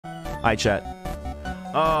Hi, chat.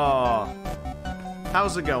 Oh,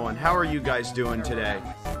 how's it going? How are you guys doing today?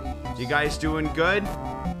 You guys doing good?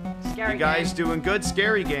 Scary you guys game. doing good?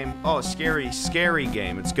 Scary game. Oh, scary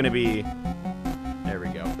game. It's gonna be... There we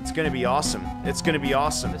go. It's gonna be awesome. It's gonna be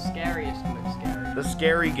awesome. The scariest looks scary. The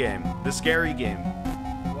scary game. The scary game.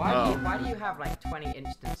 Why do you have like 20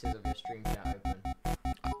 instances of your stream chat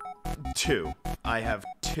open? 2. I have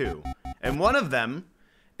 2. And one of them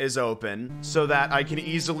is open so that I can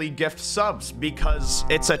easily gift subs because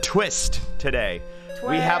it's a twist today. Twist.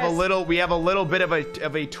 We have a little bit of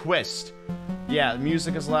a twist. Yeah, the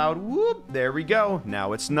music is loud. Whoop, there we go.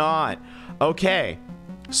 Now it's not. Okay.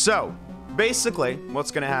 So, basically what's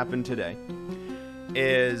going to happen today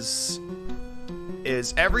is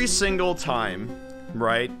every single time,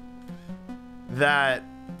 right, that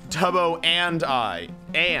Tubbo and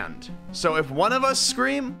so if one of us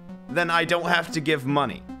scream, then I don't have to give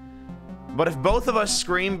money. But if both of us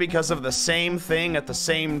scream because of the same thing at the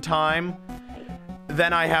same time,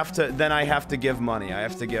 then I have to give money. I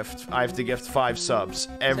have to gift 5 subs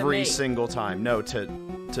every single time. No, to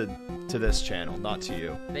this channel, not to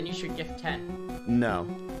you. Then you should gift 10. No.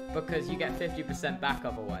 Because you get 50% back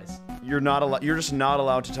otherwise. You're not allowed. You're just not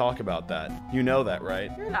allowed to talk about that. You know that, right?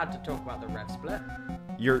 You're allowed to talk about the rev split.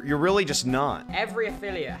 You're really just not. Every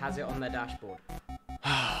affiliate has it on their dashboard.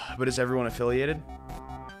 But is everyone affiliated?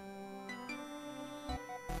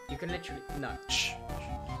 You can literally no. Shh.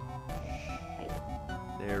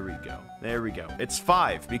 There we go. There we go. It's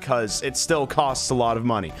 5 because it still costs a lot of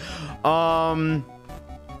money. And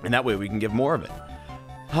that way we can give more of it.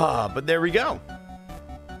 But there we go.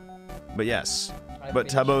 But yes. But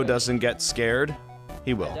Tubbo doesn't get scared.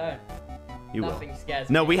 He will. I don't. He will. Nothing scares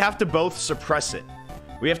No, me. we have to both suppress it.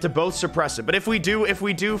 We have to both suppress it. But if we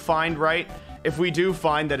do find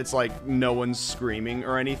that it's like no one's screaming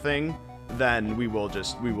or anything, then we will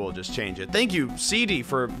just change it. Thank you, CD,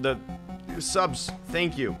 for the subs.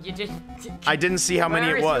 Thank you. You just. I didn't see how many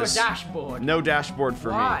it was. Where is your dashboard? No dashboard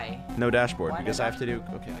for Why? me. No dashboard Why because no I have to do.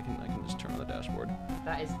 Okay, I can just turn on the dashboard.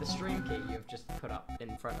 That is the stream key you've just put up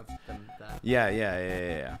in front of them there.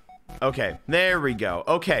 Yeah. Okay, there we go.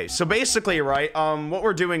 Okay, so basically, right, what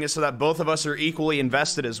we're doing is so that both of us are equally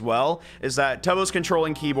invested as well, is that Tubbo's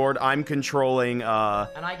controlling keyboard, I'm controlling, And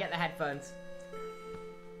I get the headphones.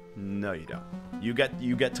 No, you don't. You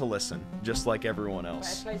get to listen, just like everyone But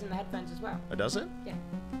else. it plays in the headphones as well. Oh, does it? Yeah.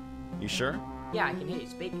 You sure? Yeah, I can hear you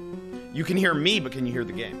speak. You can hear me, but can you hear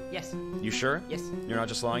the game? Yes. You sure? Yes. You're not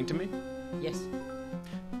just lying to me? Yes.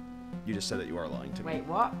 You just said that you are lying to me. Wait,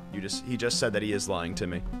 what? He just said that he is lying to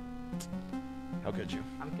me. How could you?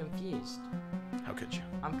 I'm confused. How could you?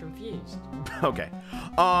 I'm confused. Okay.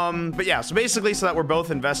 But yeah, so basically so that we're both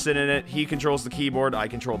invested in it, he controls the keyboard, I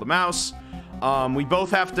control the mouse. We both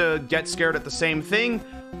have to get scared at the same thing.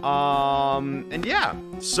 And yeah.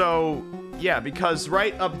 So, yeah, because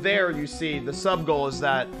right up there, you see, the sub goal is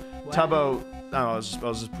that Tubbo... Oh, I was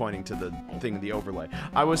just pointing to the thing in the overlay.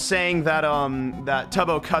 I was saying that, that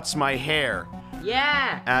Tubbo cuts my hair.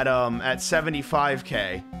 Yeah! At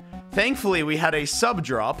 75K. Thankfully, we had a sub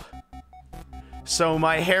drop, so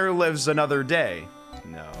my hair lives another day.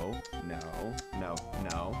 No.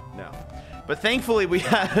 But thankfully, we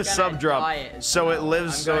had a sub drop, so it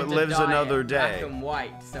lives another day. Black and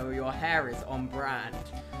white, so your hair is on brand.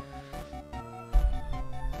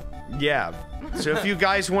 Yeah. So if you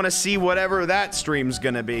guys want to see whatever that stream's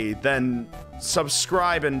gonna be, then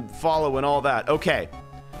subscribe and follow and all that. Okay.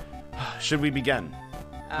 Should we begin?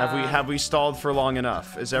 Have we stalled for long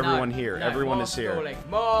enough? Is everyone here? No, everyone is here.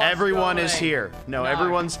 Everyone is here. No,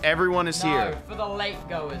 everyone is here. For the late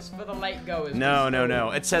goers.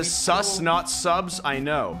 No. It says sus, not subs. I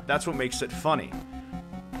know. That's what makes it funny.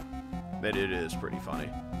 But it is pretty funny.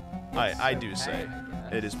 I do say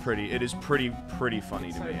it is pretty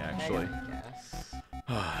funny to me, actually.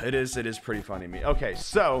 It is pretty funny to me. Okay,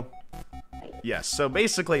 so yes, so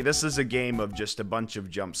basically this is a game of just a bunch of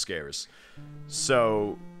jump scares.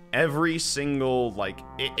 So every single, like,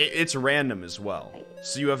 it's random as well.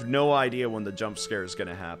 So you have no idea when the jump scare is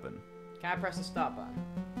gonna happen. Can I press the start button?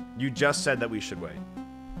 You just said that we should wait.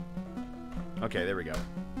 Okay, there we go.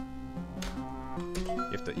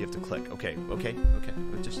 You have to click. Okay.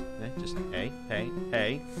 Just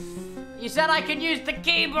hey. You said I can use the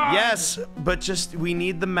keyboard! Yes, but we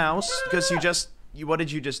need the mouse, because what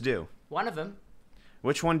did you just do? One of them.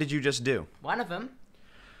 Which one did you just do? One of them.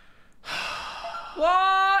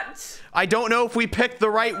 What? I don't know if we picked the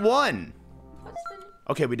right one.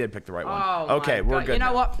 Okay, we did pick the right one. Oh, okay, we're good. You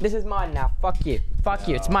know what? This is mine now. Fuck you. Fuck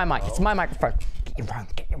you. It's my mic. It's my microphone. Get your phone.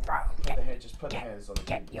 Just put the hands on the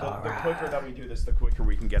keyboard. The quicker that we do this, the quicker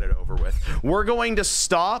we can get it over with. We're going to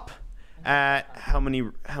stop How many?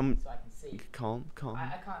 So I can see. Calm.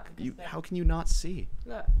 I can't. How can you not see?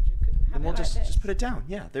 Look, you could have Then it we'll like this. just put it down.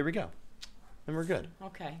 Yeah, there we go. Then we're good.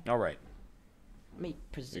 Okay. All right. Let me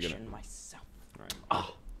position myself.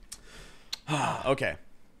 All right. Okay.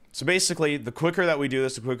 So basically, the quicker that we do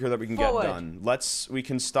this, the quicker that we can Forward. get done. We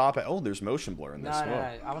can stop at. Oh, there's motion blur in this. No.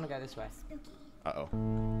 I want to go this way. Uh-oh.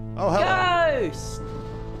 Oh, hello. Ghost!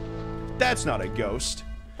 That's not a ghost.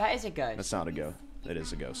 That is a ghost. That's not a ghost. It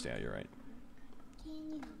is a ghost. Yeah, you're right.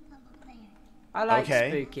 I like Okay.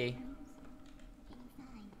 spooky.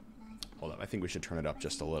 Hold up. I think we should turn it up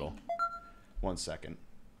just a little. 1 second.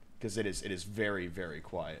 Because it is very, very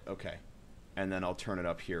quiet. Okay. And then I'll turn it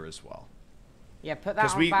up here as well. Yeah, put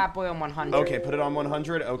that on bad boy on 100. Okay, put it on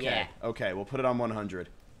 100? Okay. Yeah. Okay, we'll put it on 100.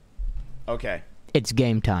 Okay. It's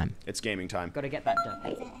game time. It's gaming time. Gotta get that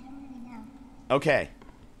done. Okay.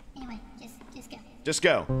 Anyway, just go. Just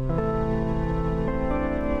go.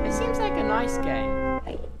 It seems like a nice game.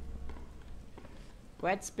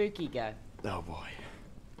 Where'd Spooky go? Oh boy.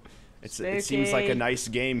 It seems like a nice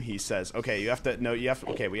game, he says. Okay, you have to, no, you have,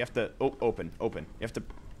 okay, we have to, open. You have to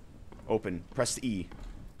open. Press the E.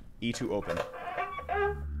 E to open.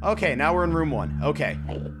 Okay, now we're in room 1. Okay.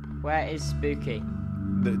 Where is Spooky?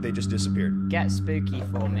 They just disappeared. Get Spooky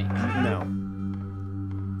for me. No.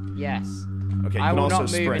 Yes. Okay, you I can will also not move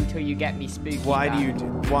sprint. until you get me Spooky Why back.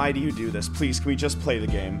 do you do this? Please, can we just play the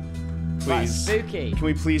game? But Please. Spooky. Can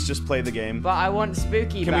we please just play the game? But I want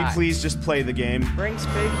Spooky Can back. we please just play the game? Bring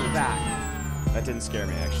Spooky back. That didn't scare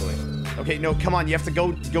me, actually. Okay, no, come on. You have to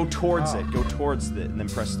go towards it. Go towards it, and then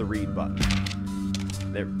press the read button.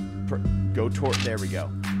 There. There we go.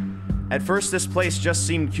 At first, this place just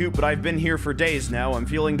seemed cute, but I've been here for days now. I'm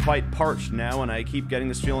feeling quite parched now, and I keep getting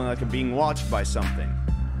this feeling like I'm being watched by something.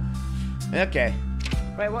 Okay.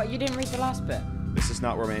 Wait, what? You didn't read the last bit? This is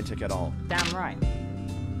not romantic at all. Damn right.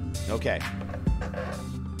 Okay.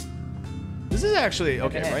 This is actually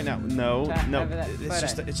okay Over here. right now. No, Turn no, over that it's photo.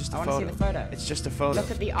 just a I wanna photo. see the photo. It's just a photo.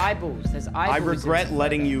 Look at the eyeballs. There's eyeballs. I in regret the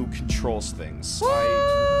letting photo. you control things.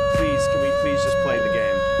 Please, can we please just play the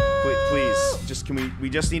game? Please, just we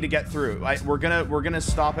just need to get through. We're gonna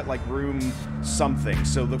stop at like room something.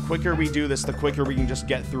 So the quicker we do this, the quicker we can just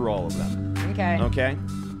get through all of them. Okay. Okay.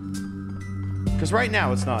 Because right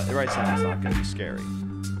now it's not. Right now it's not gonna be scary.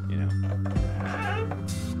 You know.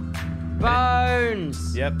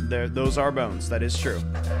 Bones. Yep, those are bones. That is true.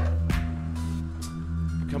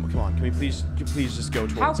 Come on, can we please just go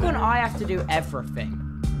towards How it? can I have to do everything?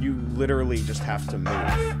 You literally just have to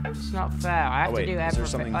move. It's not fair. I have wait, to do is everything. there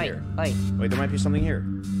something here? Wait. Wait, there might be something here.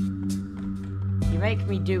 You make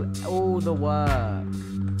me do all the work.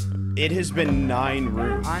 It has been 9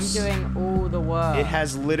 rooms. I'm doing all the work. It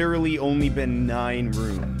has literally only been 9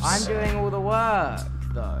 rooms. I'm doing all the work,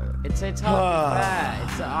 though. It's not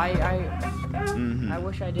fair. I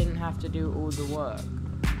wish I didn't have to do all the work.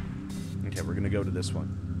 Okay, we're gonna go to this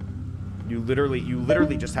one. You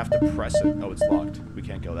literally just have to press it. Oh, it's locked. We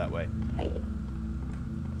can't go that way.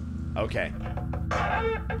 Okay.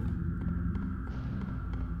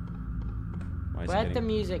 Where'd the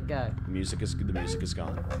music go? The music is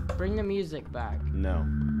gone. Bring the music back. No.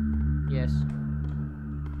 Yes.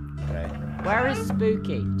 Okay. Where is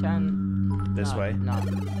Spooky? Turn This no, way? No.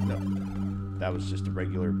 No. That's just a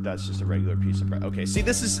regular piece of bread. Okay, see,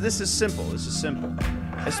 this is simple. This is simple.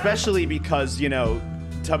 Especially because, you know,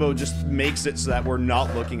 Tubbo just makes it so that we're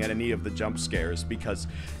not looking at any of the jump scares, because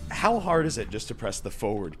how hard is it just to press the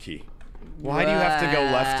forward key? Why do you have to go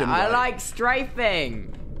left and right? I like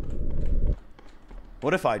strafing.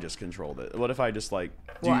 What if I just controlled it? What if I just like...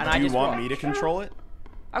 Do What, and I you just want what? me to control it?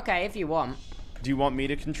 Okay, if you want. Do you want me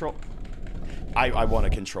to control... I want to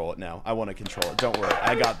control it now. I want to control it. Don't worry.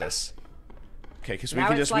 I got this. Okay, because we Now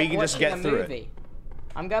can it's just like we can just watching get a through movie. it.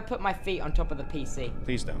 I'm gonna put my feet on top of the PC.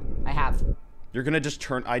 Please don't. I have. You're gonna just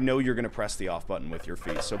turn... I know you're gonna press the off button with your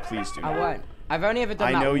feet, so please do not. I won't. I've only ever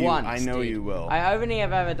done that once. I know dude. you will. I only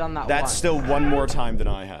have ever done that once. That's still one more time than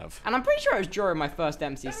I have. And I'm pretty sure it was during my first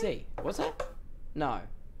MCC. Was it? No.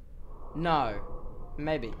 No.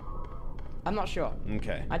 Maybe. I'm not sure.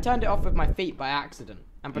 Okay. I turned it off with my feet by accident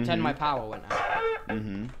and pretend my power went out.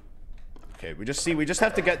 Okay, we just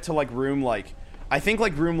have to get to like room like... I think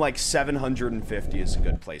like room like 750 is a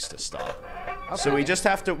good place to stop. So Okay. we just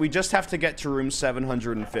have to get to room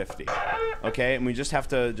 750. Okay, and we just have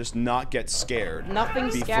to not get scared. Nothing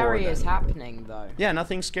before scary then. is happening though. Yeah,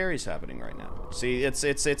 nothing scary is happening right now. See, it's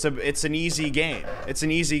an easy game. It's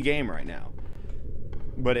an easy game right now.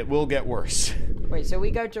 But it will get worse. Wait, so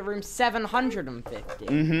we go to room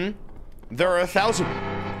 750. There are 1,000.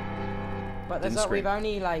 But there's Didn't we've scream.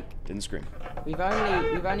 only like Didn't scream. we've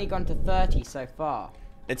only gone to 30 so far.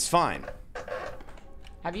 It's fine.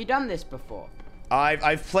 Have you done this before?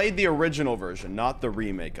 I've played the original version, not the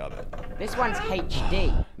remake of it. This one's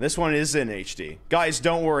HD. This one is in HD. Guys,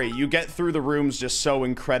 don't worry. You get through the rooms just so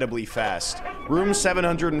incredibly fast. Room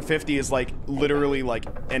 750 is like literally like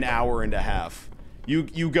an hour and a half.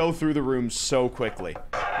 You go through the rooms so quickly.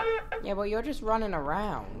 Yeah, well, you're just running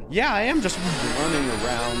around. Yeah, I am just running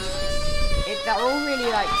around. They're all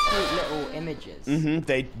really like cute little images.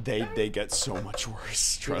 They get so much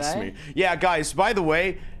worse. Trust me. Yeah, guys. By the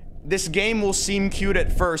way, this game will seem cute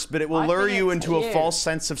at first, but it will lure you into a false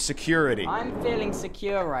sense of security. I'm feeling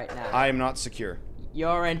secure right now. I am not secure.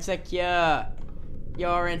 You're insecure.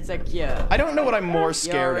 You're insecure. I don't know what I'm more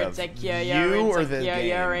scared You're of. insecure. You or the game?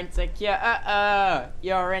 You're insecure.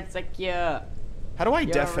 You're insecure. How do I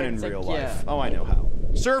You're deafen in real insecure. life? Oh, I know how.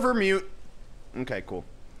 Server mute. Okay, cool.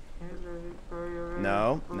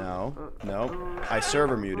 No. I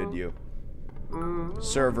server muted you.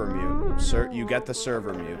 Server mute. You get the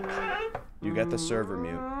server mute. You get the server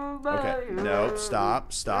mute. Okay. No.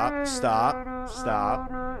 Stop.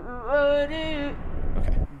 Okay.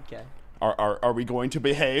 Okay. Are we going to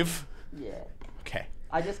behave? Yeah. Okay.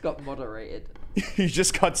 I just got moderated. You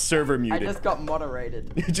just got server I muted. just got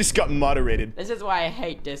moderated. You just got moderated. This is why I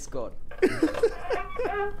hate Discord.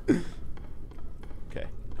 Okay.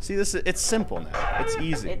 See, it's simple now. It's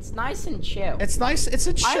easy. It's nice and chill. It's nice. It's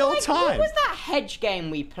a chill time. What was that hedge game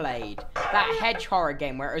we played? That hedge horror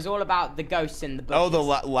game where it was all about the ghosts in the bushes. Oh, the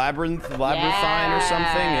labyrinthine or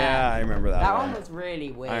something? Yeah, I remember that one. That one was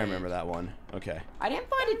really weird. I remember that one. Okay. I didn't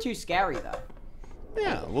find it too scary, though.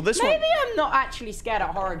 Yeah, well, this one... Maybe I'm not actually scared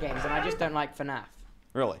at horror games and I just don't like FNAF.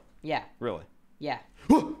 Really? Yeah. Really? Yeah.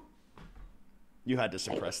 You had to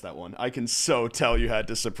suppress that one. I can so tell you had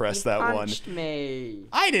to suppress that one. You punched me.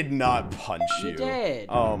 I did not punch you. You did.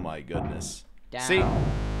 Oh my goodness. Down. See?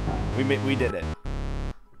 We did it.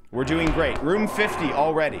 We're doing great. Room 50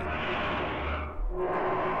 already. I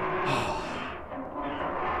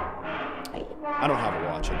don't have a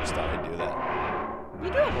watch. I just thought I'd do that. You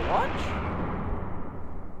do have a watch?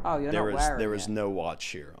 Oh, you're not wearing There it. is no watch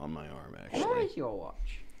here on my arm, actually. Where is your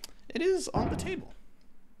watch? It is on the table.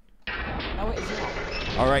 Oh, it is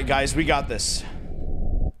not. All right, guys, we got this.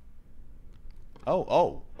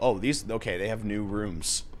 Oh, these, okay, they have new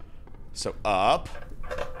rooms. So, up.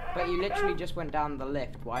 But you literally just went down the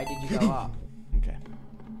lift. Why did you go up? Okay.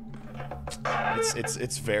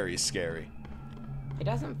 It's very scary. It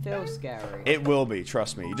doesn't feel scary. It will be,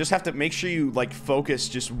 trust me. You just have to make sure you, like, focus,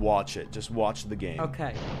 just watch it. Just watch the game.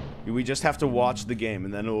 Okay. We just have to watch the game,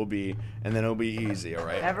 and then it'll be easy, all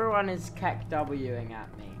right? Everyone is Wing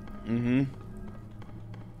at me. Mm-hmm.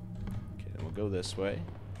 Okay, then we'll go this way.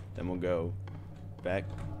 Then we'll go back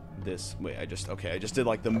this way. I just did,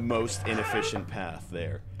 like, the most inefficient path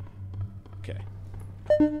there. Okay.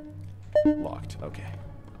 Locked. Okay.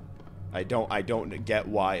 I don't get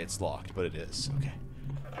why it's locked, but it is. Okay.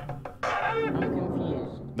 I'm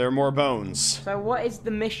confused. There are more bones. So what is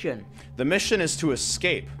the mission? The mission is to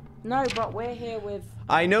escape. No, but we're here with...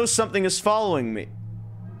 I know something is following me.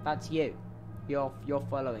 That's you. You're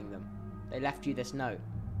following them. They left you this note.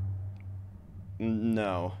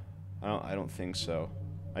 No. I don't think so.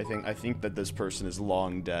 I think that this person is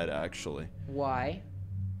long dead, actually. Why?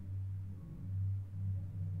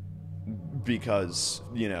 Because,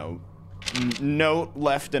 you know, note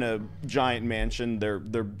left in a giant mansion, they're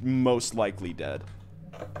most likely dead.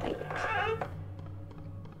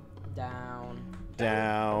 Down.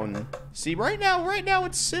 See, right now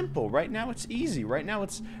it's simple. Right now it's easy. Right now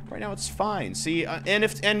it's fine. See,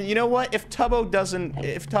 and you know what? If Tubbo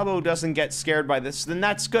doesn't get scared by this, then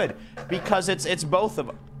that's good, because it's both of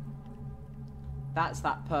them. That's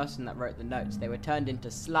that person that wrote the notes. They were turned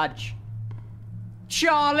into sludge.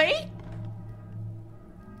 Charlie?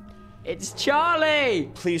 It's Charlie!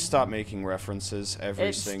 Please stop making references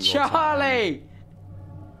every single time. It's Charlie!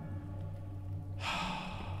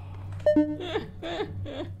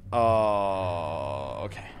 Oh,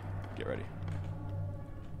 okay. Get ready.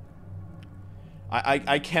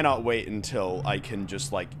 I cannot wait until I can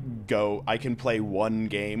just, like, I can play one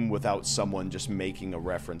game without someone just making a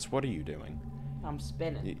reference. What are you doing? I'm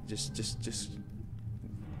spinning. Just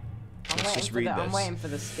I'm read this. I'm waiting for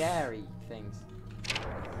the scary things.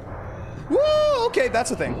 Woo! Okay, that's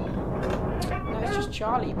a thing. No, it's just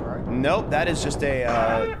Charlie, bro. Nope, that is just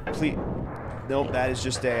a, Nope, that is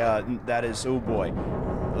just a, that is, oh boy.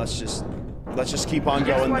 Let's just keep on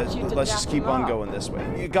going. Let's just keep on going this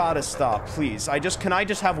way. You gotta stop, please. Can I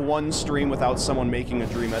just have one stream without someone making a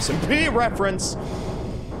Dream SMP reference?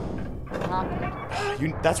 What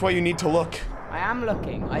happened? That's why you need to look. I am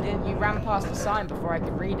looking. I didn't. You ran past the sign before I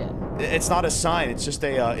could read it. It's not a sign. It's just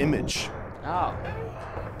a image. Oh.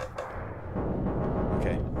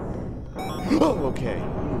 Okay. Oh, okay.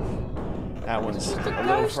 That one's just a a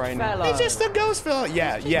little ghost frightening. fellow. It's just a ghost fellow.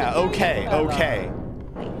 Yeah, just yeah. a ghost Okay, fellow. okay.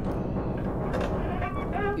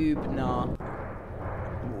 Oobnar.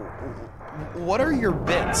 What are your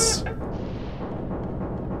bits?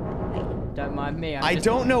 Don't mind me. I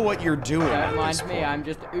don't know what you're doing. Don't mind me. I'm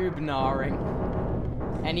just oobnaring.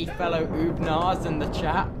 Any fellow oobnars in the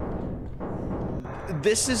chat?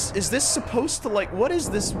 This is this supposed to like what is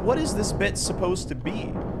this bit supposed to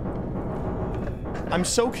be? I'm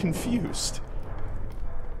so confused.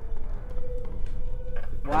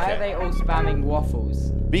 Why are they all spamming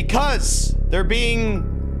waffles? Because they're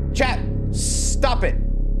being chat. Stop it.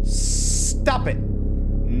 Stop it.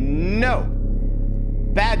 No.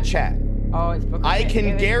 Bad chat. Oh, it's because I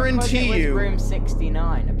can guarantee because it was you. room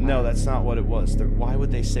 69. Apparently. No, that's not what it was. Why would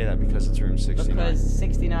they say that? Because it's room 69. Because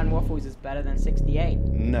 69 waffles is better than 68.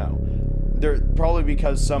 No. They're probably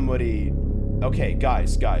because somebody. Okay,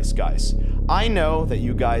 guys. I know that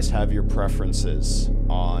you guys have your preferences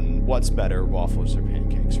on what's better, waffles or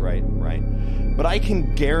pancakes, right? Right. But I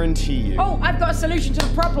can guarantee you. Oh, I've got a solution to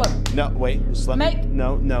the problem. No, wait. Just let me. Make-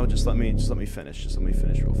 No. Just let me finish. Just let me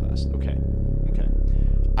finish real fast. Okay. Okay.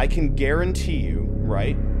 I can guarantee you,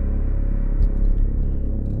 right?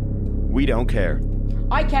 We don't care.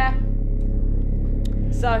 I care.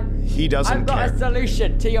 So He doesn't I've got care. a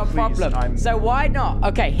solution to your problem. So why not?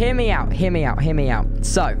 Okay, hear me out.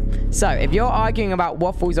 So if you're arguing about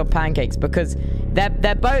waffles or pancakes, because they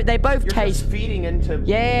both You're taste. just feeding into.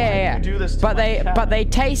 Yeah. Why do you do this to but my they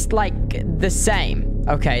cat? taste like the same.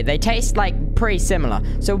 Okay, they taste like pretty similar.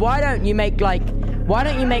 So why don't you make like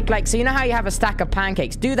so you know how you have a stack of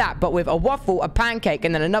pancakes? Do that, but with a waffle, a pancake,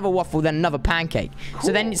 and then another waffle, then another pancake. Cool.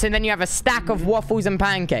 So then you have a stack of waffles and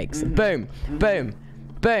pancakes. Boom, boom,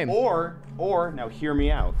 boom. Or now hear me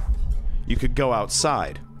out. You could go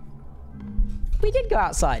outside. We did go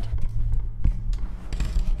outside.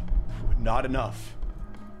 Not enough.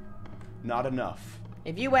 Not enough.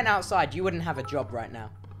 If you went outside, you wouldn't have a job right now.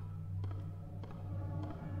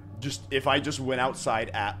 Just if I just went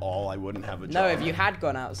outside at all, I wouldn't have a job. No, if you had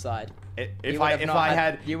gone outside. If I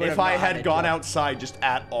had gone outside just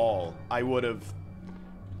at all, I would have.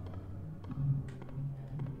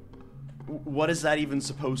 What is that even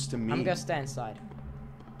supposed to mean? I'm gonna stay inside.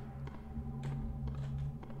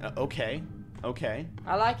 Okay. Okay.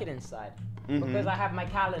 I like it inside. Because I have my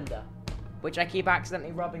calendar, which I keep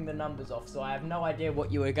accidentally rubbing the numbers off, so I have no idea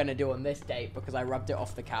what you were gonna do on this date because I rubbed it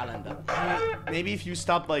off the calendar. Maybe if you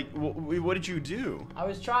stopped, like, what did you do? I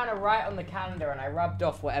was trying to write on the calendar and I rubbed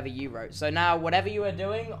off whatever you wrote. So now, whatever you were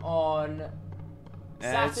doing on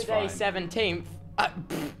Saturday 17th,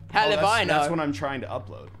 hell if I know. That's when I'm trying to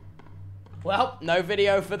upload. Well, no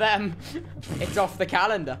video for them. It's off the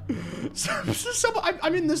calendar.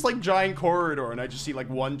 I'm in this, like, giant corridor, and I just see, like,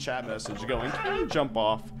 one chat message going, can you jump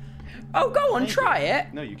off? Oh, go on, try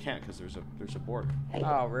it. No, you can't, because there's a border.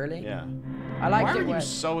 Oh, really? Yeah. I like Why it are you when...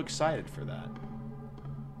 so excited for that?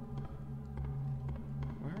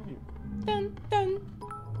 Where are you? Dun, dun.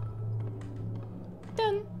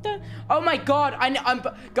 Dun, dun. Oh my god,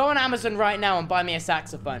 go on Amazon right now and buy me a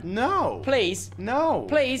saxophone. No. Please. No.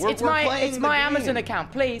 Please, it's my Amazon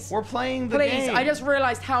account, please. We're playing the game. Please, I just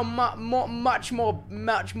realized how much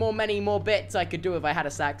more many more bits I could do if I had a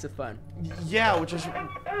saxophone. Yeah, which is...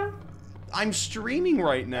 I'm streaming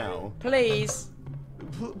right now. Please.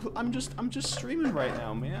 I'm just streaming right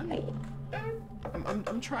now, man.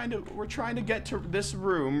 We're trying to get to this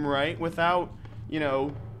room, right, without, you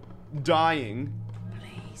know, dying.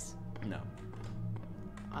 Please. No.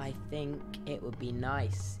 I think it would be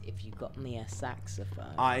nice if you got me a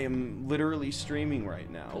saxophone. I am literally streaming right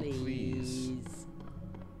now. Please.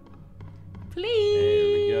 There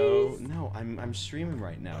we go. No, I'm streaming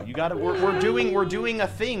right now. You gotta. We're doing a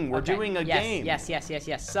thing. We're doing a game. Yes.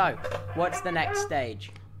 So, what's the next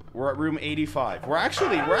stage? We're at room 85. We're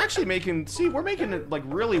actually making. See, we're making it like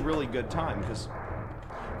really good time because.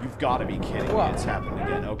 You've got to be kidding me. What? It's happened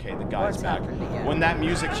again. Okay, the guy's What's back. happened again? When that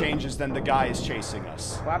music changes, then the guy is chasing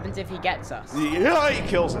us. What happens if he gets us? Yeah, he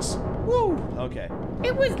kills us. Woo! Okay.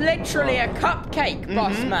 It was literally a cupcake,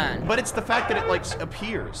 boss man. But it's the fact that it, like,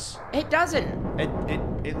 appears. It doesn't.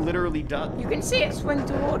 It literally does. You can see it swing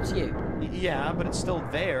towards you. Yeah, but it's still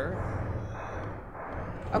there.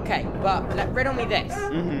 Okay, but riddle me this.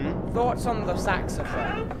 Thoughts on the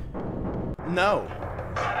saxophone? No.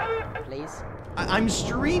 Please? I'm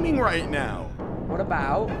streaming right now. What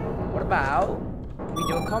about We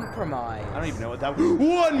do a compromise. I don't even know what that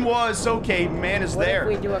one was. Okay, man is What if there.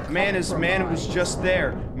 we do a Man was compromise? just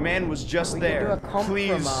there. Man was just We could there. do a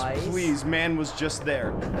compromise. Please, man was just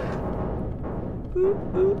there.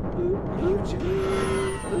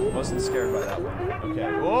 Wasn't scared by that one. Okay.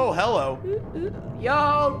 Oh, hello.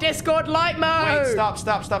 Yo, Discord light mode. Wait, stop.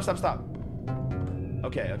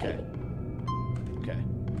 Okay.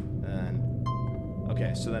 And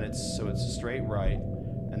okay, so then it's straight right,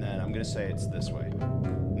 and then I'm gonna say it's this way.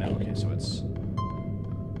 No, okay, so it's,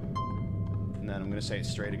 and then I'm gonna say it's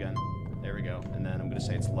straight again. There we go. And then I'm gonna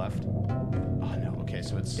say it's left. Oh no. Okay,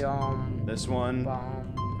 so it's this one,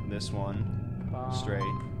 this one, straight,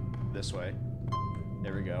 this way.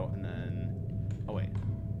 There we go. And then, oh wait,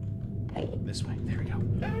 this way. There we go.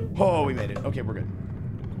 Oh, we made it. Okay, we're good.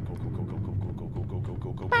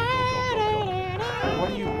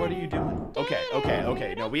 What are you doing?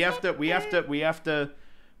 Okay. No, we have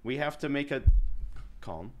to make a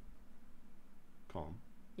calm.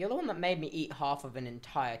 You're the one that made me eat half of an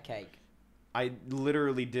entire cake. I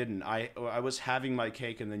literally didn't. I was having my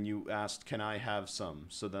cake and then you asked, "Can I have some?"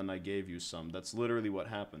 So then I gave you some. That's literally what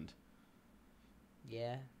happened.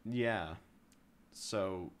 Yeah. Yeah.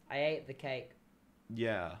 So I ate the cake.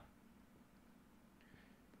 yeah.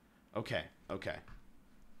 Okay.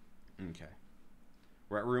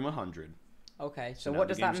 We're at room 100. Okay, so now what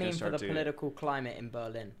the does that game's gonna mean for start the to- political climate in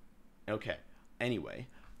Berlin? Okay. Anyway,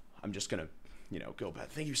 I'm just gonna, go back.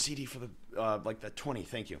 Thank you, CD, for the the 20.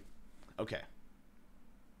 Thank you. Okay.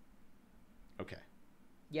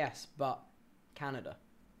 Yes, but Canada.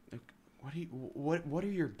 What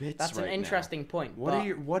are your bits? That's an right interesting now? point. What are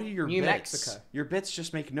your New bits? Mexico. Your bits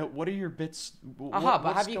just make no. What are your bits?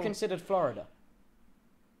 But have you considered Florida?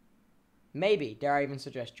 Maybe, dare I even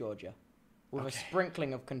suggest Georgia? With a Okay.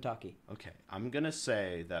 sprinkling of Kentucky. Okay, I'm gonna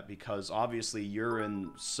say that because obviously you're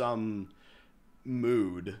in some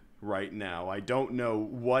mood right now. I don't know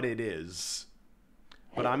what it is,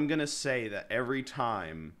 but I'm gonna say that every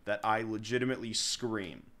time that I legitimately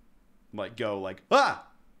scream, ah,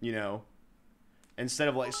 instead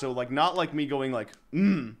of not like me going but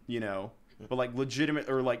legitimate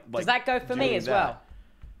or Does that go for me doing as that. well?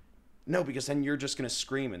 No, because then you're just gonna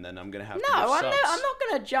scream and then I'm gonna have to No, give I'm subs. not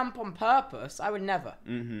going to jump on purpose. I would never.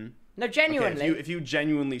 Mm-hmm. No, Okay, genuinely. if you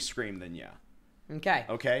genuinely scream, then yeah. Okay.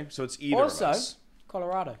 Okay, so it's either Also, of us.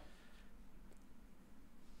 Colorado.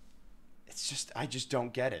 It's just I just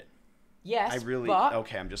don't get it. Yes, I really but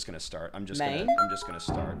okay. I'm just gonna start. I'm just Maine? gonna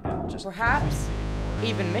start. And just perhaps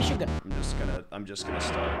even Michigan. I'm just gonna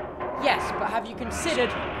start. Yes, but have you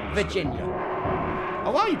considered Virginia? Oh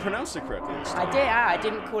wow, you pronounced it correctly this time. I did. I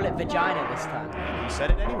didn't call it vagina this time. You said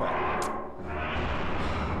it anyway.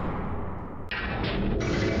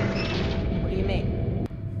 What do you mean?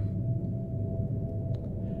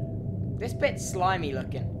 This bit's slimy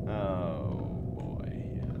looking. Oh boy,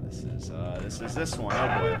 yeah, this is this one. Oh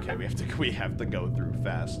boy, okay, we have to go through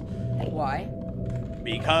fast Why?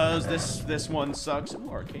 because this one sucks. Ooh,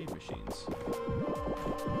 arcade machines.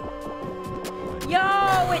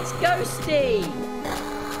 Yo, it's Ghosty!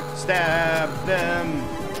 Stab them.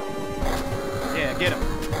 Yeah, get him.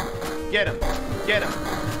 Get him. Get him.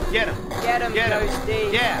 Get him. Get him, Get him.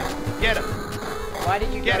 Ghosty! Yeah, get him. Why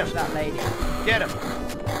did you Get ghost him. that lady? Get him.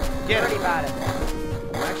 Get Pretty him. bad at it.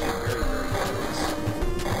 I'm actually very, very good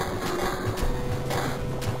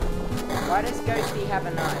at Why does Ghosty have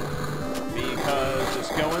a knife? this. Because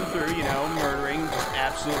just going through, murdering just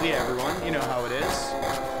absolutely everyone. You know how it is.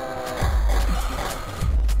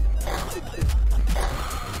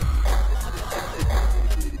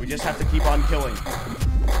 We just have to keep on killing.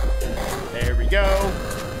 There we go.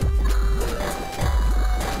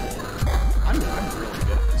 I'm really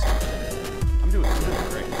good at this. I'm doing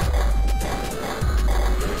great.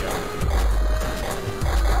 There we go.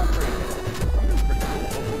 I'm doing pretty cool.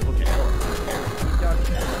 Okay,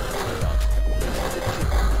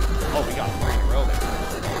 oh, we got 3 in a row there.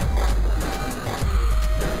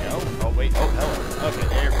 There we go. Oh, wait. Oh, hello. Okay,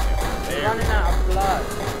 there we go. There Running out of blood.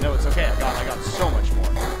 No, it's okay. I got so much more.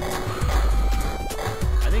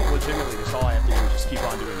 I think legitimately just all I have to do is just keep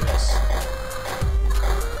on doing this.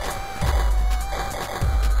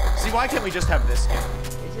 See, why can't we just have this game?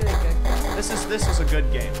 Is it a good game? This is a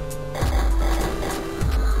good game.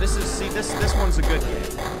 This one's a good game.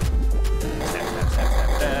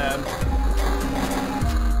 Stab.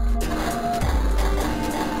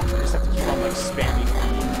 I just have to keep on spamming E.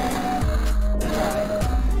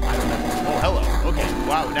 I don't know. Oh, hello. Okay.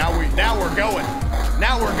 Wow. Now we're going.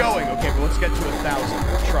 Now we're going. Okay, but let's get to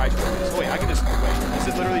 1,000. Try for this. Oh, wait, I can just wait. Is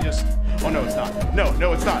it literally just? Oh no, it's not. No,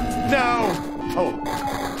 it's not. No.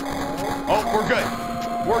 Oh, we're good.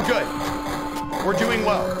 We're good. We're doing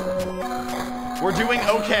well. We're doing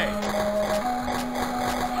okay.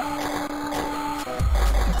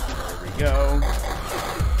 There we go.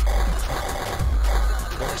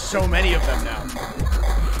 There's so many of them now.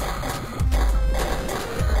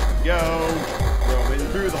 Go. Roaming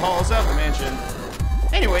through the halls of the mansion.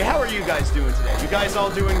 Anyway, how are you guys doing today? You guys all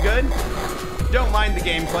doing good? Don't mind the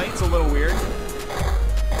gameplay. It's a little weird.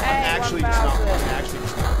 Hey, I'm actually just not.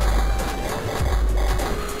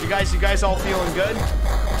 You guys all feeling good?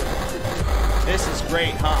 This is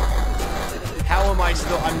great, huh? How am I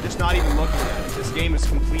still? I'm just not even looking at it. This game is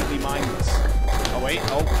completely mindless. Oh wait.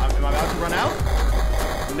 Oh, am I about to run out?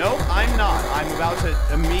 Nope, I'm not. I'm about to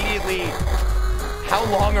immediately. How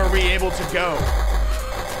long are we able to go?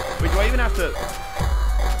 Wait, do I even have to?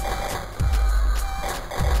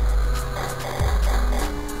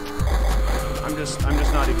 I'm just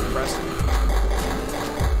not even pressing.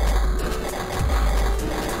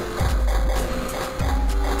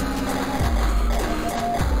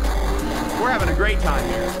 We're having a great time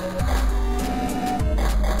here.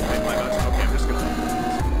 Wait, am I about to? Okay, I'm just gonna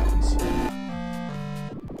see what happens.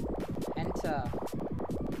 Enter.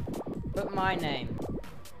 Put my name.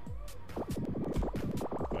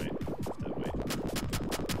 Wait.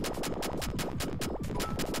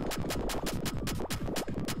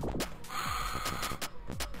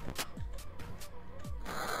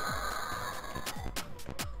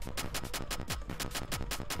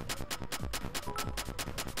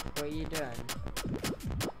 What are you doing?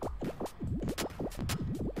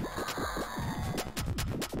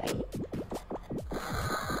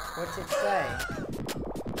 What's it say?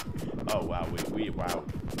 Oh wow, wow.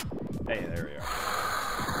 Hey, there we are.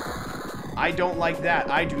 I don't like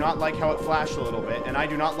that. I do not like how it flashed a little bit, and I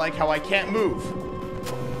do not like how I can't move.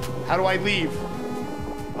 How do I leave?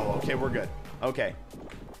 Oh, okay, we're good. Okay.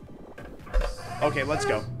 Okay, let's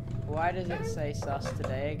go. Why does it say sus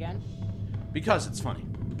today again? Because it's funny.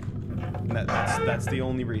 That's the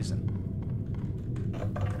only reason.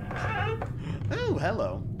 Oh,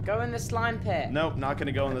 hello. Go in the slime pit. Nope, not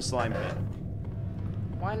gonna go in the slime pit.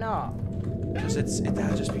 Why not? Because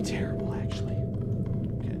that'd just be terrible, actually.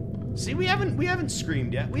 Okay. See, we haven't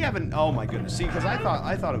screamed yet. We haven't. Oh my goodness. See, because I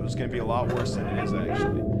thought it was gonna be a lot worse than it is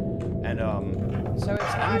actually. And So it's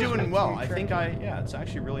I'm doing well. I think yeah, it's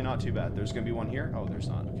actually really not too bad. There's gonna be one here. Oh, there's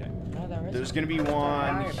not. Okay. No, there isn't. There's gonna be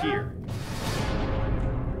one here.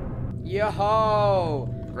 Yo-ho!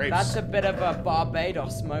 Grapes. That's a bit of a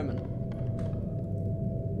Barbados moment.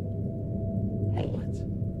 What?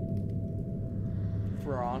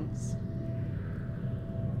 France.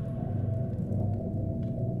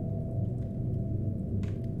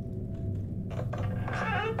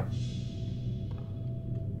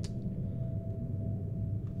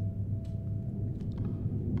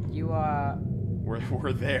 You are...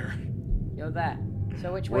 We're there. You're there.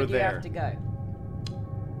 So which We're way do you there. have to go?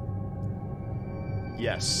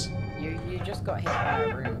 Yes. You just got hit by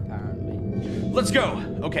a room, apparently. Let's go.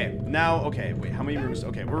 Okay. Now, okay. Wait, how many rooms?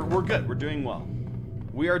 Okay, we're good. We're doing well.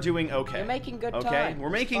 We are doing okay. You're making good time. Okay, we're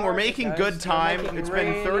making good time. It's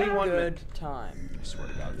been 31 minutes. Good time. I swear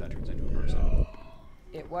to God, if that turns into a person.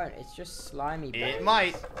 It won't. It's just slimy. It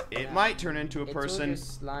might. It might turn into a person. It's all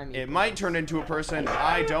just slimy. It might turn into a person.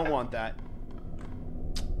 I don't want that.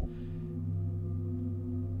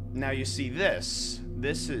 Now you see this.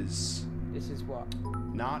 This is what?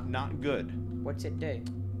 not good. What's it do?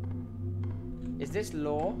 Is this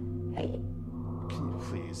law?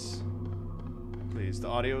 Please. Please. The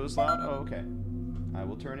audio is loud? Oh, okay. I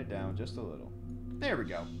will turn it down just a little. There we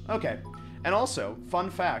go. Okay. And also, fun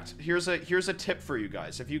fact, here's a tip for you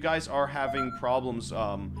guys. If you guys are having problems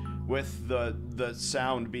with the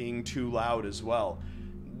sound being too loud as well,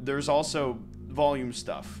 there's also volume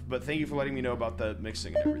stuff. But thank you for letting me know about the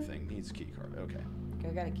mixing and everything. Needs a key card. Okay. Go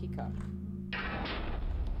get a key card.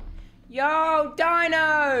 Yo,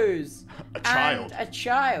 dinos! A child. And a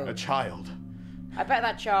child. A child. I bet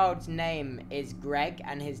that child's name is Greg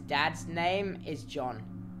and his dad's name is John.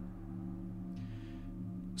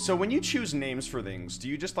 So when you choose names for things, do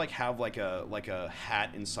you just like have like a hat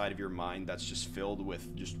inside of your mind that's just filled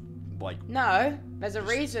with just like... No, there's a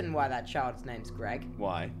reason why that child's name's Greg.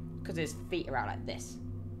 Why? Because his feet are out like this.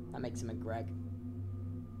 That makes him a Greg.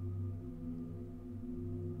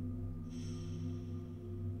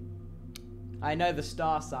 I know the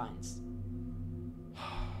star signs.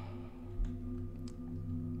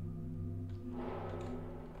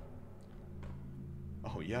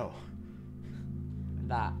 Oh, yo.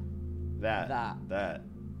 That That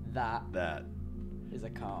is a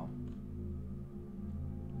car.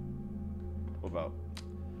 What about?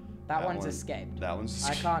 That one's one? escaped. That one's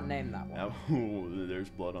I can't name that one. Oh, there's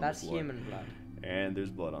blood on That's the floor. human blood. And there's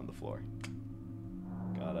blood on the floor.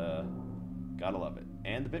 Gotta love it.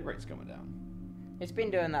 And the bitrate's going down. It's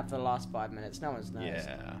been doing that for the last 5 minutes. No one's noticed.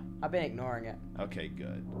 Yeah. I've been ignoring it. Okay,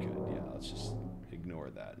 good. Yeah, let's just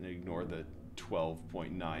ignore that and ignore the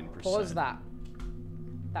 12.9%. Pause that.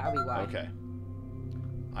 That'll be why. Okay.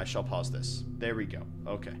 I shall pause this. There we go.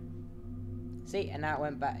 Okay. See, and now it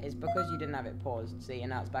went back. It's because you didn't have it paused. See,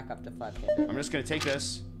 and now it's back up to 5K. I'm just gonna take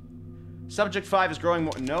this. Subject 5 is growing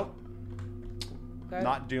more. Nope. Okay.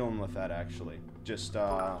 Not dealing with that actually. Just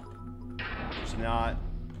not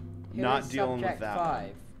Who not is dealing with subject that.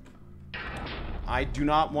 5? I do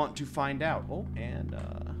not want to find out. Oh, and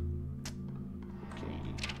okay.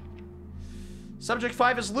 Subject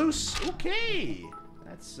 5 is loose. Okay.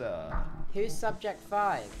 That's Who's subject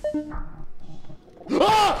 5?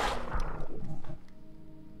 Ah!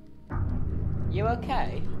 You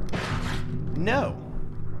okay? No.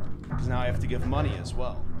 Because now I have to give money as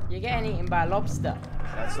well. You're getting eaten by a lobster.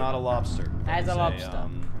 That's not a lobster. That is a lobster.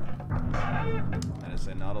 That is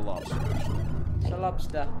not a lobster, actually. It's a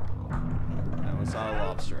lobster. No, it's not a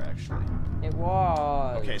lobster, actually. It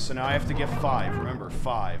was. Okay, so now I have to give 5. Remember,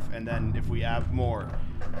 5. And then if we add more...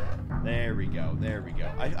 There we go. There we go.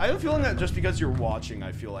 I have a feeling that just because you're watching,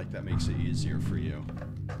 I feel like that makes it easier for you.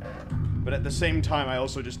 But at the same time, I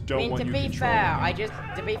also just don't want you controlling.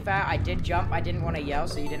 To be fair, I did jump. I didn't want to yell,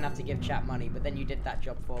 so you didn't have to give chat money. But then you did that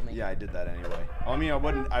job for me. Yeah, I did that anyway. I mean, I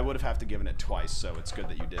would have had to given it twice, so it's good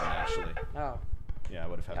that you didn't actually. Oh. Yeah, I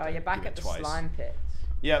would have had to. Oh, you're back give at it the twice. slime pits.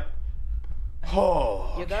 Yep.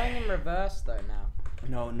 Oh. You're going in reverse though now.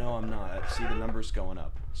 No, I'm not. I see the numbers going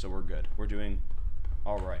up, so we're good. We're doing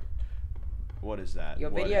all right. What is that?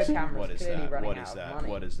 Your video camera's clearly running out of money.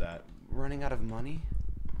 What is that? Running out of money?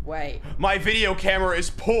 Wait. My video camera is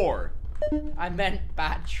poor. I meant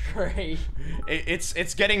battery.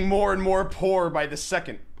 It's getting more and more poor by the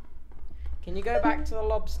second. Can you go back to the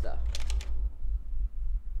lobster?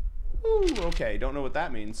 Ooh, okay. Don't know what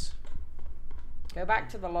that means. Go back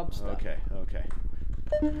to the lobster. Okay.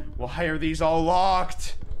 Why are these all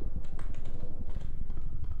locked?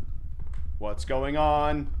 What's going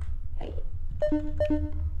on?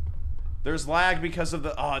 There's lag because of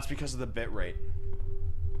the... Oh, it's because of the bitrate.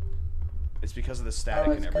 It's because of the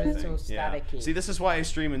static and everything. It's all staticky. Yeah. See, this is why I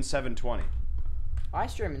stream in 720. I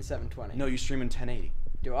stream in 720. No, you stream in 1080.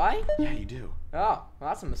 Do I? Yeah, you do. Oh, well,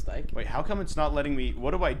 that's a mistake. Wait, how come it's not letting me...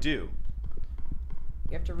 What do I do?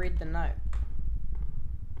 You have to read the note.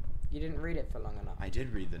 You didn't read it for long enough. I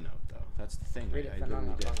did read the note, though. That's the thing. Read it for I long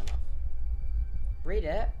literally enough. did. Read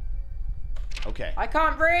it. Okay. I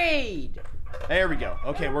can't read! There we go.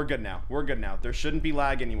 Okay, we're good now. We're good now. There shouldn't be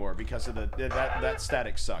lag anymore because of that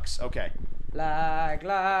static sucks. Okay. Lag,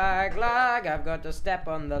 lag, lag. I've got to step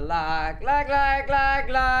on the lag. Lag, lag, lag,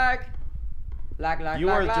 lag. Lag, lag, You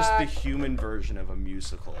lag, are just the lag. human version of a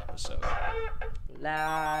musical episode.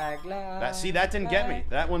 Lag, lag. See, that didn't get me.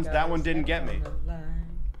 That one didn't get me.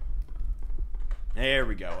 There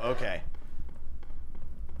we go. Okay.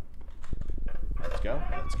 Let's go.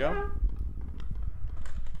 Let's go.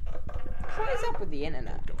 What is up with the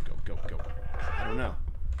internet? Go. I don't know.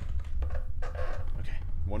 Okay.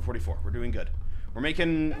 144. We're doing good. We're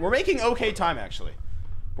making okay time actually.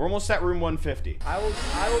 We're almost at room 150. I will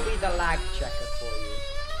be the lag checker for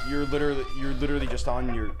you. You're literally just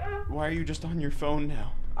on your... Why are you just on your phone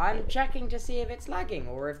now? I'm checking to see if it's lagging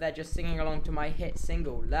or if they're just singing along to my hit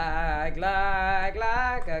single. Lag, lag,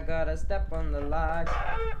 lag. I gotta step on the lag.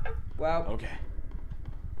 Well. Okay.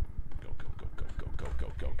 Go. Go.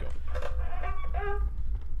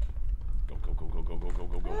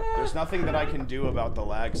 There's nothing that I can do about the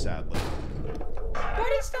lag, sadly. Why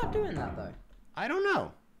did it start doing that though? I don't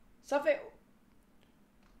know. Something.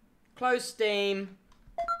 Close Steam.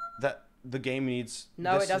 That the game needs.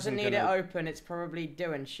 No, it doesn't need it open. It's probably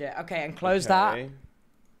doing shit. Okay, and close that.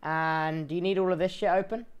 And do you need all of this shit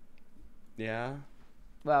open? Yeah.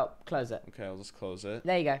 Well, close it. Okay, I'll just close it.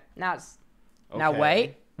 There you go. Now it's. Okay. Now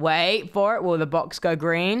wait for it. Will the box go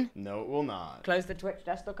green? No, it will not. Close the Twitch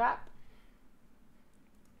desktop app.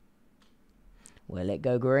 Will it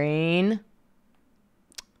go green?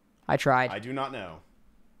 I tried. I do not know.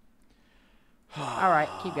 All right,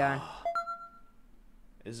 keep going.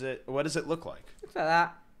 Is it? What does it look like? Looks like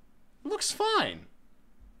that. It looks fine.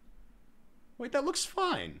 Wait, that looks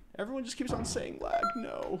fine. Everyone just keeps on saying lag.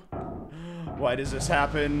 No. Why does this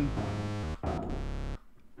happen?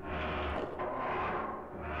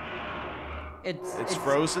 It's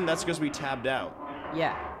frozen. That's because we tabbed out.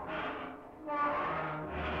 Yeah.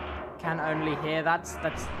 Can only hear. That's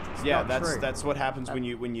yeah. not true. That's what happens when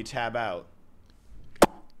you tab out.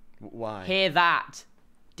 Why? Hear that,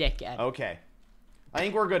 dickhead. Okay. I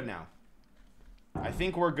think we're good now. I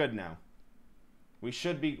think we're good now. We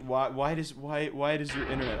should be. Why does your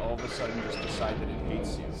internet all of a sudden just decide that it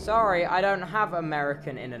hates you? Sorry, I don't have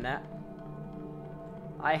American internet.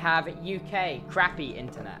 I have UK crappy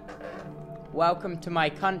internet. Welcome to my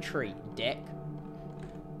country, dick.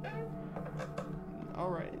 All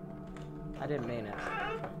right. I didn't mean it.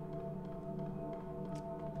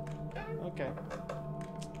 Okay.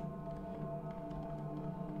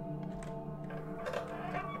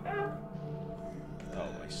 Oh,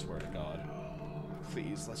 I swear to God.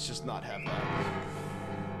 Please, let's just not have that.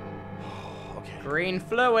 Okay. Green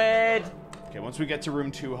fluid. Okay, once we get to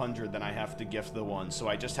room 200, then I have to gift the one. So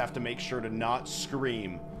I just have to make sure to not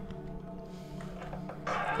scream.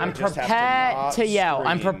 I'm prepared to yell.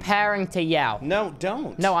 I'm preparing to yell. No,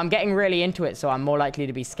 don't. No, I'm getting really into it, so I'm more likely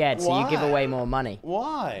to be scared. Why? So you give away more money.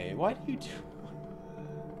 Why? Why do you do...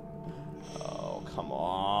 Oh, come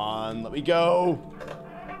on. Let me go.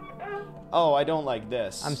 Oh, I don't like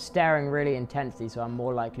this. I'm staring really intensely, so I'm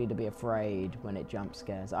more likely to be afraid when it jump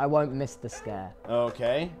scares. I won't miss the scare.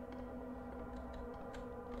 Okay.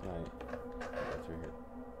 Right. Go through here.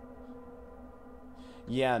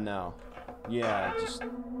 Yeah, no. Yeah, just...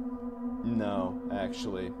 No,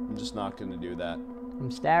 actually. I'm just not gonna do that. I'm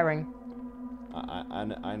staring. I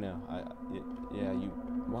know. Yeah, you...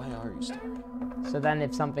 Why are you staring? So then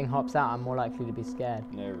if something hops out, I'm more likely to be scared.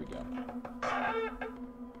 There we go.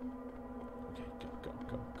 Okay,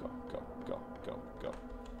 go.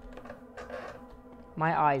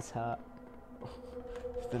 My eyes hurt.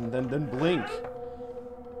 Then blink.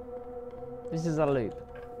 This is a loop.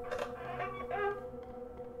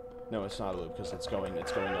 No, it's not a loop because it's going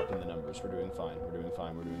up in the numbers. We're doing fine. We're doing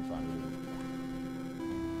fine. We're doing fine. We're doing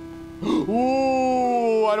fine.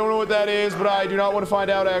 Ooh, I don't know what that is, but I do not want to find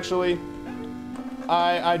out actually.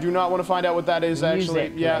 I do not want to find out what that is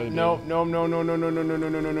actually. Yeah, no. No.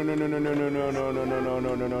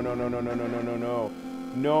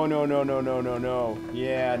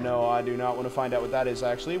 Yeah, no, I do not want to find out what that is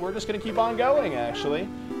actually. We're just gonna keep on going actually.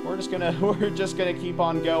 We're just gonna keep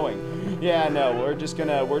on going. Yeah, no, we're just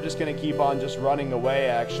gonna keep on just running away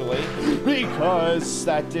actually. Because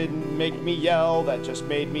that didn't make me yell, that just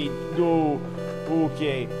made me go.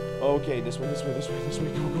 Okay, this way.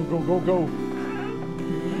 Go.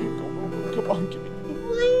 Come on, give me the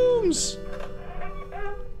rooms.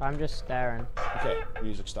 I'm just staring. Okay,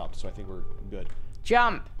 music stopped, so I think we're good.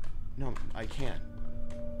 Jump! No, I can't.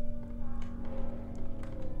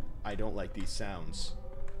 I don't like these sounds.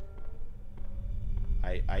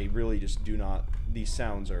 I really just do not. These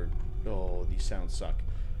sounds are... Oh, these sounds suck.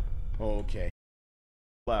 Okay.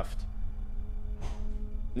 Left.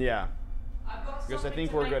 Yeah. I've got because I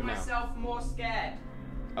think we're good now. Myself more scared.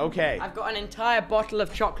 Okay. I've got an entire bottle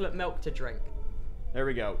of chocolate milk to drink. There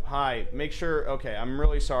we go. Hi. Make sure... Okay, I'm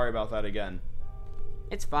really sorry about that again.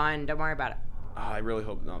 It's fine. Don't worry about it. I really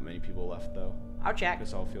hope not many people left, though. I'll check.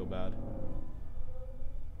 Because I'll feel bad.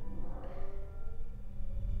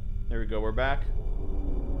 There we go. We're back.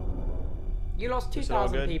 You lost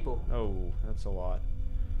 2,000 people. Oh, that's a lot.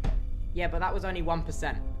 Yeah, but that was only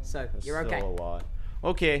 1%, so That's you're okay. still a lot.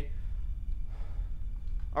 Okay.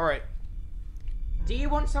 All right. Do you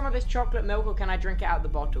want some of this chocolate milk, or can I drink it out the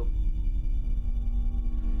bottle?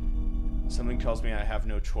 Something tells me I have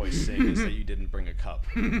no choice, seeing is that you didn't bring a cup.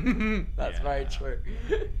 That's very true.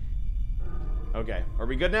 Okay, are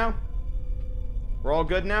we good now? We're all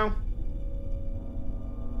good now?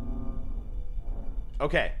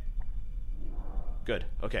 Okay. Good.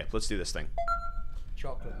 Okay, let's do this thing.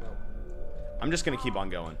 Chocolate milk. I'm just gonna keep on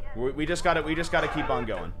going. We just gotta keep on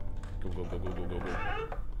going. Go.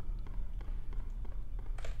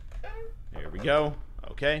 There we go.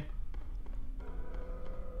 Okay.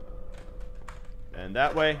 And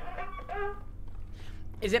that way.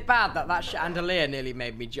 Is it bad that that chandelier nearly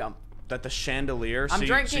made me jump? That the chandelier? I'm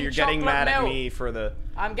so you're getting mad at me for the...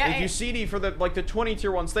 I'm getting... If you CD for the, like, the 20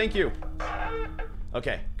 tier ones, thank you.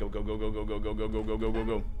 Okay. Go.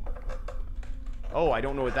 Oh, I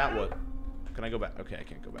don't know what that was. Can I go back? Okay, I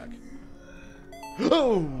can't go back.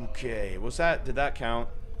 Okay. Did that count?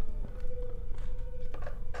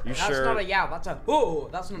 You that's sure? That's not a yow, that's a oh,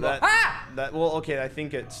 that's not a well, okay, I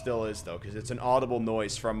think it still is though, because it's an audible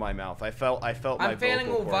noise from my mouth. I felt my vocal cords. I'm feeling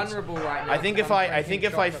all vulnerable right now. I think if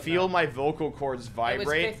I feel my vocal cords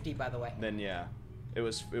vibrate. It was 50, by the way. Then yeah, it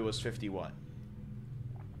was 50 what?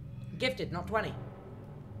 Gifted, not 20.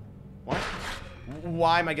 What?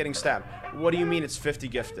 Why am I getting stabbed? What do you mean it's 50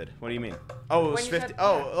 gifted? What do you mean? Oh, it was 50.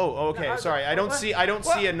 Oh, okay. No, sorry, I don't see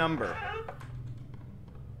a number.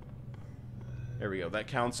 There we go. That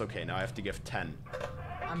counts. Okay, now I have to gift 10.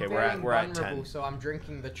 Okay, we're at 10. So I'm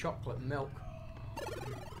drinking the chocolate milk.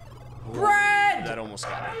 Bread! That almost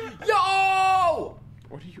got me. Yo!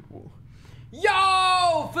 What are you?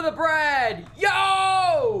 Yo! For the bread!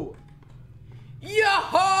 Yo!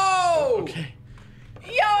 Yo! Okay.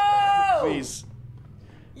 Yo! Please.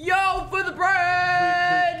 Yo for the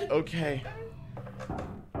bread! Okay.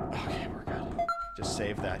 Okay, we're good. Just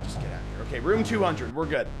save that. Just get out of here. Okay, room 200. We're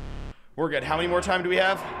good. We're good. How many more time do we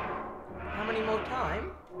have? How many more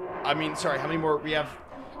time? I mean, sorry, how many more? We have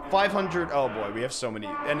 500. Oh boy, we have so many.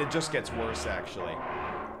 And it just gets worse, actually.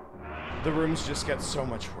 The rooms just get so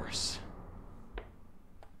much worse.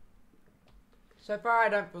 So far, I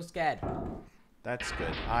don't feel scared. That's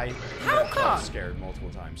good. I How have come? felt scared multiple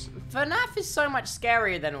times. FNAF is so much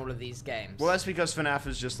scarier than all of these games. Well, that's because FNAF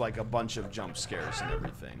is just like a bunch of jump scares and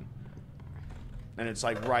everything. And it's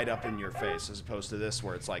like right up in your face, as opposed to this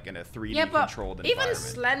where it's like in a 3D controlled environment. Even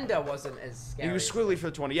Slender wasn't as scary. You was squiggly for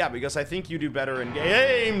the 20, yeah, because I think you do better in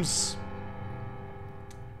games.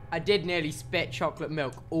 I did nearly spit chocolate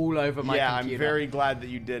milk all over my computer. Yeah, I'm very glad that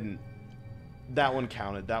you didn't. That one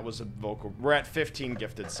counted. That was a vocal. We're at 15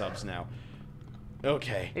 gifted subs now.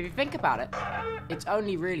 Okay. If you think about it, it's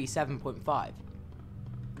only really 7.5.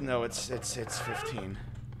 No, it's 15.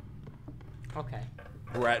 Okay.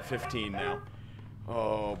 We're at 15 now.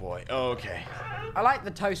 Oh boy. Okay. I like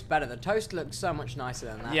the toast better. The toast looks so much nicer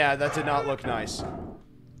than that. Yeah, that did not look nice.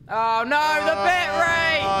 Oh no, the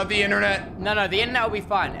bitrate! The internet. No, the internet will be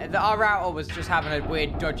fine. Our router was just having a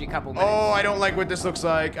weird, dodgy couple minutes. Oh, I don't like what this looks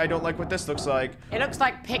like. I don't like what this looks like. It looks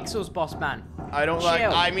like pixels, boss man. I don't like.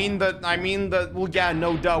 Chill. I mean the. Well, yeah,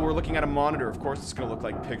 no, duh. We're looking at a monitor. Of course, it's gonna look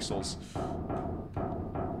like pixels.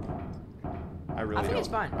 I think it's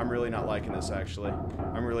fine. I'm really not liking this actually.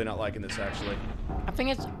 I'm really not liking this actually. I think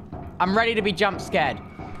it's. I'm ready to be jump scared.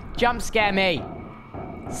 Jump scare me.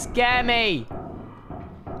 Scare me.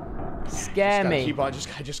 Scare me. I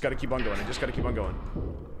just gotta keep on going. I just gotta keep on going.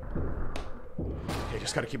 Okay,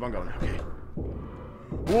 just gotta keep on going. Okay.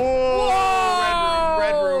 Whoa!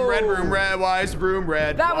 Whoa! Red room, wise broom,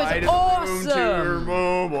 red. That was White awesome!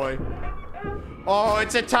 Oh boy. Oh,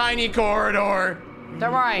 it's a tiny corridor.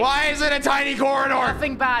 Don't worry. Why is it a tiny corridor?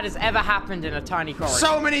 Nothing bad has ever happened in a tiny corridor.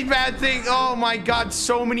 So many bad things. Oh my god,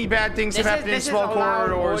 so many bad things have happened in small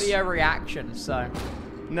corridors. This is audio reaction, so.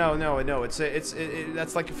 No.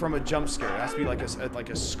 That's like from a jump scare. It has to be like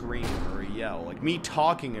a scream or a yell. Like me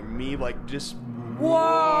talking and me like just. Whoa!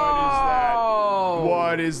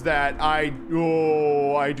 What is that? I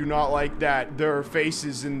do not like that. There are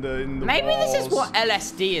faces in the Maybe walls. this is what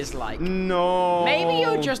LSD is like. No. Maybe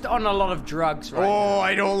you're just on a lot of drugs right now. Oh,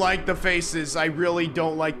 I don't like the faces. I really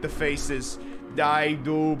don't like the faces.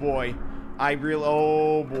 Oh boy.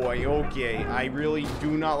 Oh boy, okay. I really do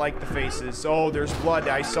not like the faces. Oh, there's blood.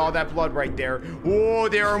 I saw that blood right there. Oh,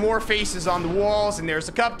 there are more faces on the walls, and there's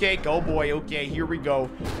a cupcake. Oh boy, okay, here we go.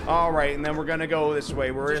 All right, and then we're gonna go this way.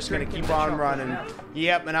 We're just gonna keep on running. Milk.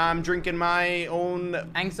 Yep, and I'm drinking my own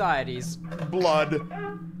Anxieties. blood.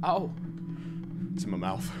 Oh. It's in my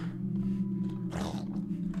mouth.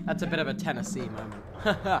 That's a bit of a Tennessee moment.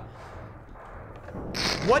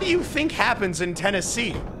 What do you think happens in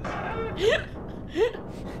Tennessee?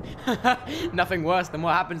 Nothing worse than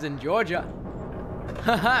what happens in Georgia.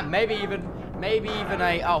 maybe even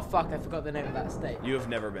a. Oh fuck! I forgot the name of that state. You have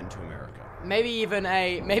never been to America. Maybe even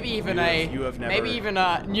a New Hampshire. You have never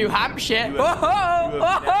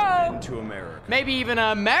been to America. Maybe even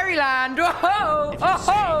a Maryland.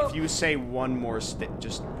 If you say one more state,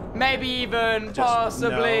 just. Maybe even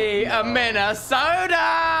possibly a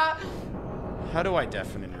Minnesota. How do I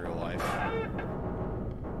deafen in real life?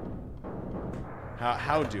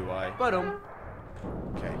 How do I? Ba-dum.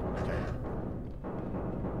 Okay.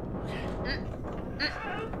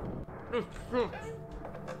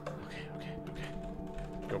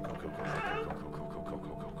 Go.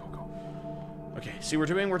 Okay, see, we're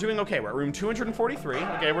doing okay. We're at room 243.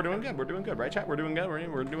 Okay, we're doing good, right, chat? We're doing good.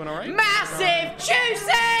 We're doing all right.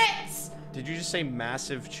 Massachusetts! Did you just say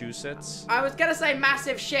Massachusetts? I was gonna say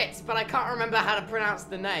massive shits, but I can't remember how to pronounce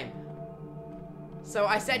the name. So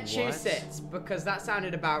I said Massachusetts because that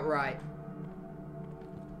sounded about right.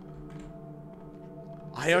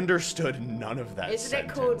 I understood none of that. Isn't it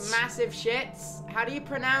called massive shits? How do you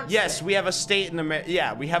pronounce it? Yes, we have a state in America.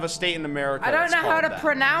 Yeah, we have a state in America. I don't know how to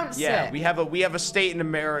pronounce it. Yeah, we have a state in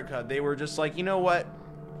America. They were just like, you know what?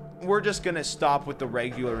 We're just gonna stop with the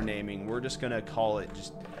regular naming. We're just gonna call it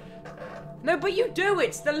just. No, but you do.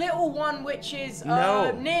 It's the little one which is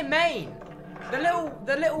near Maine. The little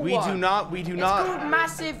one. We do not. It's called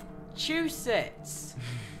Massachusetts.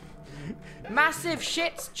 Massive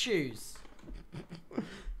shits choose.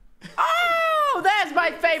 Oh, there's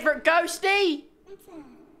my favorite ghosty.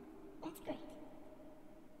 That's great.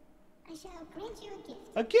 I shall grant you a gift.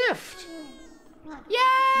 A gift! Rock.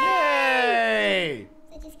 Yay!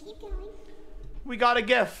 So just keep going. We got a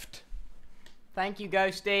gift. Thank you,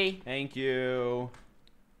 Ghosty. Thank you.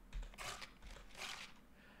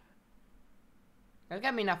 There's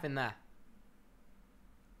gonna be nothing there.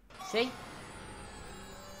 See?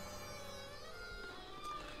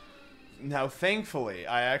 Now, thankfully,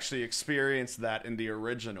 I actually experienced that in the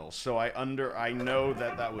original, so I know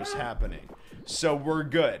that was happening. So we're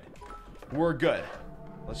good. We're good.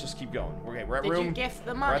 Let's just keep going. Okay, we're at room. Did you gift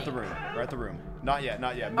the We're money? at the room. We're at the room. Not yet,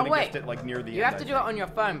 not yet. I'm Oh, gonna wait. gift it like near the You end. have to I do it think. on your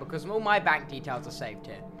phone because all my bank details are saved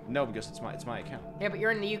here. No, because it's my account. Yeah, but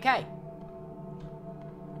you're in the UK.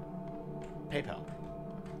 PayPal.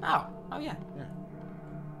 Oh yeah. Yeah.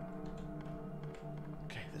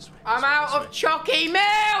 Okay, this way. I'm out of chalky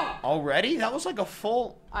milk! Already? That was like a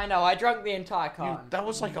full. I know, I drank the entire carton. That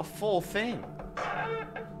was like a full thing.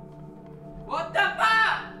 What the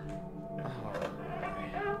fuck?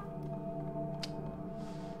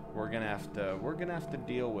 We're gonna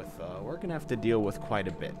have to deal with quite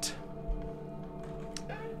a bit.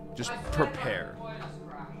 Just prepare.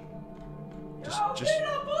 Just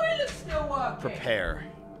prepare.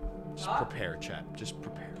 Just prepare, chat. Just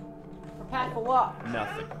prepare. Prepare for what?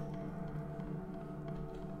 Nothing.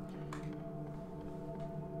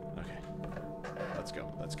 Okay. Let's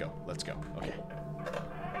go. Let's go. Let's go. Okay.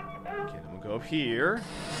 Okay, then we'll go up here.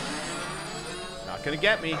 Not gonna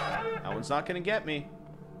get me. That one's not gonna get me.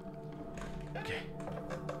 Okay.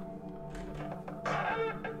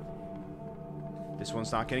 This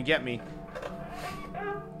one's not gonna get me.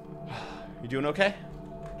 You doing okay?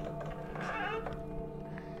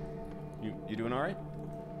 You doing alright?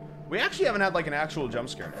 We actually haven't had like an actual jump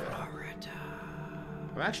scare in a bit.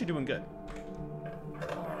 I'm actually doing good.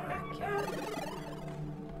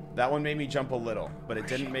 That one made me jump a little, but it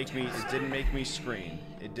didn't make me scream.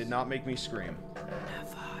 It did not make me scream.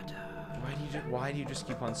 Why do you just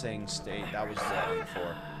keep on saying state? That was blood on the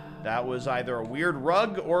floor. That was either a weird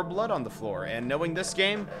rug or blood on the floor. And knowing this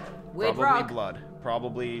game, Weird probably rug. blood.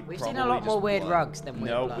 Probably. We've seen a lot more weird rugs than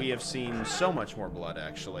weird No, blood. we have seen so much more blood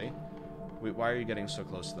actually. Wait, why are you getting so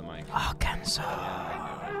close to the mic? Oh, Kansas. Yeah,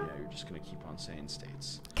 I know. Yeah, you're just gonna keep on saying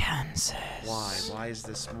states. Kansas. Why? Why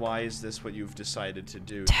is this what you've decided to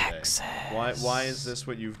do Texas. today? Why is this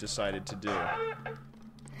what you've decided to do?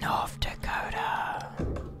 North Dakota.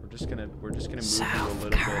 We're just gonna move South you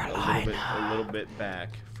Carolina. a little bit back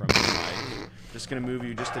from the mic. Just gonna move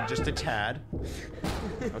you just a tad.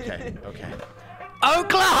 Okay, okay.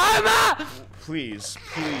 Oklahoma! Please.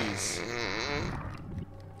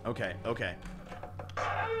 Okay, okay.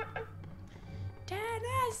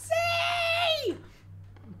 Tennessee!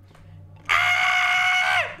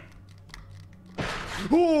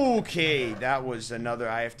 Okay, that was another.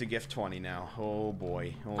 I have to gift 20 now. Oh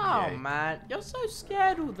boy. Okay. Oh man, you're so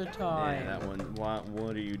scared all the Yeah, time. that one.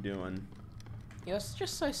 What are you doing? You're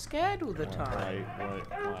just so scared all the time.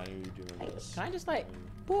 Why are you doing this? Can I just like,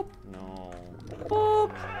 boop, No.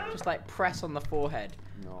 boop, just like press on the forehead?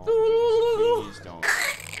 No. Please don't.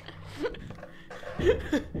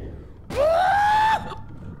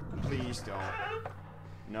 Please don't.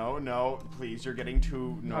 No, please, you're getting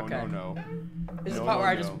too. No. Okay. No. This is the No, part where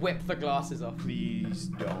I no. just whip the glasses off. Please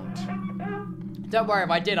don't. Don't worry, if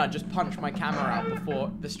I did, I'd just punch my camera out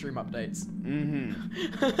before the stream updates.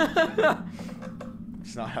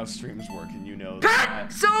 It's not how streams work, and you know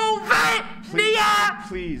Pennsylvania!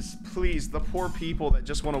 Please, the poor people that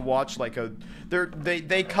just want to watch like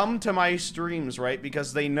they come to my streams, right?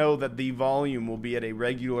 Because they know that the volume will be at a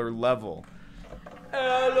regular level.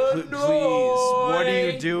 Please, what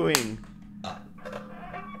are you doing? I'm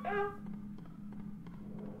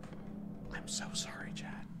so sorry, Chad.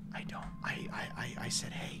 I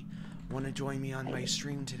said, hey, want to join me on my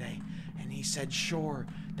stream today? And he said, sure,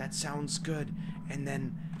 that sounds good. And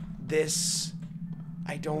then this,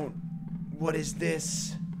 what is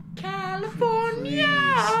this? California,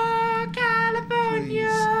 Please.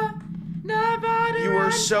 California, Nevada. You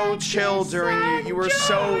were so chill during you were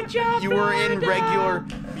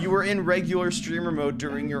in regular streamer mode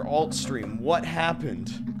during your alt stream. What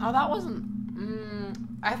happened? Oh, that wasn't.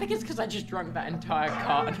 I think it's because I just drank that entire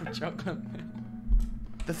carton of chocolate.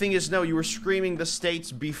 The thing is, no, you were screaming the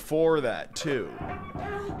states before that too.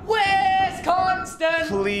 Wisconsin.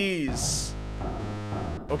 Please.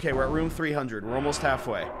 Okay, we're at room 300. We're almost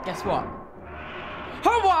halfway. Guess what?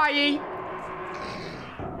 Hawaii.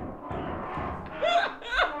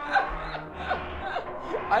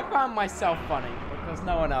 I found myself funny because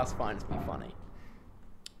no one else finds me funny.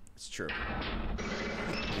 It's true.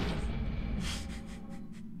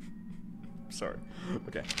 Sorry.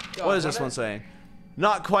 Okay. God, What is this what one saying?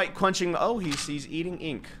 Not quite quenching. Oh, he's eating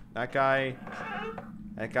ink. That guy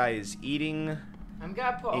is eating. I'm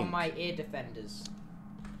gonna put ink. on my ear defenders.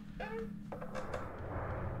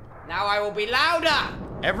 Now I will be louder!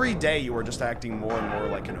 Every day you are just acting more and more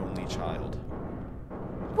like an only child.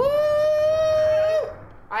 Woo!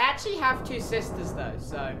 I actually have 2 sisters though,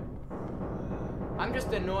 so I'm just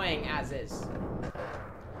annoying as is.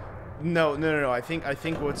 No. I think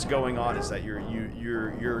what's going on is that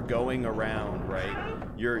you're going around, right?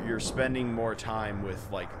 You're spending more time with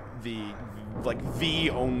like the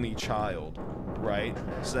only child, right?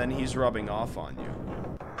 So then he's rubbing off on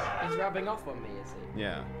you. He's rubbing off on me, is he?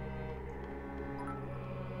 Yeah.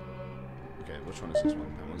 Okay, which one is this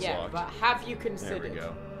one? That one's Yeah, locked. but have you considered? There we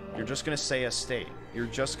go. You're just gonna say estate. You're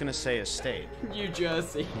just gonna say estate. New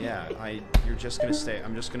Jersey. Yeah, you're just gonna stay.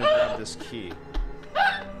 I'm just gonna grab this key.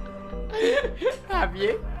 Have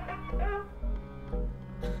you?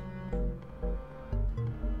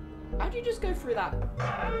 How'd you just go through that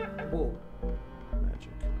wall?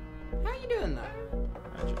 Magic. How are you doing that?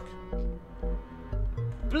 Magic.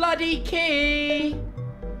 Bloody key!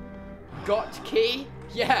 Got key?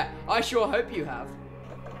 Yeah, I sure hope you have.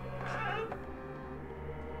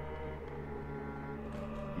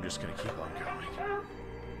 I'm just gonna keep on going.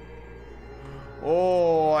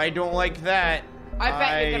 Oh, I don't like that. I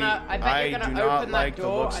bet you're gonna open that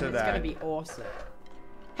door and it's gonna be awesome.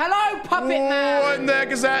 Hello, Puppet Man! What in the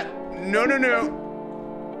heck is that? No.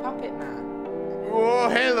 Puppet Man. Oh,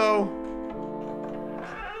 hello.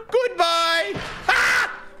 Goodbye. Ah!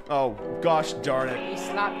 Oh, gosh darn it. He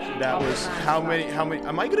slapped you. That Puppet was Man how slapped many?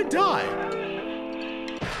 Am I gonna die?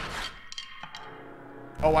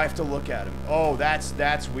 Oh, I have to look at him. Oh,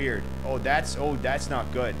 that's weird. Oh, that's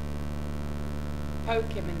not good. you.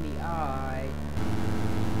 Poke him in the eye.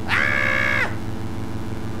 Ah!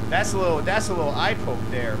 That's a little eye poke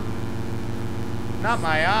there. Not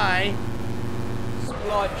my eye.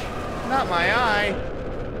 Splodge. Not my eye.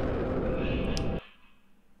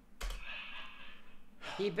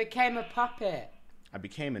 He became a puppet. I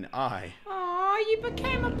became an eye. Aw, you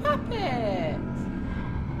became a puppet.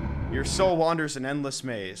 Your soul wanders an endless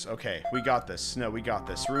maze. Okay, we got this. No, we got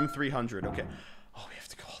this. Room 300. Okay. Oh, we have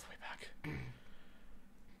to go all the way back.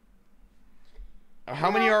 How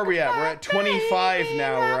many are we at? We're at 25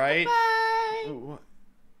 now, right?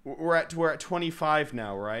 We're at 25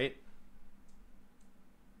 now, right?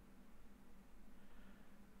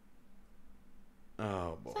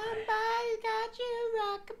 Oh boy. Somebody got you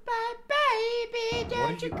rockabye, baby.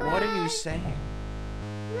 Don't you cry. What are you saying?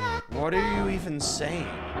 What are you even saying?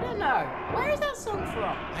 I don't know. Where is that song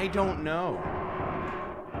from? I don't know.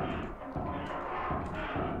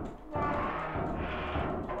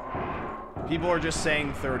 People are just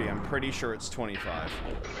saying 30. I'm pretty sure it's 25.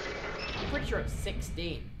 I'm pretty sure it's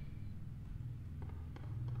 16.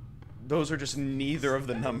 Those are just neither of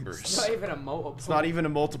the numbers. It's not even a multiple. It's not even a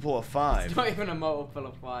multiple of 5. It's not even a multiple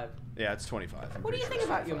of 5. Yeah, it's 25. What do you think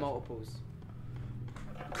about your multiples?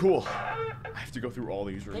 Cool. I have to go through all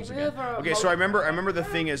these rooms Think we again. have a Okay, so I remember the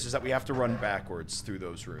thing is that we have to run backwards through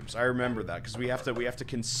those rooms. I remember that because we have to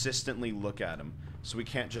consistently look at them, so we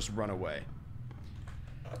can't just run away.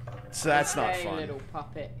 So that's not Okay, fun. little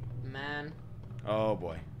puppet man. Oh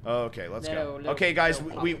boy. Okay, let's go. Little Okay, guys,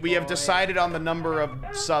 we have boy. decided on the number of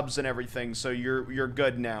subs and everything, so you're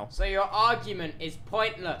good now. So your argument is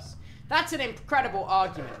pointless. That's an incredible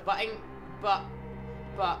argument, but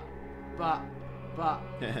But.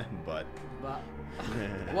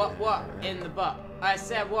 what in the butt? I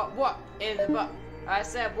said what in the butt? I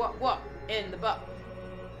said what in the butt?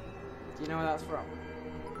 Do you know where that's from?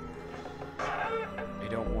 I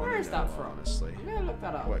don't want to Where is know, that from? honestly. I'm gonna look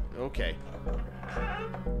that up. What? Okay.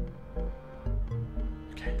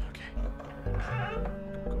 Okay.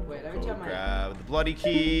 Wait, let me tell my. Grab the bloody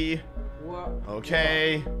key. What?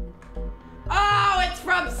 Okay. Oh, it's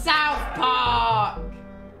from South Park.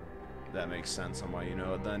 That makes sense on why you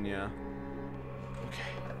know it then, yeah.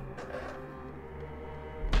 Okay.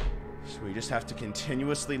 So we just have to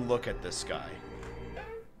continuously look at this guy.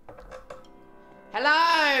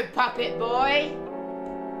 Hello, puppet boy.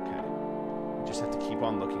 Okay. We just have to keep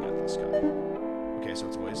on looking at this guy. Okay, so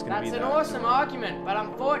it's always gonna be That's that. an awesome argument, but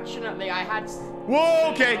unfortunately I had.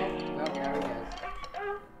 Whoa, okay. Oh, there he goes.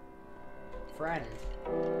 Friend.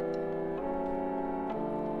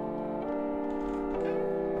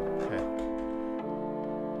 Okay.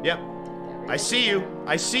 Yep. I see you.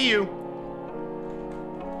 I see you.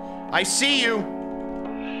 I see you.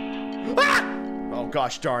 Ah! Oh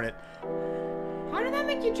gosh darn it. How did that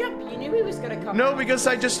make you jump? You knew he was gonna come. No, out. because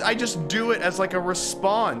I just do it as like a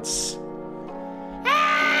response.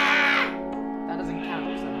 Ah! That doesn't count,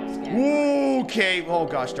 'cause I'm not scared. Whoa, Okay. Oh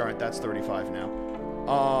gosh darn it, that's 35 now.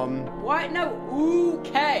 What? No.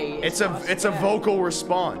 Okay. It's a vocal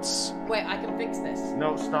response. Wait, I can fix this.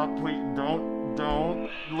 No, stop, please. Don't.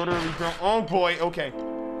 Literally don't. Oh boy, okay.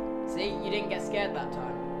 See, you didn't get scared that time.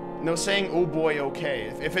 No, saying oh boy,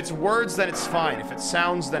 okay. If it's words, then it's fine. If it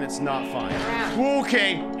sounds, then it's not fine. Around.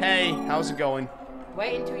 Okay. Hey, how's it going?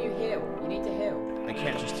 Wait until you heal. You need to heal. I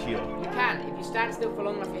can't just heal. You can. If you stand still for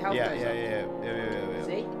long enough, your health goes up. Yeah.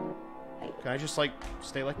 See? Can I just, like,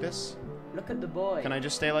 stay like this? Look at the boy. Can I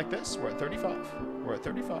just stay like this? We're at 35. We're at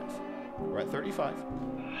 35. We're at 35.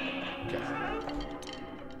 Okay.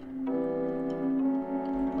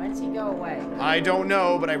 When's he go away? I don't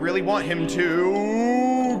know, but I really want him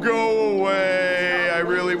to go away. I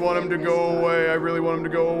really want him to go away. I really want him to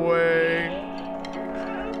go away.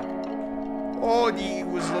 Oh, he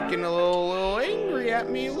was looking a little angry at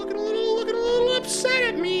me. Looking a little upset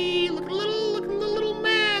at me. Looking a little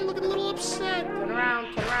mad. Looking a little upset. Turn around.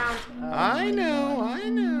 I know.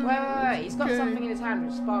 Wait. He's got Okay. something in his hand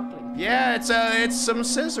which is sparkling. Yeah, it's some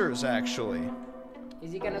scissors actually.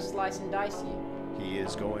 Is he gonna slice and dice you? He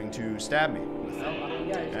is going to stab me with Oh, up he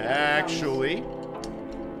goes. Actually,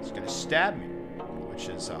 he's gonna stab me, which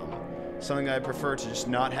is something I prefer to just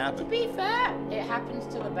not To happen. be fair, it happens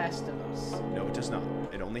to the best of us. No, it does not.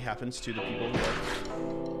 It only happens to the people who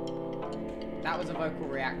are. That was a vocal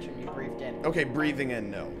reaction you breathed in. Okay, breathing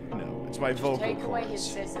in, no. It's my vocal Take away his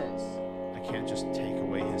cords. scissors. I can't just take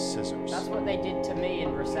away his scissors. That's what they did to me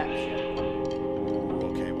in reception. Ooh,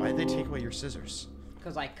 okay, why did they take away your scissors?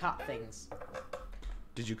 Because I cut things.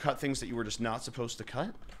 Did you cut things that you were just not supposed to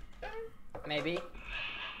cut? Maybe.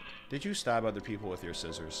 Did you stab other people with your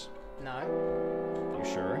scissors? No. You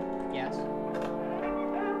sure? Yes.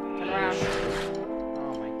 Turn around.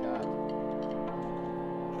 Oh my god.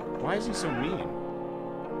 Why is he so mean?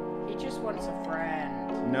 He just wants a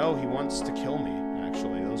friend. No, he wants to kill me,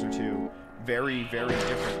 actually. Those are two very, very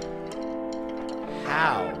different.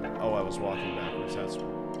 How? Oh, I was walking backwards. That's...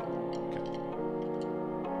 Okay.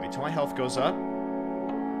 Wait till my health goes up.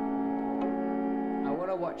 I want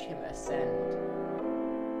to watch him ascend.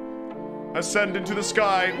 Ascend into the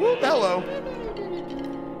sky. Whoop, hello.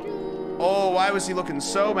 Oh, why was he looking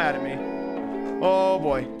so mad at me? Oh,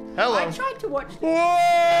 boy. Hello. I tried to watch this.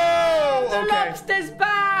 Whoa! The Okay. lobster's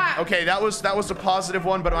back! Okay, that was a positive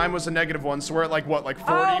one, but mine was a negative one. So we're at like what, like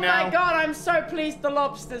 40 oh now? my god, I'm so pleased the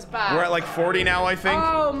lobster's back. We're at like 40 now, I think.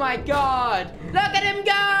 Oh my god. Look at him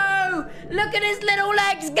go! Look at his little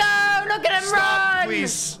legs go! Look at him Stop, run!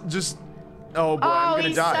 please. Just. Oh boy, Oh, I'm gonna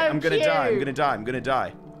he's die. so I'm gonna die. I'm cute. gonna die. I'm gonna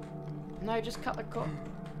die. No, just cut the cord.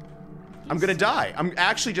 I'm gonna die. I'm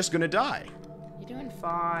actually just gonna die. You're doing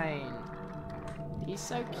fine. He's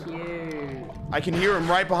so cute. I can hear him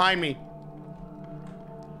right behind me.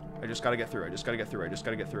 I just gotta get through. I just gotta get through. I just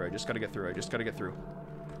gotta get through. I just gotta get through. I just gotta get through.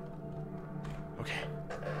 Okay.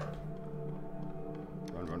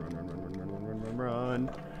 Run, run, run, run, run, run, run,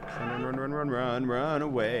 run, run, run, run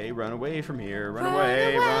away from here. Run away,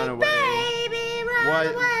 baby, run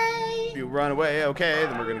What? away. You run away. Okay,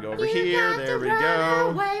 then we're gonna go over You here. got There to we run go.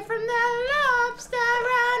 away from the lobster,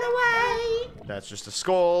 run away. That's just a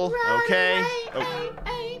skull. Run Okay. away,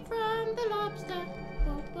 Oh. from the lobster.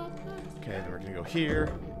 Okay, then we're gonna go here.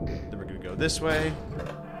 Then we're gonna go this way.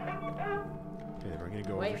 Okay, then we're gonna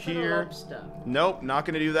go Wait over for the here. lobster. Nope, not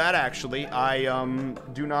gonna do that actually. I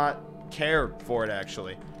do not care for it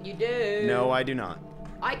actually. You do. No, I do not.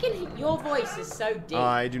 I can. Your voice is so deep.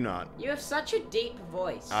 I do not. You have such a deep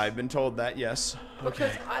voice. I've been told that, yes.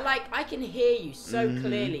 Because Okay. I can hear you so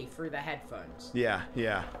clearly through the headphones. Yeah,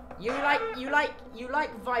 yeah. You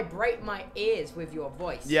vibrate my ears with your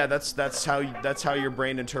voice. Yeah, that's how your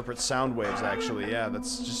brain interprets sound waves actually. Yeah,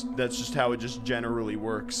 that's just how it just generally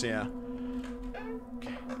works, yeah.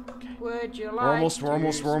 Okay, okay. Would you like We're almost swing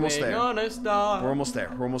there. on a star? We're almost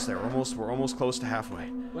there. We're almost close to halfway.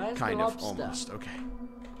 Where's Kind the of, lobster? almost. Okay.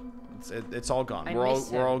 It's all gone. I We're miss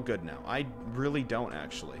him. all good now. I really don't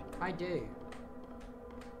actually. I do.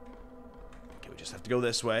 Okay, we just have to go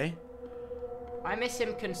this way. I miss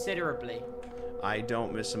him considerably. I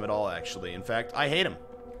don't miss him at all actually. In fact, I hate him.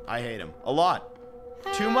 I hate him a lot.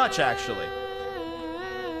 Too much actually.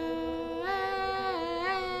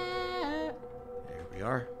 There we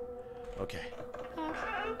are. Okay.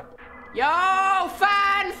 Yo,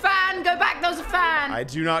 fan, go back. There's a fan. I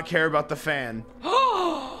do not care about the fan.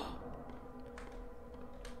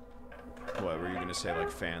 What were you gonna say? Like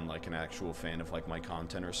fan, like an actual fan of like my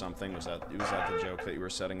content or something? Was that the joke that you were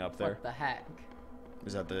setting up there? What the heck?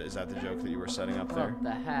 Is that the joke that you were setting up there? What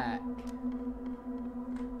the heck?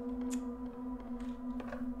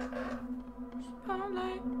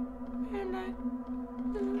 Spotlight, midnight.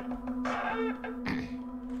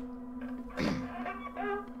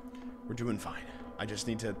 doing fine. I just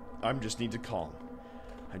need to calm.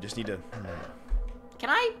 I just need to... Can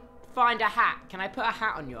I find a hat? Can I put a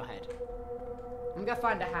hat on your head? I'm gonna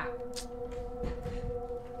find a hat.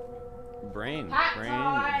 Brain Hat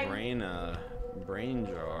jar. Brain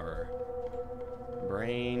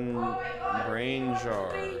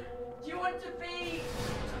jar. Do you want to be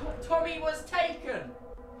Tommy was taken?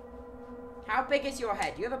 How big is your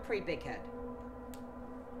head? You have a pretty big head.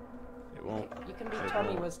 It won't. You can be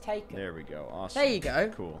Tommy was taken. There we go. Awesome. There you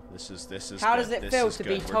go. Cool. This is. How good. does it This feel is to good.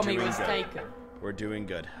 be We're Tommy doing was good. taken? We're doing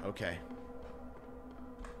good. Okay.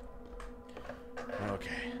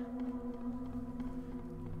 Okay.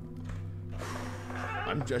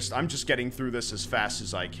 I'm just getting through this as fast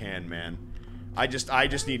as I can, man. I just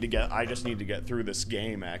need to get through this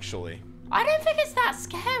game, actually. I don't think it's that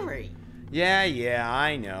scary. Yeah,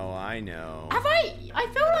 I know. I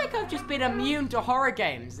feel like I've just been immune to horror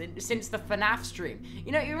games since the FNAF stream.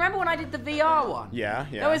 You remember when I did the VR one? Yeah.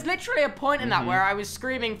 There was literally a point in that where I was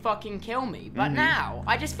screaming fucking kill me, but now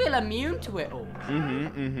I just feel immune to it all.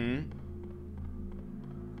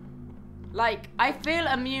 Like, I feel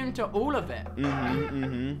immune to all of it.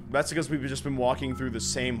 That's because we've just been walking through the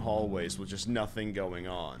same hallways with just nothing going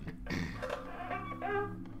on. Okay,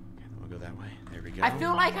 we'll go that way. There we go. I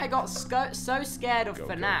feel like I got so scared of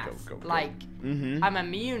FNAF. Go. Like, I'm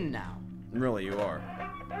immune now. Really, you are.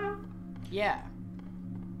 Yeah.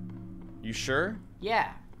 You sure?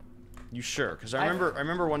 Yeah. You sure? Because I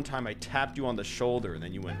remember one time I tapped you on the shoulder and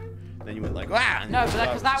then you went like, ah! No,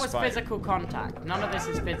 because that was physical contact. None of this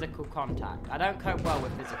is physical contact. I don't cope well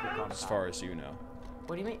with physical contact. As far as you know.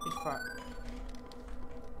 What do you mean?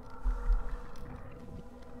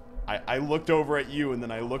 I looked over at you and then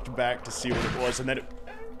I looked back to see what it was and then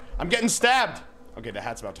I'm getting stabbed! Okay, the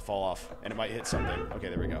hat's about to fall off and it might hit something. Okay,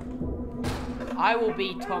 there we go. I will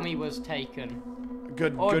be Tommy was taken.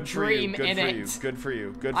 Good Or for you. dream Good in for it. you. Good for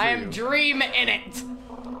you. Good for I you. am dream in it.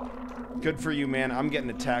 Good for you, man. I'm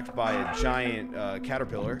getting attacked by a giant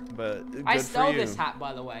caterpillar, but good I stole for you. this hat,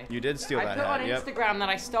 by the way. You did steal that hat. I put on Instagram that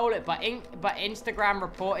I stole it, but Instagram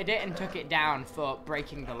reported it and took it down for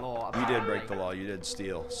breaking the law. Apparently. You did break the law. You did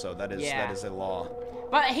steal. So that is a law.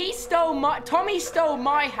 But Tommy stole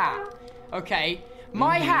my hat. Okay.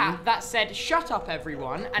 My hat that said "Shut up,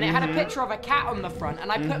 everyone," and it had a picture of a cat on the front, and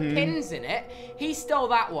I put pins in it. He stole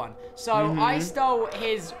that one, so I stole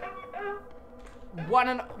his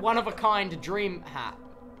one of a kind dream hat.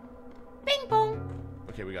 Bing bong.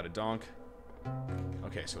 Okay, we got a donk.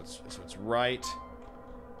 Okay, so it's right.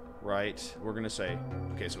 We're gonna say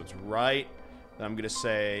okay, so it's right. Then I'm gonna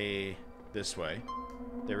say this way.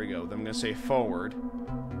 There we go. Then I'm gonna say forward.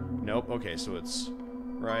 Nope. Okay, so it's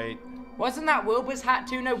right. Wasn't that Wilbur's hat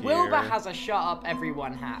too? No, Here. Wilbur has a shut up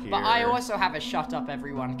everyone hat, but I Here. also have a shut up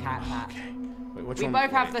everyone cat hat. Okay. Wait, which We one?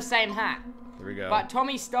 both have the same hat. There we go. But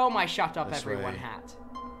Tommy stole my shut up This everyone way. hat.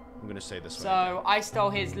 I'm gonna say this way. So I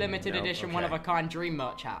stole his limited Nope, edition okay. one of a kind dream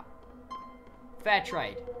merch hat. Fair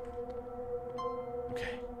trade.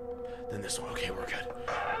 Okay. Then this one. Okay, we're good.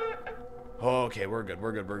 Okay, we're good.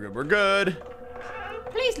 We're good.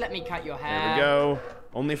 Please let me cut your hair. There we go.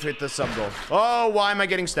 Only if we hit the sub goal. Oh, why am I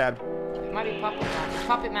getting stabbed? It might be Puppet Man. It's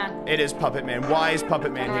Puppet Man. It is Puppet Man. Why is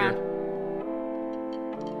Puppet Man Turn here? around.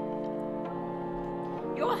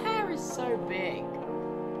 Your hair is so big.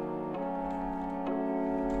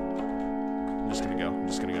 I'm just gonna go.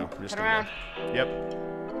 Turn around. Go. Yep.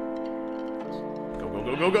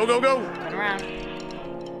 Go. Turn around.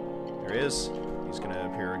 There he is. He's gonna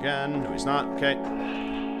appear again. No, he's not. Okay.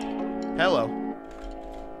 Hello.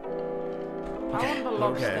 I want the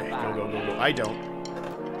lobster Okay. back. Go. I don't.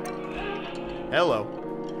 Hello.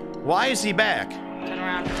 Why is he back? Turn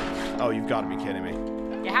around. Oh, you've got to be kidding me.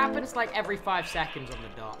 It happens like every 5 seconds on the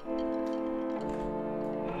dot.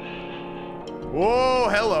 Whoa,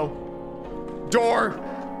 hello. Door.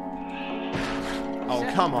 Oh,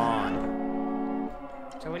 come on.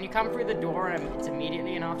 So when you come through the door, it's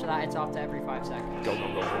immediately, and after that, it's after every 5 seconds. Go.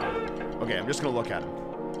 Okay, I'm just gonna look at him.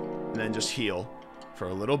 And then just heal for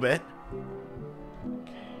a little bit.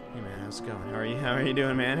 Okay. Hey man, how's it going? How are you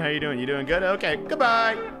doing, man? How are you doing? You doing good? Okay,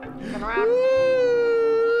 goodbye. Turn around.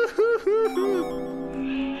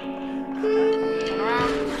 Turn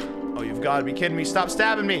around. Oh, you've got to be kidding me. Stop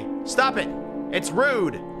stabbing me. Stop it. It's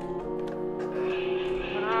rude.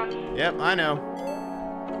 Turn around. Yep, I know.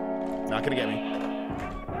 Not gonna get me.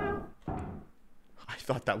 I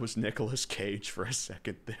thought that was Nicolas Cage for a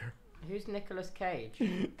second there. Who's Nicolas Cage?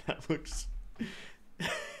 That looks...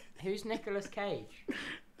 Who's Nicolas Cage?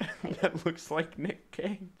 That looks like Nick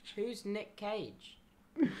Cage. Who's Nick Cage?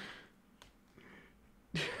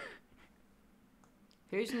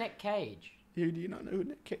 Who's Nick Cage? Do you not know who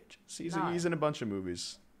Nick Cage is? No. He's in a bunch of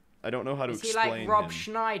movies. I don't know how to Is he explain like Rob him.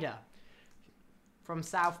 Schneider from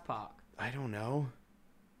South Park? I don't know.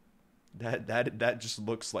 That just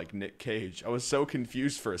looks like Nick Cage. I was so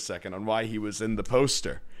confused for a second on why he was in the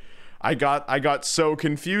poster. I got so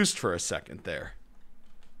confused for a second there.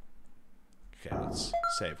 Okay, let's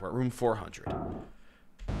save. We're at room 400.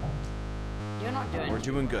 You're not doing. We're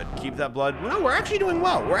doing good. Keep that blood. No, we're actually doing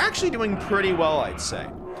well. We're actually doing pretty well, I'd say.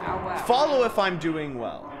 How well? Follow if I'm doing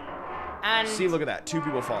well. And See, look at that. 2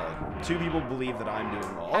 people followed. 2 people believe that I'm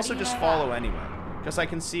doing well. How Also, do you just know follow that? anyway. Because I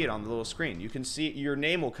can see it on the little screen. You can see your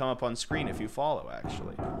name will come up on screen if you follow,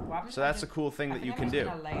 actually. Well, So that's a cool thing that you can do.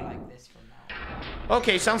 I'm lay like this from now.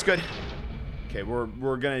 Okay, sounds good. Okay,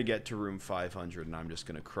 we're gonna get to room 500, and I'm just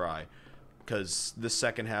gonna cry. Because the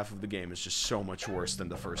second half of the game is just so much worse than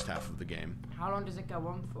the first half of the game. How long does it go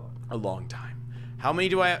on for? A long time. How many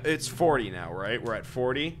do I have? It's 40 now, right? We're at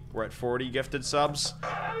 40? We're at 40 gifted subs?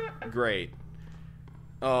 Great.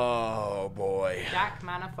 Oh, boy. Jack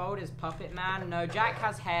Manifold is Puppet Man. No, Jack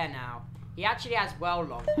has hair now. He actually has well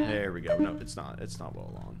long hair. There we go. No, it's not. It's not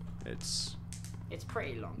well long. It's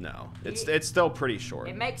pretty long. no. It's still pretty short.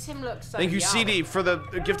 It makes him look so Thank you, young. CD, for the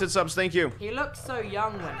gifted subs. Thank you. He looks so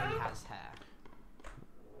young when he has hair.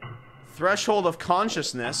 Threshold of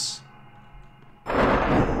consciousness.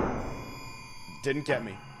 Didn't get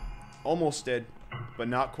me. Almost did, but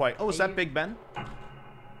not quite. Oh, is that Big Ben?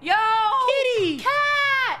 Yo! Kitty!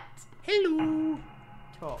 Cat! Hello.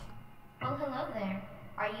 Talk. Oh, hello there.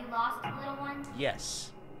 Are you lost, little one?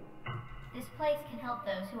 Yes. This place can help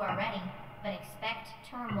those who are ready, but expect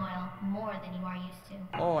turmoil more than you are used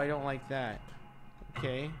to. Oh, I don't like that.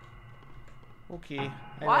 Okay. Okay.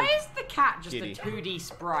 Why is the cat just Kitty. a 2D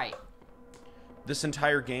sprite? This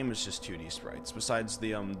entire game is just 2D sprites, besides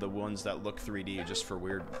the ones that look 3D just for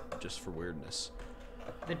weirdness.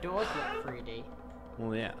 The doors look 3D.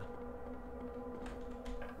 Well, yeah.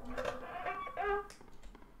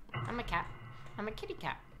 I'm a cat. I'm a kitty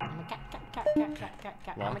cat. I'm a cat. I'm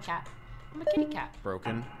a What? cat. I'm a kitty cat.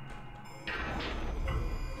 Broken.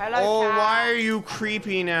 Hello, Oh, cat. why are you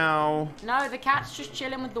creepy now? No, the cat's just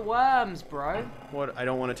chilling with the worms, bro. What? I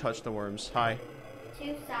don't want to touch the worms. Hi.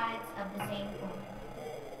 Two sides of the same coin.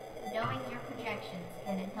 Knowing your projections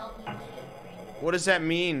can help you achieve freedom. What does that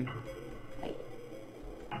mean?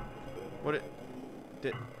 What?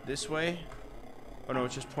 This way? Oh no,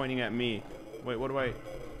 it's just pointing at me. Wait, what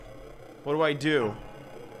do I do?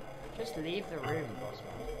 Just leave the room, Bosman.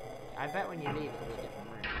 I bet when you leave, it'll be a different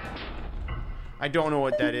room. I don't know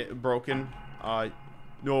what that is. Broken.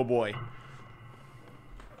 No boy.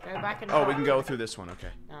 Go back and Oh, we can go through this one. Okay.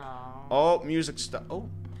 Oh. Oh, music stuff. Oh,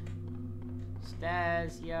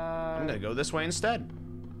 Stairs, yo. I'm gonna go this way instead.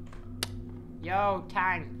 Yo,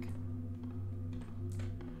 tank.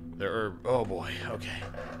 There are. Oh boy. Okay.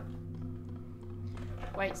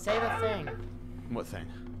 Wait, say the thing. What thing?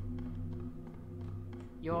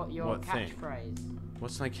 Your What thing? catchphrase.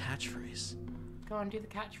 What's my catchphrase? Go on, do the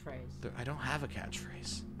catchphrase. I don't have a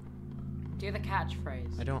catchphrase. Do the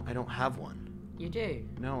catchphrase. I don't have one. You do.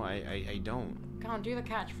 No, I don't. Come on, do the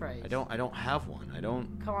catchphrase. I don't have one. I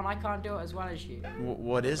don't. Come on, I can't do it as well as you.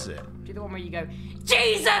 What is it? Do the one where you go,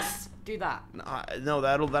 Jesus! Do that. No,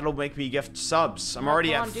 that'll make me gift subs. I'm No, already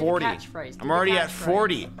come at on, do the 40. catchphrase, do I'm the already at catchphrase.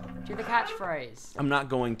 40. Do the catchphrase. I'm not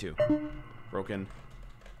going to. Broken.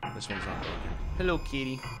 This one's not broken. Hello,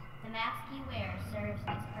 kitty. The mask you wear serves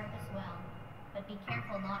its purpose well, but be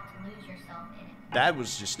careful not to lose yourself in it. That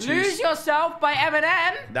was just too. Lose Yourself by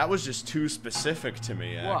Eminem. That was just too specific to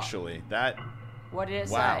me, What? actually. That. What did it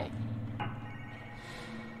Wow. say?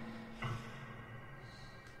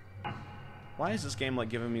 Why is this game like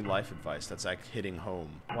giving me life advice that's like hitting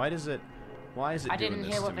home? Why is it I doing didn't this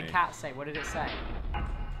hear to what the me? cat say. What did it say?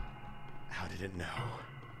 How did it know?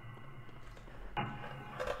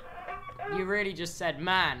 You really just said,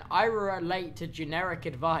 man, I relate to generic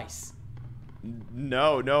advice.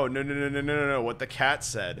 No. What the cat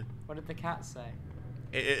said. What did the cat say?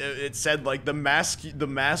 It said like the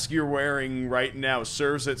mask you're wearing right now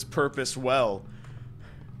serves its purpose well,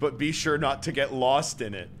 but be sure not to get lost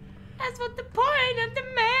in it. That's what the point of the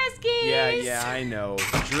mask is. Yeah, I know.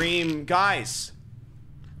 Dream, guys.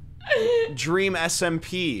 Dream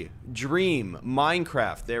SMP, Dream,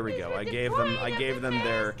 Minecraft. There we go. I gave them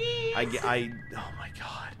their. Oh my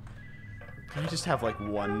god. Can I just have like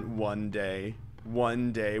one day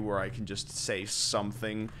where I can just say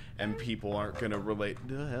something and people aren't gonna relate?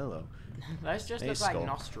 Hello. Those just Hey, look skull. like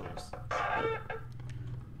nostrils.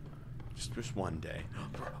 Just one day.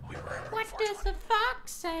 What does the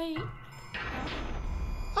fox say?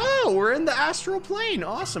 Oh, we're in the astral plane.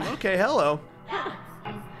 Awesome. Okay, hello. Balance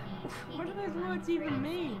is key. What do those words even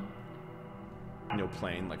mean? No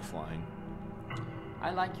plane, like flying.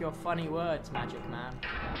 I like your funny words, Magic Man.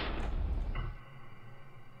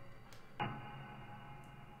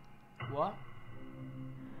 What?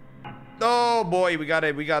 Oh boy, we got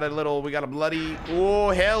a bloody.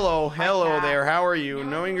 Oh, hello there. How are you?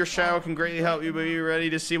 Knowing your shadow can greatly help you, but you ready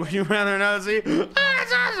to see what you rather not see? Oh,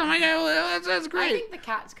 that's awesome! That's great. I think the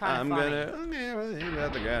cat's kind of funny. Okay, what I think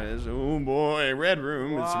about the cat is, oh boy, red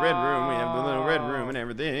room. It's the red room. We have the little red room and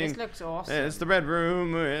everything. This looks awesome. It's the red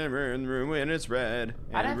room. We're in the room and it's red.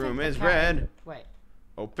 I And don't the room think is the cat red. Wait.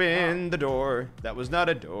 Open the door. That was not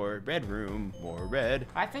a door. Red room. More red.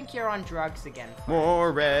 I think you're on drugs again.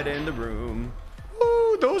 More red in the room.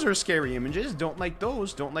 Ooh, those are scary images. Don't like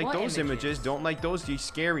those. Don't like What those images? images? Don't like those. These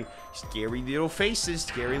scary little faces.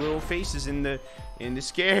 Scary little faces in the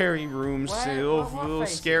scary rooms. Where? Little What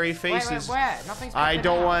scary faces? faces. Where? Nothing's I popping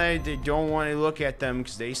don't out. want to look at them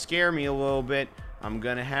because they scare me a little bit. I'm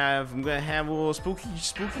gonna have little spooky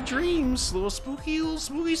dreams. Little spooky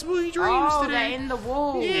dreams Oh, today. they're in the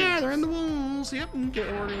walls. Yeah, they're in the walls. Yep.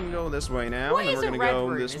 Okay, we're gonna go this way now. What and then is we're a gonna red go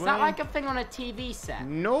room? this Is way. that like a thing on a TV set?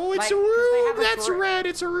 No, it's Like, a 'cause they room. have a That's gr- red.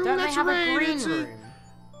 It's a room. Don't That's they have red. a green It's room?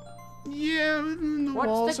 Yeah, the What's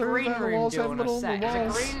walls the green are, room walls do have on little, a set? the Is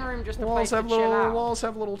walls, a green room just a walls place to have chill little, out? walls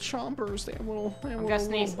have little chompers. They have little, I'm gonna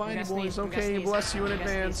sneeze. I'm bitey gonna sneeze. boys. I'm gonna Okay, sneeze. bless you in I'm gonna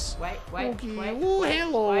advance. sneeze. Wait. Okay. Oh,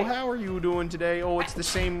 hello. wait. How are you doing today? Oh, it's the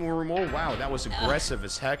same room. Oh, wow, that was aggressive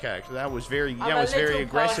as heck. Actually, that was very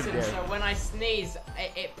aggressive person, there. so when I sneeze,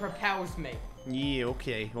 it propels me. Yeah,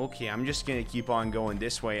 okay. I'm just gonna keep on going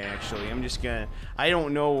this way. Actually, I'm just gonna. I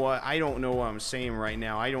don't know what I'm saying right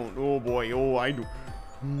now. I don't. Oh boy. Oh, I do.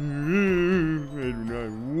 Whoa,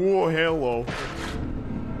 hello.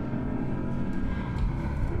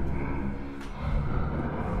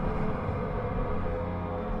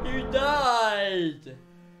 You died.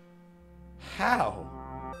 How?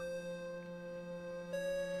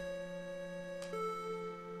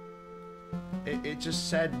 It just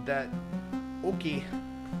said that. Okay.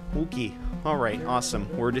 All right. Awesome.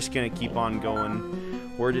 We're just gonna keep on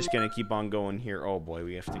going. We're just gonna keep on going here. Oh boy,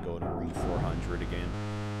 we have to go to room 400 again.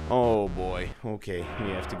 Oh boy. Okay,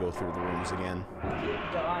 we have to go through the rooms again. You're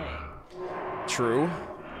dying. True.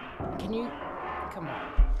 Can you? Come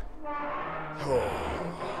on.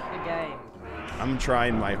 The game. I'm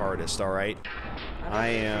trying my hardest. All right. I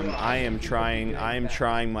am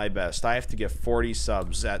trying my best. I have to get 40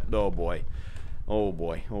 subs at. Oh boy.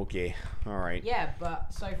 Okay. All right. Yeah,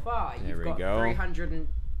 but so far There you've we got go.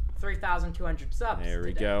 3,200 subs. There we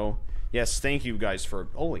today. go. Yes, thank you guys for.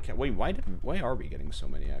 Holy cow! Wait, why are we getting so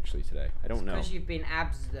many actually today? I don't know. Because you've been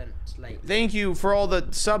absent lately. Thank you for all the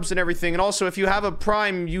subs and everything, and also if you have a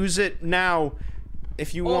Prime, use it now.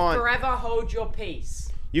 If you Or want, forever hold your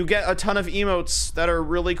peace. you get a ton of emotes that are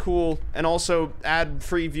really cool, and also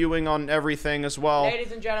ad-free viewing on everything as well.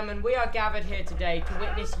 Ladies and gentlemen, we are gathered here today to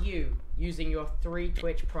witness you using your 3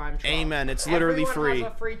 Twitch Prime trial. Amen. It's literally Everyone free.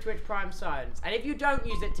 has a free Twitch Prime silence. And if you don't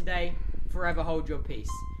use it today, forever hold your peace.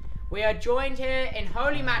 We are joined here in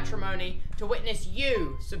holy matrimony to witness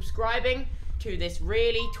you subscribing to this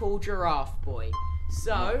really tall giraffe boy.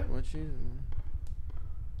 So, What you?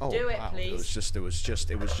 Oh, Do it, wow. please. It was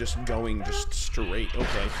just going just straight.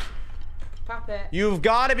 Okay. Puppet, You've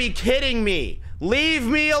got to be kidding me! Leave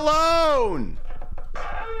me alone!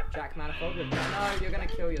 Jack Manifold. No, you're gonna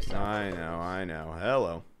kill yourself. I know.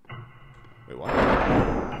 Hello. Wait, what?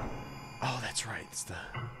 Oh, that's right. It's the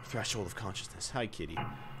threshold of consciousness. Hi, kitty.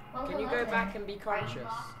 Well, Can you hello go there. back and be conscious?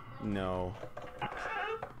 No.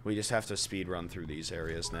 We just have to speed run through these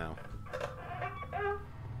areas now.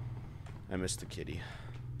 I missed the kitty.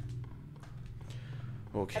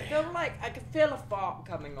 I Okay. feel like I can feel a fart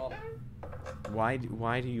coming on. Why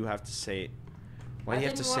do you have to say it? Why do you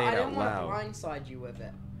have to didn't say wa- it I out didn't loud? want to blindside you with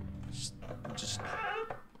it. Just.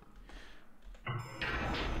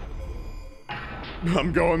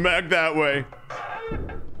 I'm going back that way.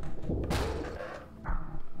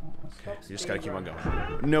 You just gotta keep on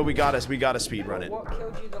going. No, we gotta speed run it. What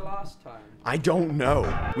killed you the last time? I don't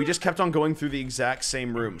know. We just kept on going through the exact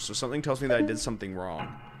same room, so something tells me that I did something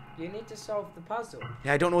wrong. You need to solve the puzzle.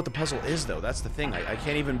 Yeah, I don't know what the puzzle is though. That's the thing. I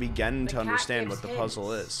can't even begin The to cat understand gives what the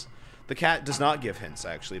puzzle hints. is. The cat does not give hints,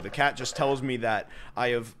 actually. The cat just tells me that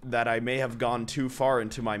I may have gone too far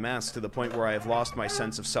into my mask to the point where I have lost my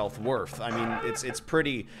sense of self-worth. I mean, it's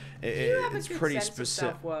pretty Do you have a it's good pretty sense of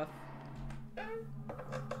specific. self-worth?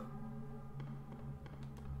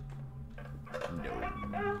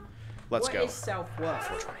 No. Let's What go. is self-worth?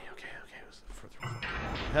 420. Okay. It was 420.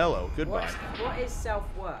 Hello. Goodbye. What is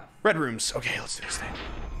self-worth? Red rooms. Okay, let's do this thing.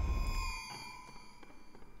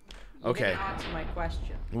 Okay. You didn't answer my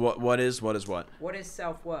question. What is what? What is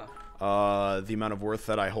self-worth? The amount of worth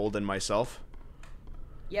that I hold in myself.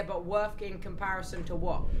 Yeah, but worth in comparison to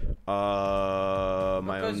what? My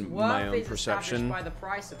Because own worth is perception. established by the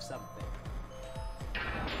price of something.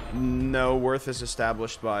 No, worth is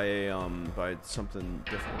established by something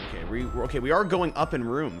different. Okay, we are going up in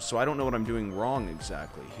rooms, so I don't know what I'm doing wrong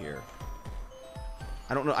exactly here.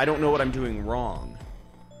 I don't know what I'm doing wrong.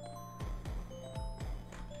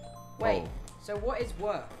 Wait, so what is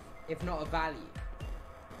worth if not a value?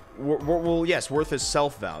 Well, yes, worth is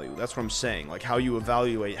self-value. That's what I'm saying. Like how you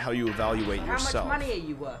evaluate yourself. How much money are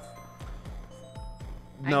you worth?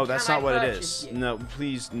 No, And that's can not I what it purchase is. you? No,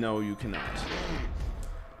 please, no, you cannot.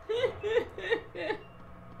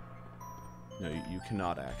 No, you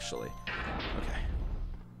cannot actually. Okay.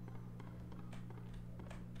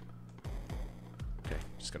 Okay,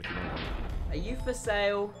 just gotta keep on going. Are you for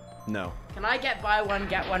sale? No. Can I buy one,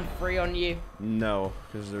 get one free on you? No,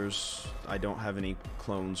 because I don't have any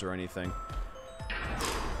clones or anything.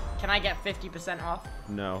 Can I get 50% off?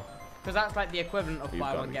 No. Because that's like the equivalent of You've buy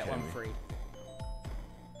gotta one, be get one kidding me. free.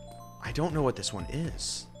 I don't know what this one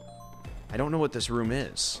is. I don't know what this room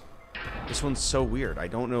is. This one's so weird. I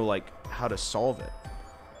don't know, like, how to solve it.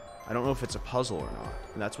 I don't know if it's a puzzle or not.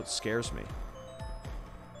 And that's what scares me.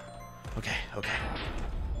 Okay.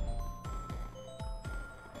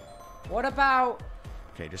 What about...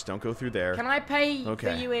 Okay, just don't go through there. Can I pay for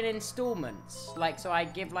Okay. you in installments? Like, so I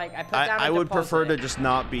give, like, I put down a I would deposit. prefer to just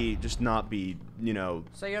not be, you know,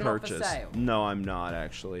 So you're not for purchased. sale? No, I'm not,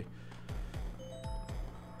 actually.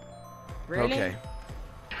 Really? Okay.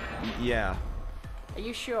 Yeah. Are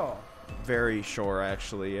you sure? Very sure,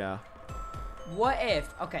 actually, yeah. What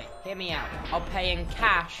if... Okay, hear me out. I'll pay in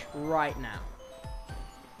cash right now.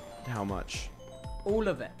 How much? All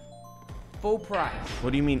of it. Full price.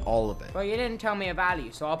 What do you mean all of it? Well, you didn't tell me a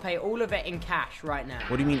value, so I'll pay all of it in cash right now.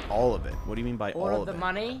 What do you mean all of it? What do you mean by all All of of the it?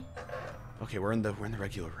 money? Okay, we're in the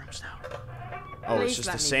regular rooms now. Oh, Please it's just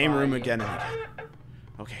let the me same buy room you. again and again.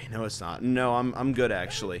 Okay, no, it's not. No, I'm good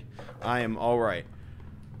actually. I am all right.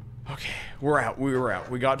 Okay, we're out. We were out.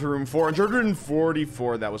 We got to room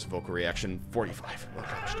 444. That was a vocal reaction. 45. Oh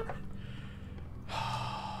gosh darn it.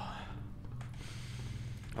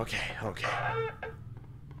 Okay.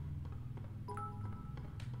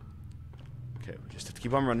 Okay, we just have to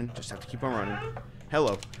keep on running.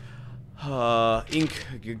 Hello. Ink.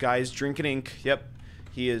 You guys drinking ink. Yep.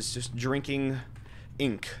 He is just drinking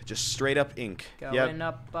ink. Just straight up ink. Going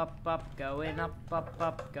up, going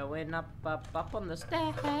up, going up on the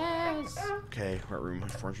stairs. Okay, we're at room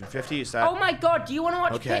 450. Is that? Oh my god, do you want to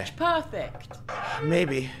watch Okay. Pitch Perfect?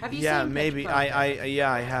 Maybe. Have you yeah, seen Pitch maybe. Perfect?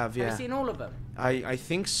 Yeah, I have. Yeah. Have you seen all of them? I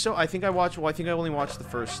think so. I think I watched. Well, I think I only watched the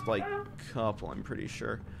first like couple. I'm pretty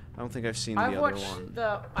sure. I don't think I've seen the I've other watched one.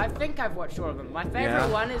 I think I've watched all of them. My favorite Yeah.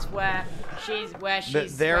 one is where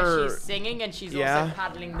she's they're- singing and she's yeah. also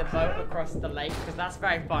paddling the boat across the lake because that's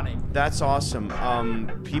very funny. That's awesome.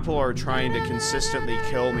 People are trying to consistently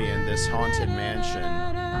kill me in this haunted mansion.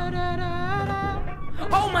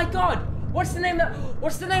 Oh my god! What's the name of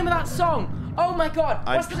that song? Oh my god!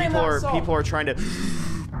 What's the name of that song? People are trying to.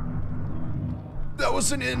 That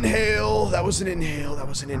was an inhale. That was an inhale. That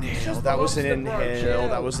was an inhale. Just That was an the lobster, bro, inhale. chill.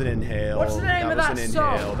 That was an inhale. What's the name of was that an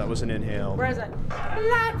song? inhale. That was an inhale. Where is it?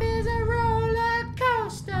 Life is a roller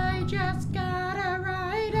coaster, you just gotta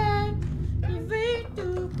ride it.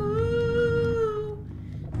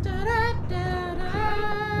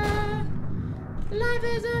 Life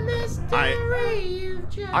is a mystery, you've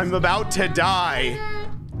just I'm about to die.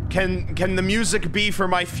 gotta Can the music be for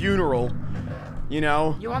my funeral? You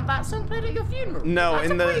know? You want that song played at your funeral? No,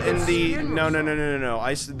 That's in a pretty good the funeral song.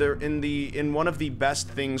 no. They're in one of the best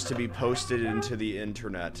things to be posted into the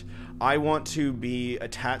internet. I want to be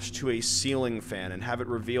attached to a ceiling fan and have it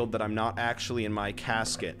revealed that I'm not actually in my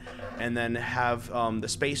casket, and then have the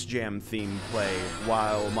Space Jam theme play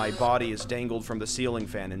while my body is dangled from the ceiling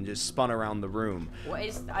fan and just spun around the room.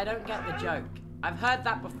 I don't get the joke. I've heard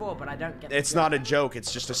that before, but I don't get the It's joke. not a joke.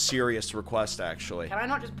 It's just a serious request, actually. Can I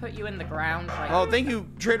not just put you in the ground? Like... Oh, thank you,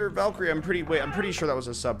 Trader Valkyrie. I'm pretty sure that was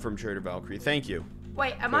a sub from Trader Valkyrie. Thank you.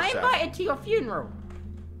 Wait, am for I sub. invited to your funeral?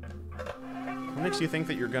 What makes you think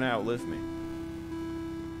that you're gonna outlive me?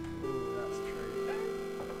 Ooh, that's true.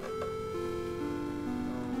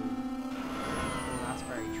 Oh, that's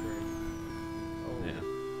very true. Oh, Yeah.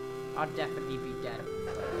 I'll definitely be dead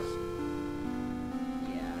first.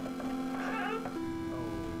 Yeah.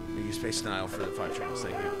 Thank you, Space Denial, for the 5 triples.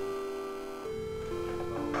 Thank you.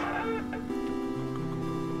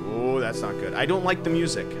 Oh, that's not good. I don't like the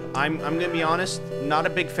music. I'm gonna be honest, not a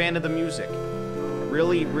big fan of the music.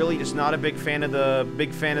 Really just not a big fan of the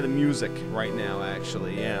music right now,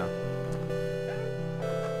 actually, yeah.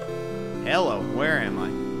 Hello, where am I?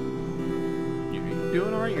 You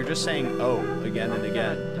doing alright? You're just saying oh again and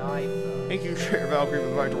again. Thank you, Share Valkyrie,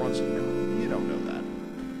 with Victor once. You don't know that.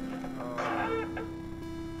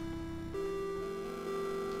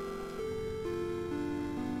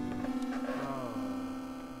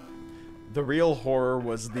 The real horror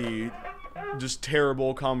was the just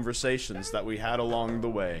terrible conversations that we had along the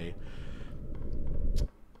way.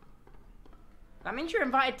 That means you're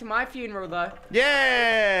invited to my funeral, though.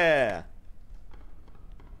 Yeah!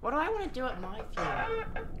 What do I want to do at my funeral?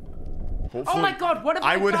 Hopefully, oh my god, what if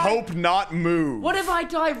I would hope not move. What if I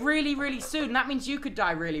die really, really soon? That means you could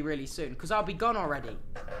die really, really soon, because I'll be gone already.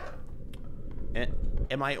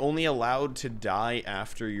 Am I only allowed to die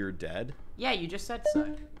after you're dead? Yeah, you just said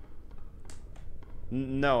so.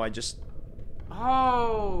 No, I just...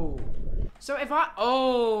 Oh. So if I...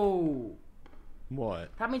 Oh.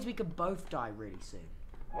 What? That means we could both die really soon.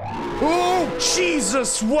 Oh,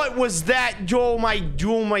 Jesus! What was that? Oh my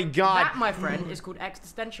God. That, my friend, is called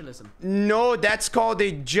existentialism. No, that's called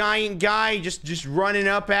a giant guy just running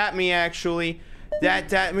up at me, actually.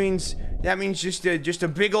 That means just a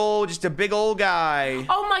big old guy.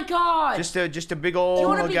 Oh my god! Just a big old guy. Do you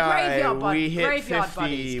want to be graveyard We hit graveyard 50.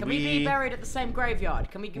 buddies? Can we be buried at the same graveyard?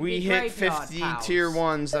 Can we be hit graveyard 50 pals? tier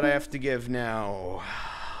 1s that I have to give now.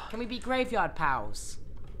 Can we be graveyard pals?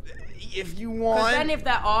 If you want. Because then if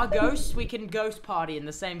there are ghosts, we can ghost party in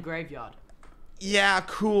the same graveyard. Yeah,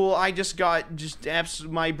 cool. I just got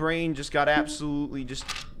my brain just got absolutely just.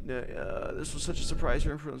 This was such a surprise.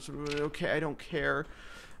 Okay, I don't care.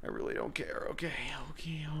 I really don't care. Okay,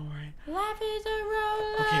 all right. Life is a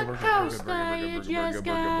roller Okay, coaster. You just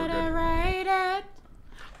gotta ride it.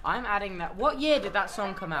 I'm adding that. What year did that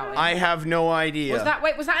song come out in? I have no idea. Was that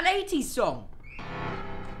an 80s song?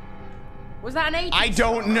 Was that an 80s I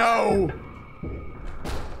don't know.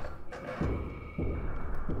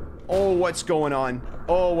 Oh, what's going on?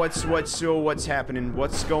 Oh, what's happening?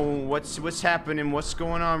 What's happening? What's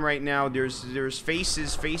going on right now? There's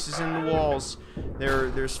faces in the walls.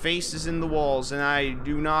 There's faces in the walls, and I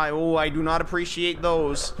do not appreciate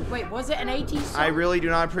those. Wait, was it an 80s song? I really do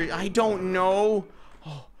not appreciate. I don't know.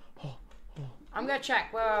 I'm gonna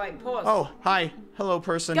check. Wait, pause. Oh, hi. Hello,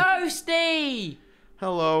 person. Ghosty!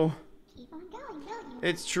 Hello. Keep on going, don't you?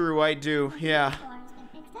 It's true, I do. Yeah. Doors can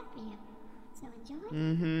fix up for you. So enjoy.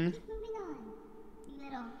 Mm-hmm. Keep moving on. You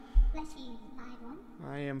little fleshy live one.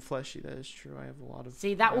 I am fleshy, that is true. I have a lot of...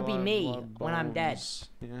 See, that will I be have a me lot of when I'm dead. bones.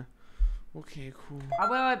 Yeah. Okay, cool. Oh,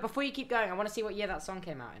 wait, before you keep going, I want to see what year that song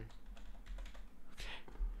came out in. Okay.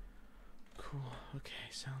 Cool. Okay,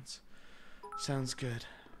 sounds good.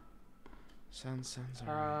 Sounds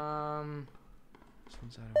alright.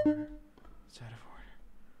 Sounds out of order. It's out of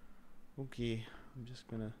order. Okay, I'm just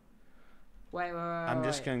gonna... Wait. I'm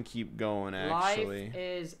just gonna keep going, actually. Life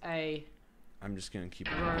is a... I'm just gonna keep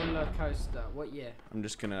roller coaster. What year? I'm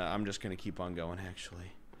just gonna keep on going,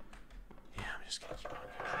 actually. Yeah, I'm just gonna keep on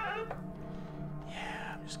going.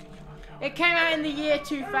 Yeah, I'm just gonna keep on going. It came out in the year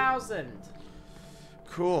 2000.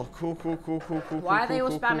 Cool. Why are they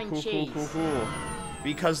all spamming cheese? Cool.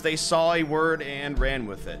 Because they saw a word and ran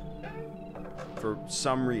with it. For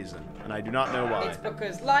some reason. And I do not know why. It's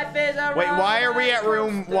because life is a Wait, why are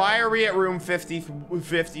roller we at room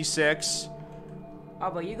 56? Oh,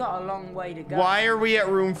 but you got a long way to go. Why are we at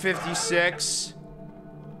room 56?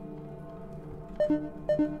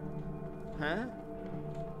 Huh?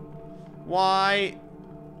 Why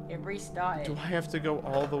It restarted. do I have to go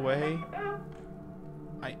all the way?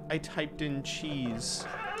 I typed in cheese.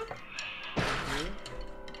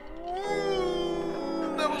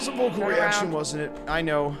 That was a vocal reaction, wasn't it? I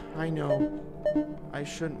know. I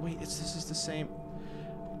shouldn't. Wait, this is the same.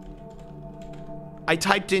 I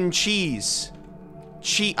typed in cheese.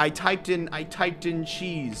 I typed in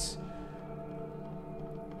cheese.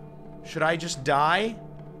 Should I just die?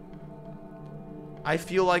 I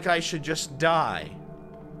feel like I should just die.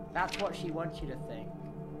 That's what she wants you to think.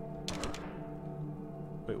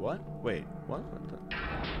 Wait, what? Wait, what?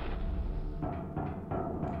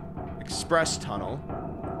 Express tunnel.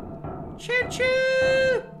 Choo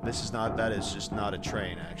choo! That is just not a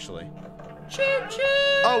train, actually. Choo choo!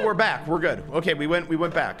 Oh, we're back. We're good. Okay, we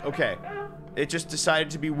went back. Okay. It just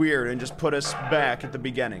decided to be weird and just put us back at the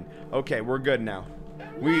beginning. Okay, we're good now.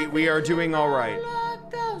 We are doing all right.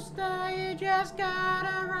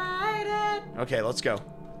 Okay, let's go.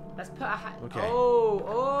 Let's put a hat. Okay.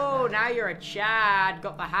 Oh, now you're a Chad.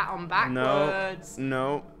 Got the hat on backwards.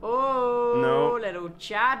 No. Oh, No. little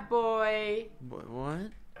Chad boy.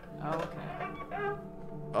 What? Okay.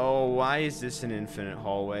 Oh, why is this an infinite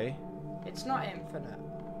hallway? It's not infinite.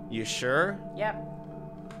 You sure? Yep.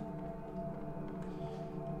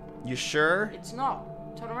 You sure? It's not.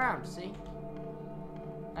 Turn around, see?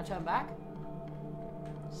 Now turn back.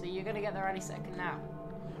 See, you're gonna get there any second now.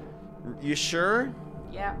 You sure?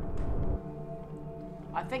 Yep.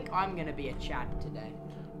 I think I'm gonna be a Chad today.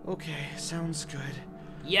 Okay, sounds good.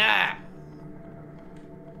 Yeah!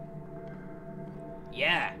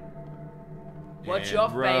 Yeah. What's your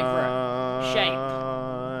favorite shape?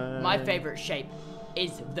 My favorite shape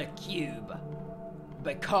is the cube.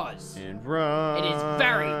 Because it is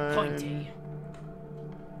very pointy.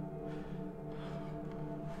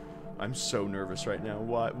 I'm so nervous right now.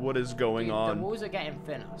 What is going Dude, on? The walls are getting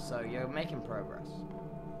thinner, so you're making progress.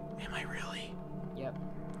 Am I really? Yep.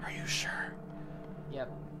 Are you sure?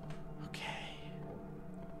 Yep. Okay.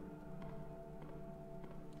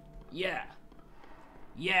 Yeah.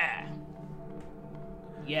 Yeah.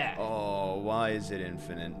 Yeah. Oh, why is it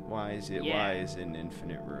infinite? Why is it? Yeah. Why is it an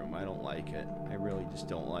infinite room? I don't like it. I really just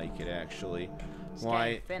don't like it. Actually. It's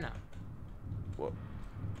Why? getting thinner.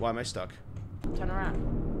 Why am I stuck? Turn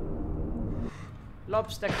around.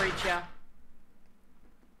 Lobster creature.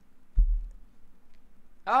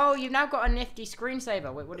 Oh, you've now got a nifty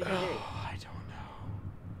screensaver. Wait, what did you do? I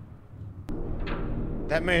don't know.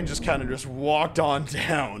 That man just kind of just walked on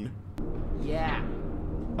down. Yeah.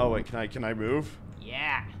 Oh wait, can I move?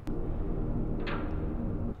 Yeah.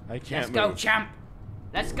 I can't Let's go, move. champ.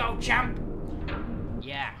 Let's go, champ.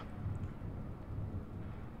 Yeah.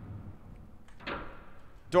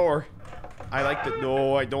 Door. I like the.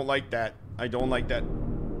 No, I don't like that. I don't like that.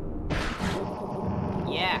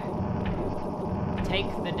 Yeah. Take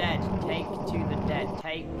the dead. Take to the dead.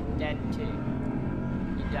 Take dead to.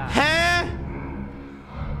 You died. Huh?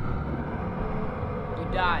 You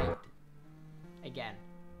died. Again.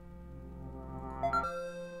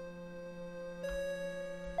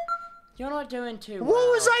 You're not doing too well. What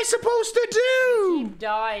was I supposed to do? Keep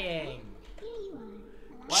dying. Here you are.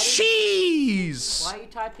 Why did- Cheese. Why are you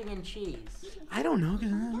typing in cheese? I don't know,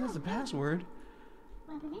 because that's the password.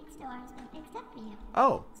 Well, the next door has been fixed up for you.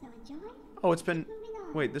 Oh. So enjoy. Oh, it's been. Moving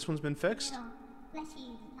on. Wait, this one's been fixed? Little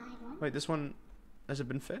fleshy side one. Wait, this one. Has it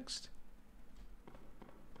been fixed?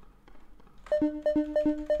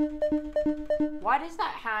 Why does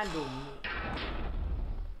that handle?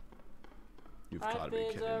 You've got to Life be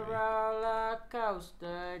is kidding a me. roller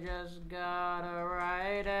coaster, just gotta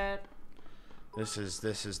ride it. This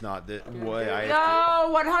is not the what I. No,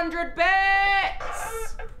 100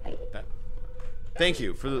 bits. That. Thank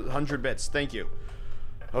you for the 100 bits. Thank you.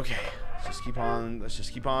 Okay, let's just keep on. Let's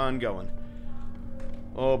just keep on going.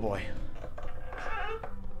 Oh boy.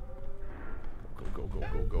 Go.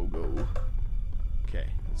 Okay,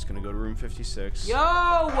 it's gonna go to room 56. Yo,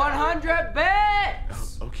 100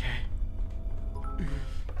 bits. Okay.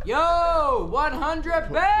 Yo, 100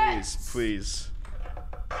 bits. Please.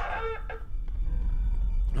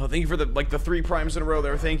 Oh, thank you for the 3 primes in a row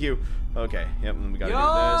there. Thank you. Okay. Yep. We gotta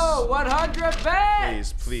Yo, do 100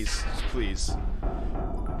 bits. this. Please.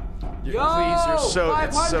 Yo, Please, you're so.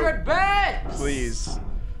 500 bits. Please.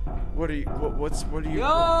 What are you? What do you?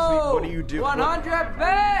 Yo, what do you do? 100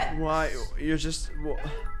 bits. Why? You're just.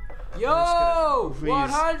 Yo, please.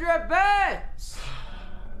 100 bits.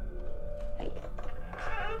 Okay.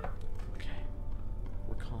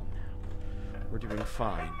 We're calm now. We're doing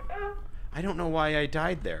fine. I don't know why I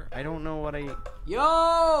died there. I don't know what I.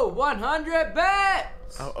 Yo, 100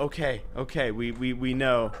 bits. Oh, okay. We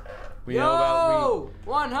know. We Yo, know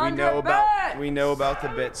about. 100 bits. We know about the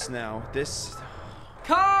bits now. This.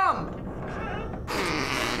 Come.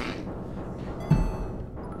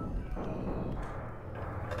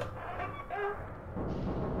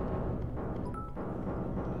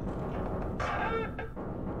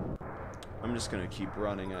 I'm just gonna keep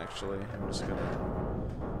running. Actually, I'm just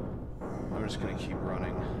gonna keep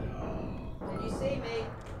running. Did you see me?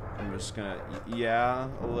 I'm just gonna. Yeah,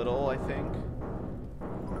 a little. I think.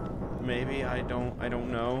 Maybe I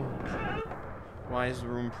don't know. Why is the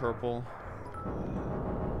room purple?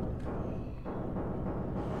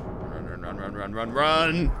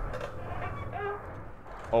 Run!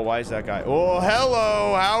 Oh, why is that guy? Oh,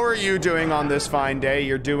 hello! How are you doing on this fine day?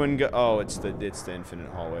 You're doing good. Oh, it's the infinite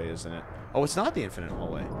hallway, isn't it? Oh, it's not the infinite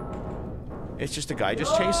hallway. It's just a guy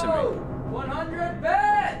just chasing me. 100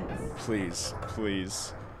 bits! Please.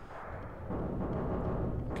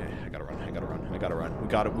 Okay, I gotta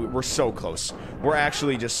run. We're so close. We're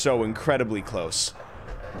actually just so incredibly close.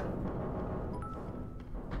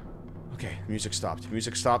 Okay, music stopped. So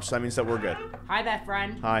that means that we're good. Hi there,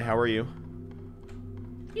 friend. Hi, how are you?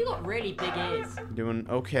 You got really big ears. Doing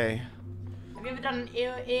okay. Have you ever done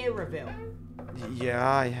an ear reveal? Yeah,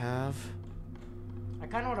 I have. I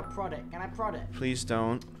kind of want to prod it. Can I prod it? Please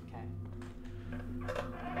don't. Okay.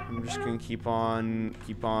 I'm just gonna keep on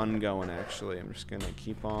going, actually. I'm just gonna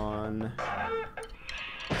keep on.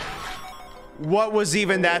 What was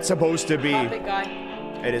even that supposed to be? Puppet guy.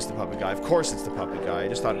 It is the puppet guy. Of course it's the puppet guy. I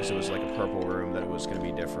just thought because it was like a purple room that it was gonna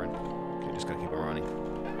be different. Okay, just gotta keep on running.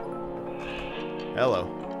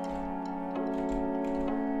 Hello.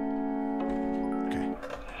 Okay.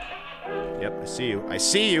 Yep, I see you. I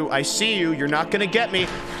see you. I see you. You're not gonna get me.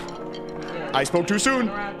 Yeah. I spoke too soon.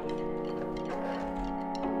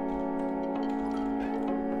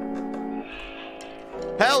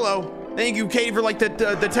 Hello. Thank you, Katie, for like the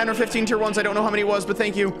 10 or 15 tier ones. I don't know how many it was, but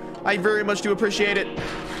thank you. I very much do appreciate it.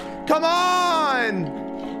 Come on!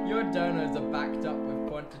 Your donos are backed up with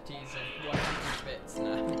quantities of 100 bits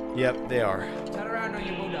now. Yep, they are. Turn around or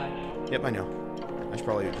you will die. Yep, I know. I should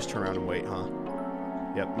probably just turn around and wait, huh?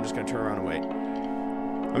 Yep, I'm just gonna turn around and wait.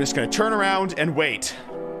 I'm just gonna turn around and wait.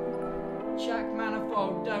 Chuck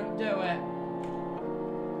Manifold, don't do it.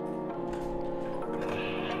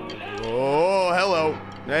 Oh, hello.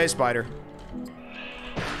 Hey, spider.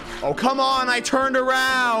 Oh, come on, I turned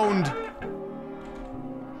around!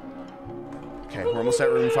 Okay, we're almost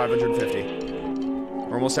at room 550.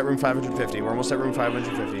 We're almost at room 550. We're almost at room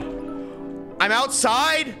 550. I'm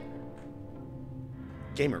outside?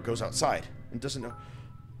 Gamer goes outside and doesn't know.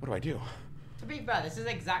 What do I do? To be fair, this is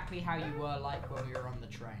exactly how you were like when we were on the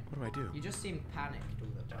train. What do I do? You just seemed panicked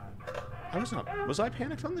all the time. I was not. Was I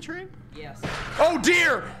panicked on the train? Yes. Oh,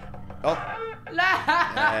 dear! Oh.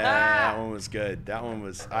 That one was good. That one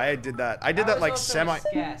was. I did that. I did that like semi.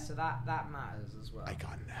 Scare, so that matters as well. I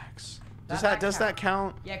got an X. Does that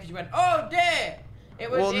count? Yeah, because you went, oh dear. It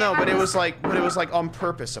was. Well, no, but it was like on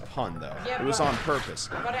purpose a pun though. Yeah, it was on purpose.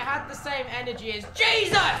 But it had the same energy as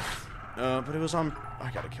Jesus. But it was on. I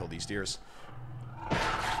gotta kill these deers.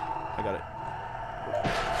 I got it.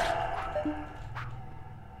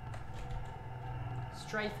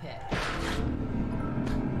 Strafe hit.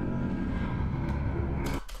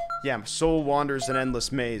 Yeah, my soul wanders an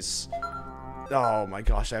endless maze. Oh my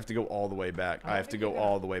gosh, I have to go all the way back. I have to go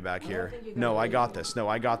all the way back here. No, I got this. No,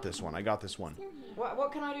 I got this one. I got this one.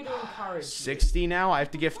 What can I do to encourage 60 now? I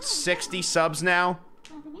have to gift 60 subs now?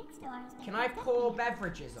 Can I pour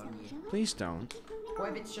beverages on you? Please don't. What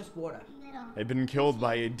if it's just water? I've been killed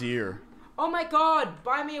by a deer. Oh my god!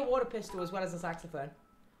 Buy me a water pistol as well as a saxophone.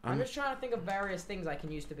 I'm just trying to think of various things I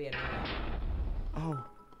can use to be annoying. Oh.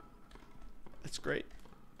 That's great.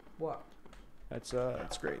 What? That's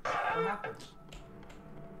great. What happened?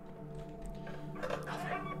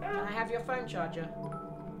 Can I have your phone charger?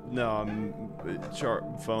 No,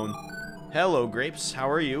 phone. Hello, Grapes. How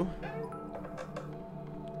are you?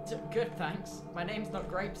 Good, thanks. My name's not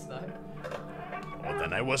Grapes, though. Well,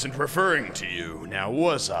 then I wasn't referring to you, now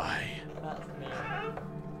was I? That's me.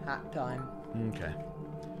 Hat time. Okay.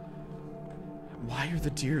 Why do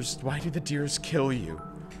the deers kill you?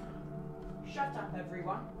 Shut up,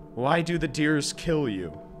 everyone. Why do the deers kill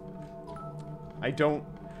you? I don't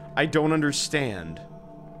understand.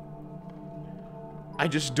 I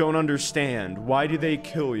just don't understand. Why do they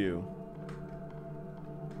kill you?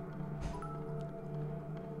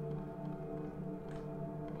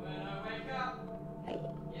 When I wake up,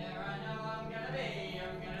 yeah, I know I'm gonna be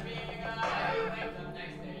wake up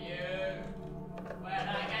next to you. When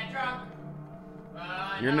I get drunk,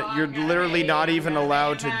 You're literally not even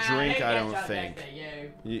allowed to drink, I don't think.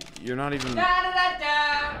 You're not even.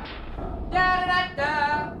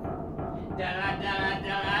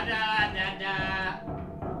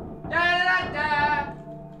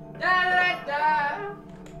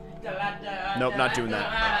 Nope, not doing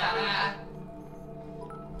that.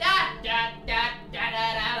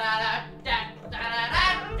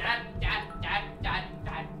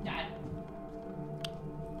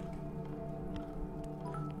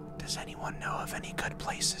 Does anyone know of any good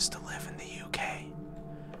places to live in the UK?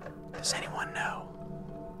 Does anyone know?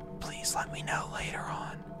 Please let me know later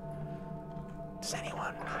on. Does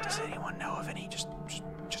anyone know of any just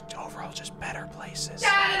overall just better places?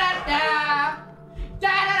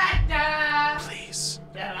 Please.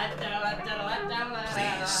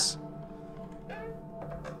 Please.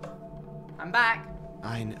 I'm back.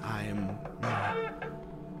 I am.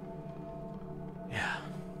 Yeah.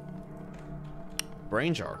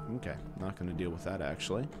 Brain jar. Okay. Not gonna deal with that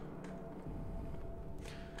actually.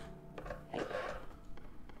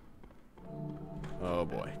 Oh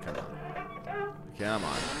boy. Come on. Come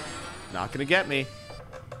on. Not gonna get me.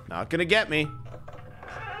 Not gonna get me.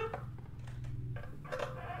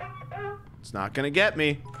 It's not gonna get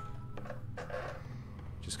me.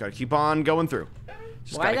 Just gotta keep on going through.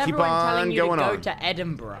 Just Why is gotta keep everyone on telling you to going go on. to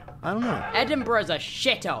Edinburgh? I don't know. Edinburgh's a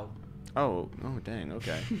shithole. Oh, dang,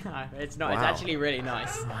 okay. No, it's not. It's Wow. actually really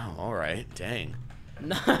nice. Wow, alright, dang.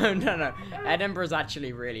 No. Edinburgh's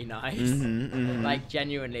actually really nice. Like,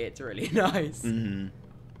 genuinely, it's really nice.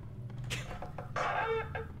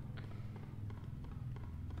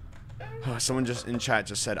 Oh, someone just in chat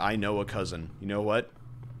just said, I know a cousin. You know what?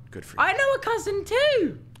 Good for you. I know a cousin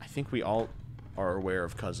too. I think we all are aware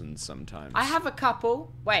of cousins sometimes. I have a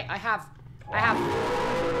couple. Wait, I have.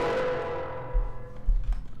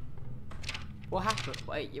 What happened?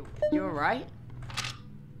 Wait, you alright?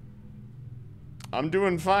 I'm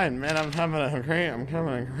doing fine, man. I'm having a great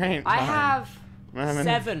time. I have I'm having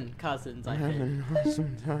 7 cousins, I think. an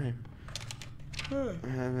awesome time. I'm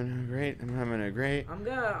having a great I'm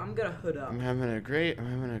gonna hood up. I'm having a great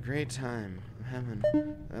time.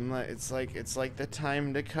 It's like the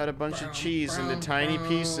time to cut a bunch of cheese into tiny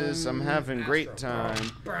pieces. I'm having great time.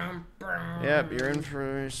 Yep, you're in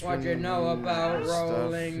for What you know about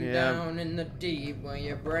rolling Yep. down in the deep when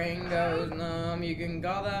your brain goes numb? You can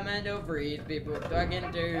call that mental freeze. People talking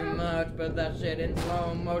too much, but that shit in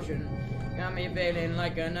slow motion got me feeling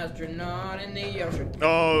like an astronaut in the ocean.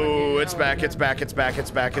 Oh, it's back, it's back, it's back, it's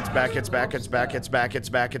back, it's back, it's back, it's back, it's back, it's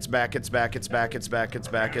back, it's back, it's back, it's back, it's back, it's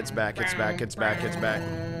back, it's back, it's back, it's back, it's back.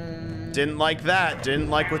 Didn't like that. Didn't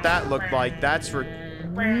like what that looked like. That's for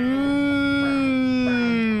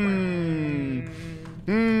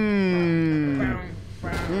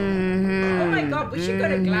Oh my god, we should go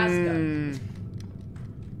to Glasgow.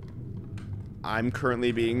 I'm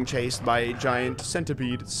currently being chased by a giant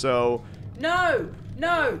centipede, so No.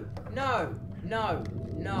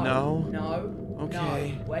 Okay.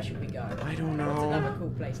 No. Where should we go? I don't know. What's another cool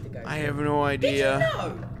place to go? I have no Did you idea.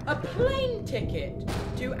 know a plane ticket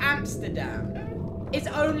to Amsterdam is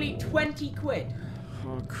only 20 quid?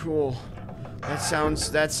 Oh, cool. That sounds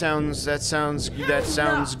great.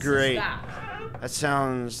 That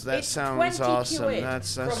sounds It's 20 awesome. quid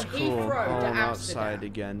That's from cool. Heathrow Oh, to I'm outside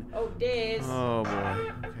Amsterdam. again. Oh, Diz. Oh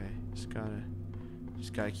boy. Okay, just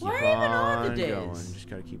gotta keep Where even are the on Diz? going. Just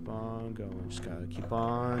gotta keep on going. Just gotta keep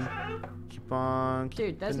on.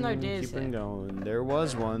 Dude, there's no Diz Keeping here. going. There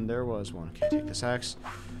was one. Okay, take this axe.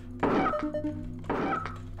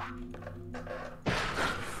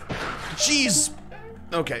 Jeez.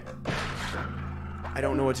 Okay. I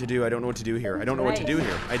don't know what to do here. I don't know what to do here. I don't know what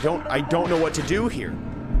to do here.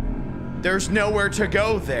 There's nowhere to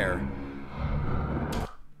go there.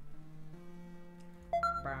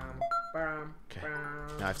 Okay.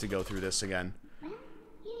 Now I have to go through this again. Well,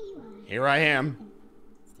 here you are. Here I am.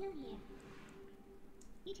 Still here.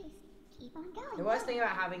 You just keep on going. The worst thing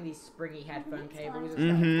about having these springy headphone cables is So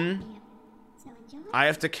enjoy. I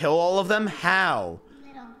have to kill all of them? How?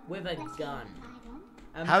 Little with a gun.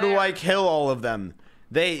 How do I kill all of them?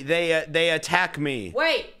 They attack me.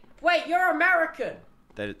 Wait, you're American.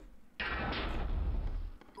 That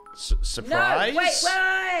surprise? No,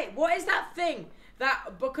 wait. What is that thing?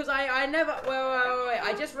 Because I never, wait.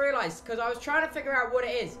 I just realized, because I was trying to figure out what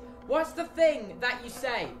it is. What's the thing that you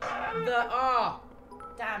say?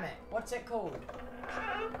 Damn it. What's it called?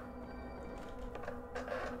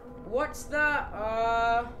 What's the,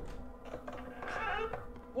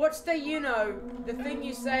 the thing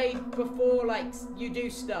you say before, like, you do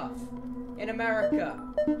stuff in America?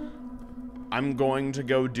 I'm going to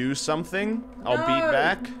go do something. I'll beat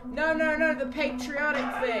back. No, the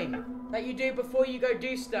patriotic thing that you do before you go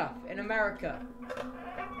do stuff in America.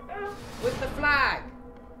 With the flag.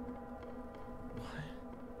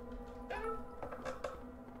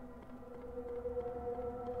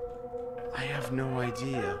 I have no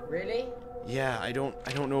idea. Really? Yeah, I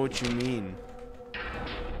don't know what you mean.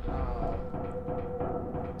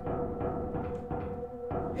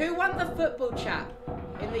 Who won the football chat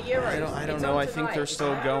in the Euros? I don't It's know. on I think tonight, they're isn't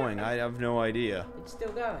still it? going. I have no idea. It's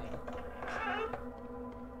still going.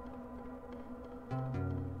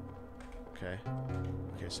 Okay.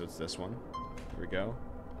 Okay, so it's this one. Here we go.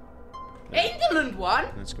 England won.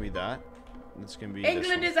 That's gonna be that. That's gonna be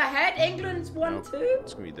England this is ahead. England's won Nope. too.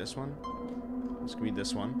 It's gonna be this one. It's gonna be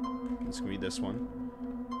this one. It's gonna be this one.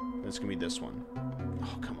 It's gonna be this one.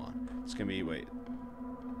 Oh, come on. It's gonna be, wait.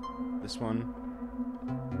 This one.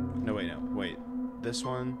 No, wait, no. Wait. This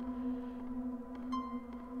one.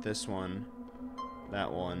 This one.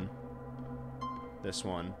 That one. This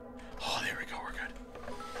one. Oh, there we go.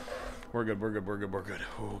 We're good. We're good.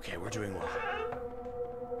 Okay, we're doing well.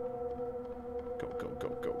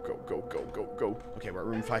 Go. Okay, we're at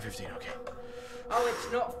room 515. Okay. Oh,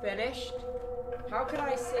 it's not finished. How can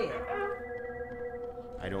I see it?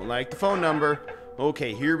 I don't like the phone number.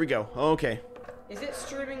 Okay, here we go. Okay. Is it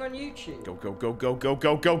streaming on YouTube? Go, go, go, go, go,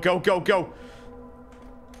 go, go, go, go, go.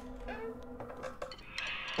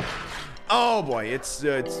 Oh boy, it's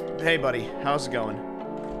hey buddy, how's it going?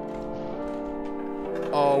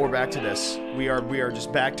 Oh, we're back to this. We are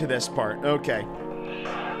just back to this part. Okay.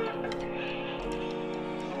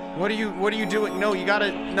 What are you doing? No, you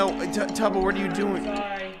gotta, no, Tubbo, what are you doing?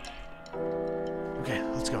 Sorry. Okay,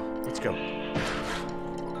 let's go. Let's go.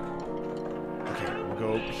 Okay, we'll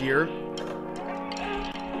go here.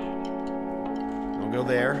 We'll go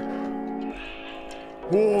there.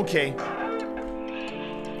 Okay.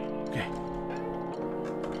 Okay.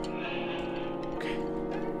 Okay.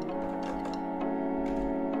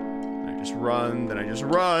 I just run, then I just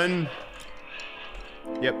run.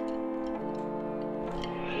 Yep.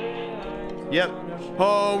 Yep.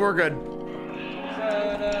 Oh, we're good.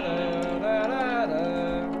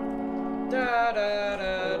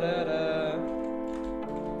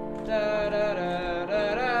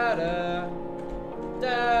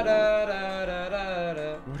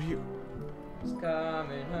 What are you? It's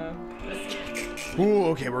coming home. Ooh,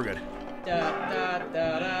 okay, we're good.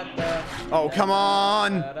 Oh, come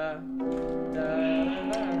on!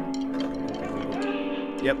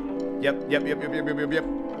 Yep. Yep, yep, yep, yep, yep, yep, yep.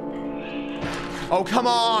 Oh, come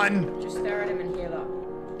on! Just stare at him and heal up.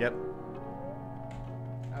 Yep.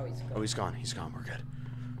 Oh, he's gone. Oh, he's gone. He's gone. We're good.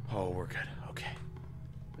 Oh, we're good. Okay.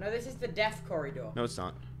 No, this is the death corridor. No, it's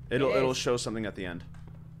not. It'll show something at the end.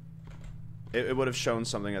 It would have shown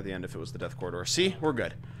something at the end if it was the death corridor. See? We're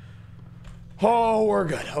good. Oh, we're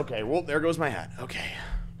good. Okay, well, there goes my hat. Okay.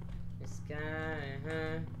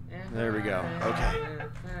 There we go. Okay.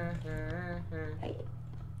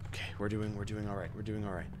 Okay, we're doing all right. We're doing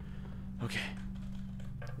all right. Okay.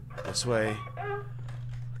 This way.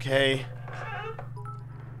 Okay.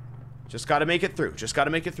 Just gotta make it through. Just gotta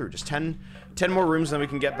make it through. Just 10 more rooms, and then we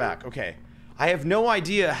can get back. Okay. I have no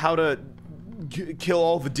idea how to kill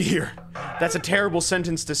all the deer. That's a terrible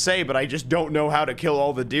sentence to say, but I just don't know how to kill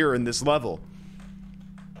all the deer in this level.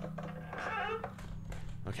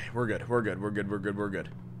 Okay, we're good. We're good. We're good. We're good. We're good.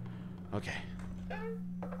 Okay.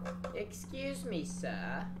 Excuse me,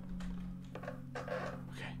 sir.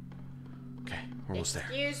 Okay. Okay, we're almost there.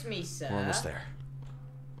 Excuse me, sir. We're almost there.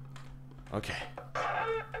 Okay.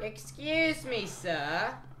 Excuse me,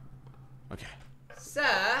 sir. Okay.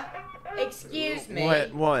 Sir, excuse me.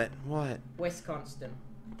 What? Wisconsin.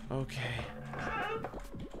 Okay.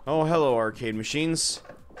 Oh, hello, arcade machines.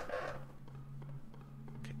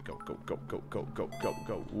 Okay, go, go, go, go, go, go, go,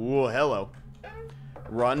 go. Ooh, hello.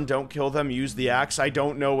 Run, don't kill them, use the axe. I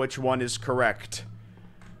don't know which one is correct.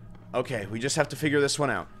 Okay, we just have to figure this one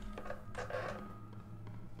out.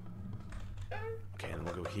 Okay, and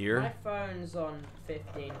we'll go here. My phone's on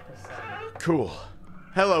 15%. Cool.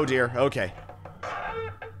 Hello, dear. Okay.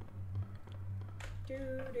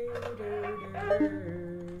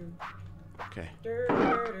 Okay.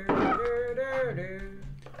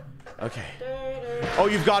 Okay. Oh,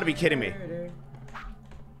 you've got to be kidding me.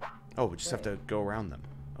 Oh, we just have to go around them.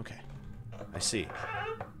 Okay. I see.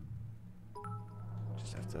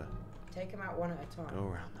 Just have to take them out one at a time. go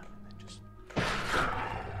around them and then just...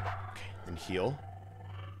 Okay, and heal.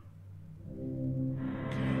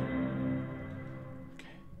 Okay.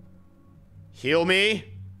 Okay. Heal me!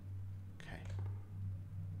 Okay.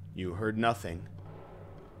 You heard nothing.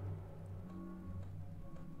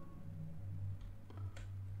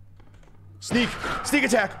 Sneak! Sneak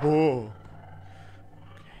attack! Oh!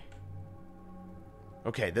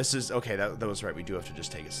 Okay, this is... Okay, that was right. We do have to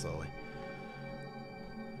just take it slowly.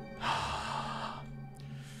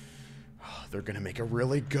 They're gonna make a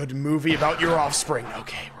really good movie about your offspring.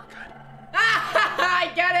 Okay, we're good.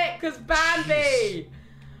 I get it, because Bambi!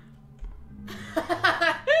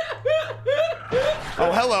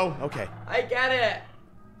 Oh, hello! Okay. I get it.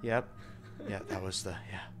 Yep. Yeah, that was the...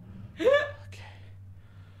 Yeah. Okay.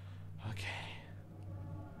 Okay.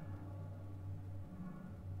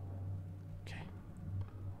 Okay.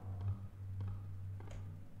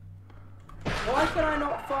 Why can I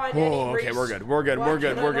not find Oh, any okay, we're good. We're good. We're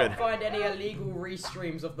good. We're good. Why can I not find any illegal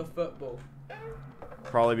restreams of the football?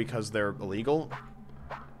 Probably because they're illegal.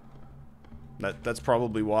 That's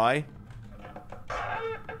probably why.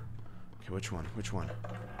 Okay, which one? Which one?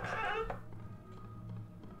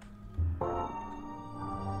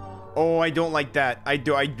 Oh, I don't like that.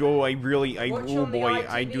 Oh, boy,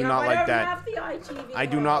 I do not like that. I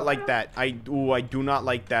do not like that. I do not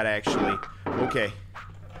like that, actually. Okay.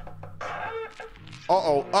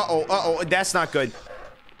 Uh-oh, that's not good.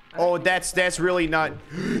 Oh, that's really not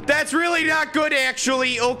good,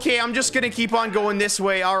 actually. Okay, I'm just gonna keep on going this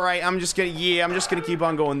way. All right, I'm just gonna keep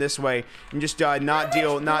on going this way and just not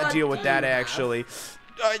deal with that, actually.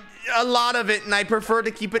 A lot of it, and I prefer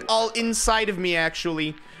to keep it all inside of me,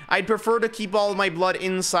 actually. I'd prefer to keep all of my blood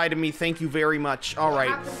inside of me. Thank you very much. All right.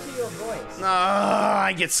 What happened to your voice?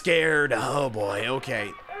 I get scared. Oh boy.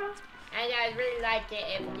 Okay. And I'd really like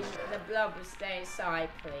it if the blood would stay inside,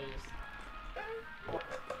 please.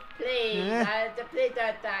 Please, please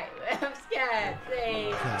don't die. I'm scared.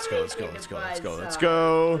 Please. Let's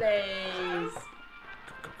go. Please.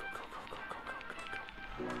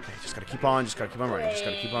 Okay, just gotta keep on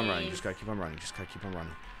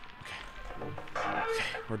running. Okay,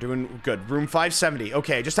 we're doing good. Room 570.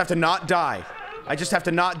 Okay, just have to not die. I just have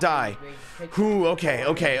to not die. Ooh, okay.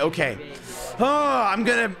 Oh, I'm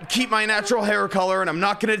gonna keep my natural hair color and I'm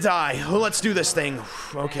not gonna die. Oh, let's do this thing.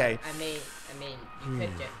 Okay. I mean, you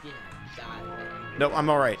could just, die. No, I'm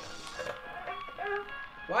alright.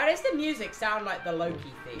 Why does the music sound like the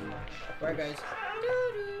Loki theme? Where it goes...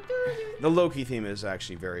 The Loki theme is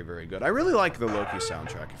actually very, very good. I really like the Loki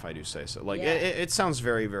soundtrack, if I do say so. Like, yeah. it sounds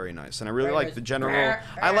very, very nice, and I really like the general.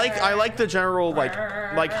 I like the general like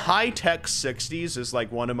high tech '60s is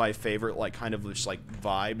like one of my favorite like kind of just like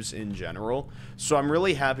vibes in general. So I'm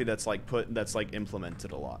really happy that's like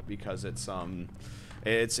implemented a lot because it's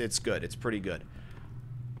good. It's pretty good.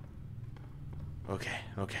 Okay.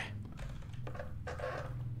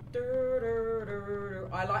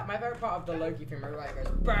 I like my favorite part of the Loki theme where it goes.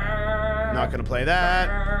 Brrr, not gonna play that.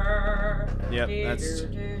 Brrr, Yep,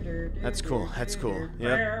 that's cool.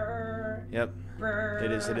 Yep.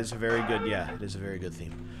 It is a very good. Yeah, it is a very good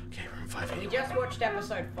theme. Okay, room 580. We just watched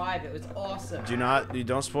episode 5. It was awesome. You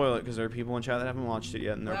don't spoil it because there are people in chat that haven't watched it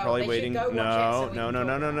yet and they're probably they waiting. should go watch it so we can talk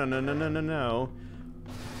about it. No.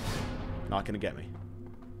 Not gonna get me.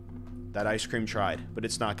 That ice cream tried, but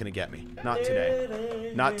it's not gonna get me. Not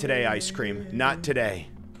today. Not today, ice cream. Not today.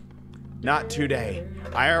 Not today.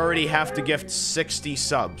 I already have to gift 60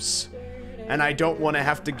 subs. And I don't want to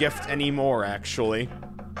have to gift any more, actually.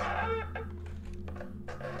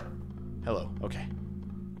 Hello. Okay.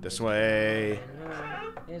 This way.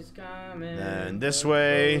 And this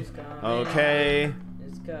way. Okay.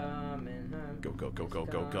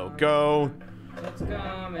 Go. It's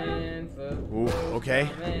coming for ooh, okay.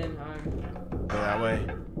 Go that way.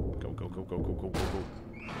 Go.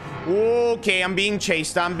 Okay, I'm being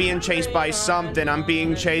chased by something.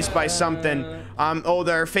 Oh,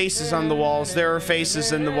 there are faces on the walls. There are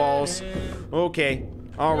faces in the walls. Okay.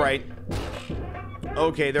 Alright.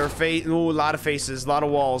 Okay, there are a lot of faces, a lot of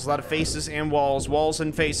walls, a lot of faces and walls, walls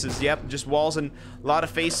and faces. Yep, just walls and a lot of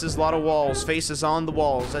faces, a lot of walls, faces on the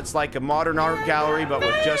walls. That's like a modern art gallery, but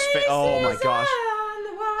with just oh my gosh.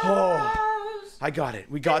 Oh, I got it.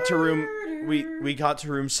 We got to room. We got to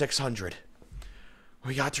room 600.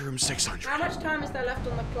 We got to room 600. How much time is there left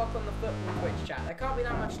on the clock on the football Twitch chat? There can't be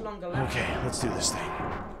that much longer left. Okay, let's do this thing.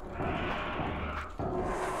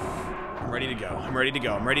 I'm ready to go. I'm ready to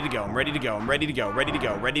go. I'm ready to go. I'm ready to go. I'm ready to go. Ready to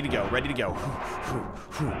go. Ready to go. Ready to go.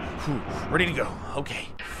 Ready to go. Okay.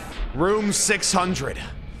 Room 600.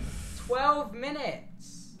 12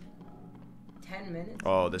 minutes. 10 minutes.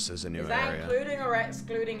 Oh, this is a new area. Is that including or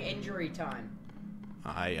excluding injury time?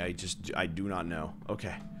 I do not know.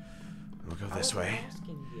 Okay. We'll go this way.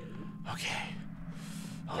 Okay.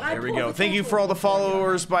 Oh, there we go. Thank you for all the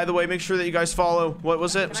followers, by the way. Make sure that you guys follow. What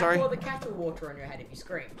was it? Sorry? Can I pour the kettle water on your head if you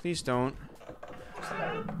scream? Please don't.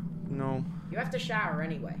 No. You have to shower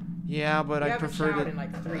anyway. Yeah, but I prefer to... in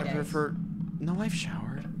like 3 days. I prefer... No, I've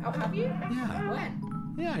showered. Oh, have you? Yeah.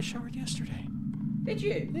 When? Yeah, I showered yesterday. Did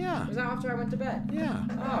you? Yeah. Was that after I went to bed? Yeah.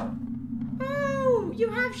 Oh. Oh, you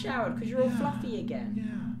have showered because you're all fluffy again.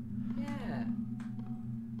 Yeah. Yeah.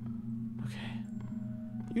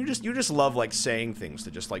 You just love like saying things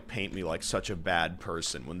to just like paint me like such a bad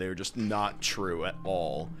person when they're just not true at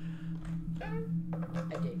all. I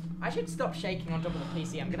do. I should stop shaking on top of the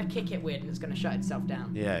PC. I'm gonna kick it weird and it's gonna shut itself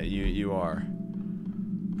down. Yeah, you are.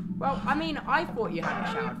 Well, I mean, I thought you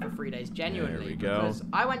hadn't showered for 3 days, genuinely. There we go. Because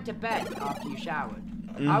I went to bed after you showered.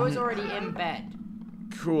 I was already in bed.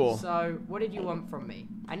 Cool. So, what did you want from me?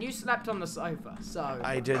 And you slept on the sofa, so...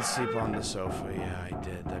 I did sleep on the sofa, yeah, I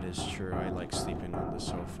did. That is true. I like sleeping on the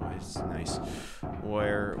sofa. It's nice.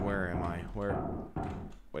 Where am I? Where...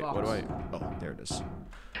 Wait, Box. what do I... Oh, there it is.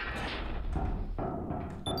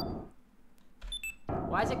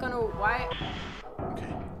 Why is it gonna... Why...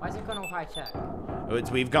 Okay. Why is it gonna high tech?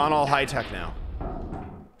 We've gone all high tech now.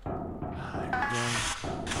 There we go.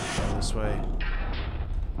 Go this way.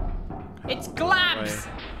 It's glabs!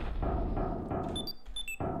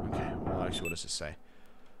 Okay, well, actually, what does it say?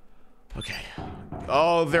 Okay.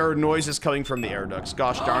 Oh, there are noises coming from the air ducts.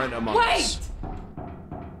 Gosh darn it, Among Us.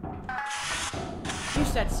 You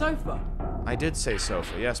said sofa. I did say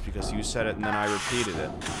sofa, yes, because you said it and then I repeated it.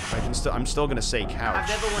 I'm still gonna say couch. I've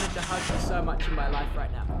never wanted to hug you so much in my life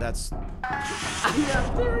right now. That's...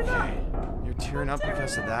 I'm tearing up. You're tearing up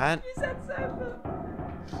because of that? You said sofa.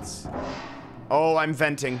 Oh, I'm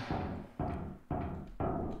venting.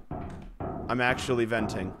 I'm actually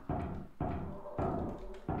venting.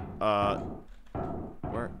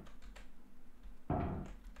 Where?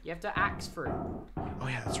 You have to axe through. Oh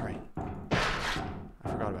yeah, that's right. I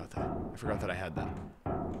forgot about that. I forgot that I had that.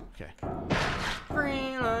 Okay.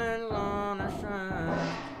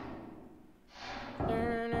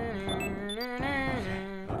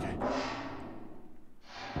 Okay.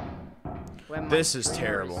 This is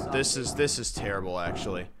terrible. This is terrible,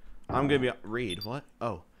 actually. I'm gonna be read. What?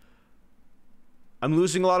 Oh. I'm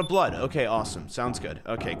losing a lot of blood. Okay, awesome. Sounds good.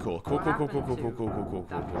 Okay, cool. Cool. The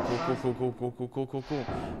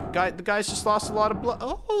guy's just lost a lot of blood.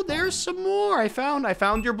 Oh, there's some more. I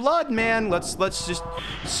found your blood, man. Let's just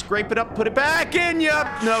scrape it up, put it back in.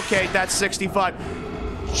 Yup. Okay, that's 65.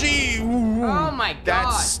 Gee. Oh my god.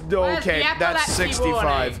 That's okay. That's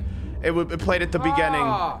 65. It played at the beginning.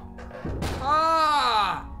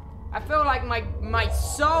 I feel like my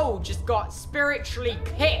soul just got spiritually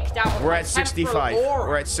kicked out of We're at 65. aura.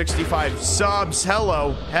 We're at 65 subs.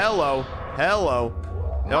 Hello.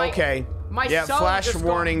 Okay. My yeah, soul flash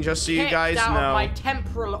warning just so you guys out know. Of my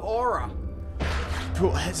temporal aura.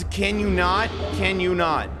 Can you not? Can you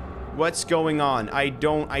not? What's going on? I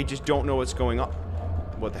just don't know what's going on.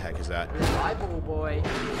 What the heck is that? Bible boy.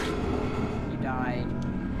 You died.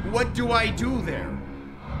 What do I do there?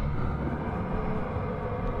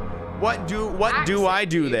 What do I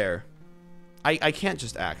do there? I can't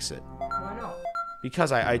just axe it. Why not?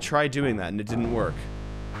 Because I tried doing that and it didn't work.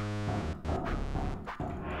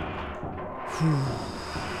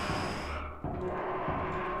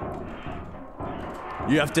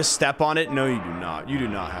 You have to step on it? No, you do not. You do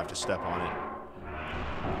not have to step on it.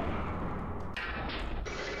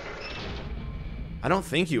 I don't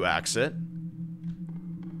think you axe it.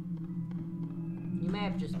 You may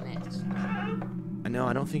have just missed. No,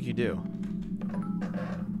 I don't think you do.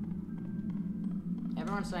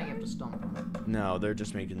 Everyone's saying you have to stomp on it. No, they're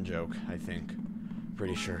just making a joke, I think.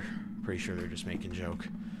 Pretty sure they're just making a joke.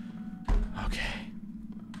 Okay.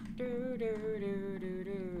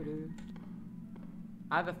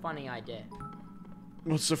 I have a funny idea.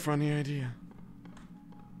 What's the funny idea?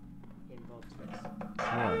 It involves this.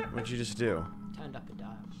 What? What'd you just do? Turned up a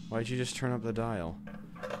dial. Why'd you just turn up the dial?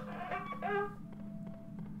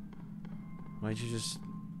 Why'd you just...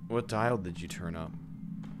 What dial did you turn up?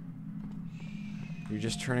 You're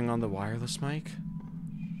just turning on the wireless mic?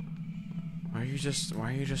 Why are you just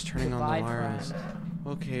turning on the wireless? Friend.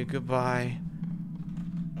 Okay, goodbye.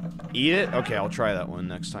 Eat it? Okay, I'll try that one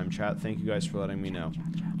next time, chat. Thank you guys for letting me know.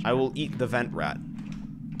 I will eat the vent rat.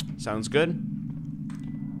 Sounds good?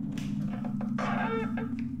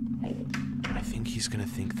 I think he's gonna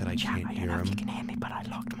think that I can't hear him. You can hear me, but I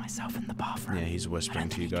locked myself in the bathroom. Yeah, he's whispering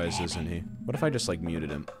to you guys, isn't he? What if I just, like, muted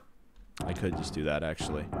him? I could just do that,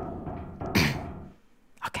 actually.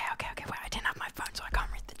 Okay, wait, I didn't have my phone, so I can't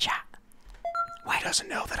read the chat. Wait. He doesn't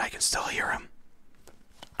know that I can still hear him.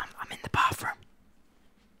 I'm in the bathroom.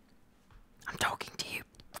 I'm talking to you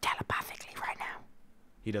telepathically right now.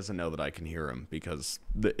 He doesn't know that I can hear him because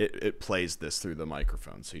it plays this through the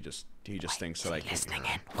microphone, so he just thinks that I can listening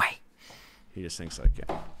hear him. in. Wait. He just thinks I can.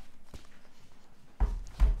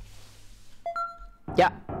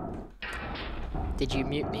 Yeah. Did you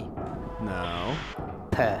mute me? No.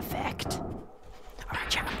 Perfect. Alright,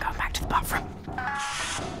 chat, I'm going back to the bathroom.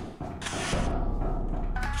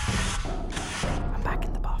 I'm back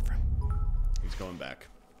in the bathroom. He's going back.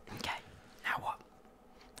 Okay, now what?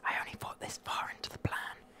 I only thought this far into the plan.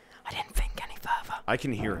 I didn't think any further. I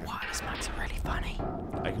can hear him. Wireless mics are really funny.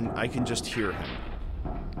 I can just hear him.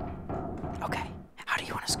 Okay, how do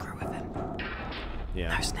you want to screw with him? Yeah.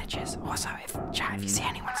 No snitches. Also, if you see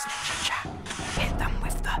anyone snitching, chat, hit them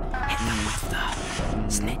with the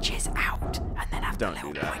snitches out, and then have Don't the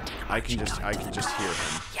little do that. pointing I can just hear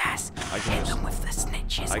him. Yes. I can hit just- them with the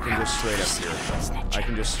snitches. I can just straight up out. hear him. I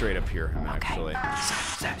can just straight up hear him, actually. Okay.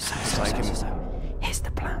 So. Here's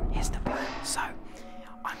the plan. So, I'm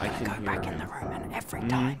I gonna can go hear back in him. the room, and every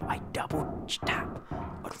time I double tap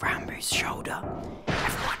on Ranboo's shoulder,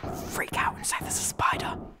 everyone freak out and say there's a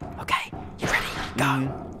spider. Okay? You ready? Go.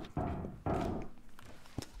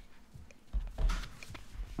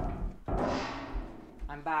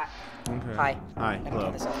 I'm back. Okay. Hi. Hi. Let me Hello.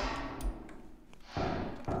 get this off.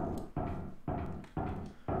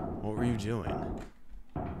 What were you you doing?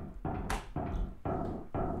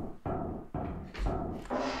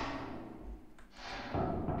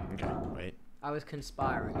 Okay, wait. I was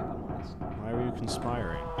conspiring, if I'm honest. Why were you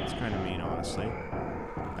conspiring? That's kind of mean, honestly.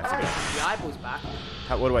 I forget. The eyeball's back.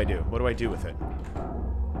 What do I do? What do I do with it?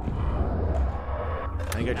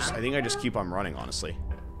 I think I just keep on running, honestly.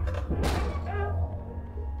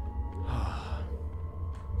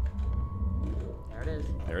 There it is.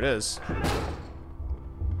 There it is.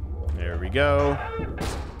 There we go.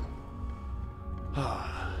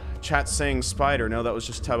 Chat saying spider. No, that was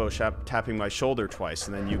just Tubbo tapping my shoulder twice,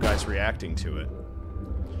 and then you guys reacting to it.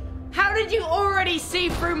 How did you already see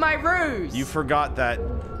through my ruse? You forgot that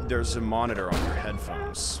there's a monitor on your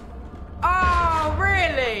headphones. Oh,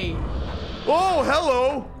 really? Oh,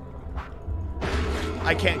 hello!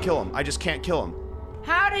 I can't kill him. I just can't kill him.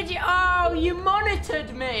 How did you? Oh, you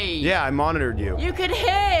monitored me. Yeah, I monitored you. You could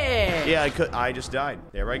hear. Yeah, I could. I just died.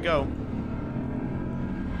 There I go.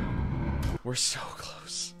 We're so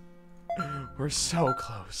close. We're so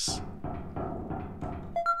close.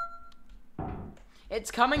 It's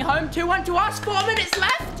coming home 2-1 to us. 4 minutes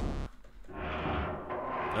left.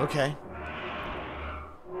 Okay.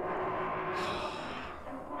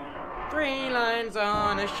 3 lines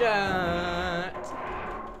on a shirt.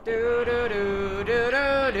 Do do do do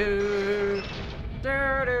do do.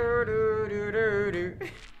 Do do do do do do.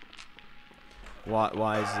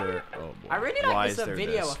 Why is there? Oh boy. I really like Why this is there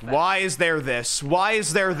video this? effect. Why is there this? Why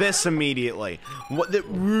is there this immediately? What the?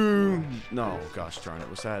 No, gosh darn it.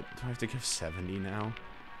 Was that? Do I have to give 70 now?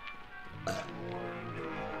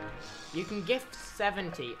 You can gift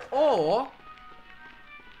 70, or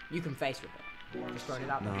you can face with it. Just throwing it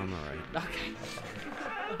out No, there. I'm alright. Okay.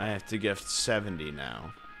 I have to gift 70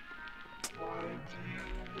 now.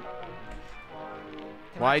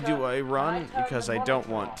 Why do I run? Because I don't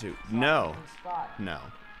want to. No. No.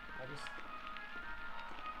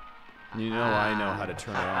 You know I know how to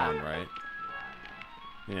turn it on, right?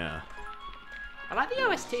 Yeah. I like the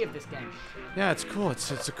OST of this game. Yeah, it's cool.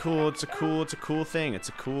 It's a cool thing. It's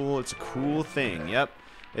a cool thing. Yep.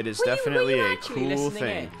 It is definitely a cool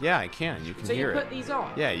thing. Yeah, I can. You can So you hear put it. these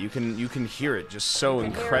on? Yeah, you can hear it just so You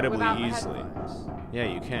can hear it incredibly without the easily. headphones. Yeah,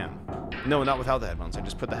 you can. No, not without the headphones. I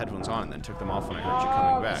just put the headphones on and then took them off when I heard you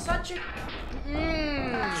coming back. Such a...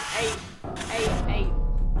 Eight.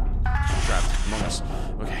 Trapped among us.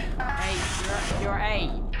 Okay. You're 8.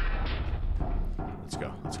 Let's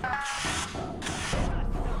go.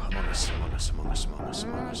 Among us. Okay.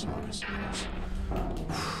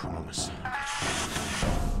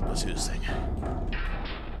 Let's do this thing. Okay.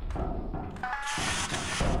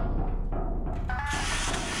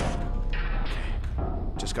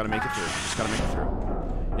 Just gotta make it through.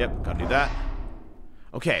 Yep, gotta do that.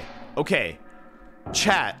 Okay.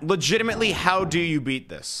 Chat, legitimately, how do you beat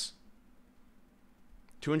this?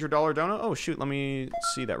 $200 donut? Oh, shoot, let me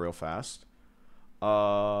see that real fast.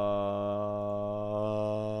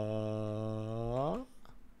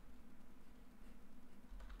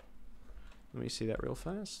 Let me see that real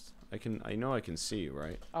fast. I know I can see you,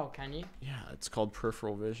 right? Oh, can you? Yeah, it's called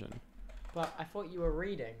peripheral vision. But I thought you were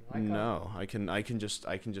reading. No, I can just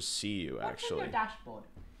see you actually. What's on your dashboard?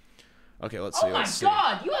 Okay, let's see. Oh my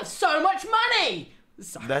god, you have so much money!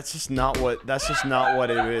 That's just not what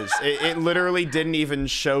it is. It literally didn't even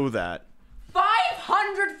show that.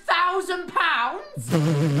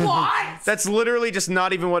 £500,000? What? That's literally just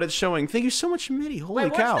not even what it's showing. Thank you so much, Mitty. Holy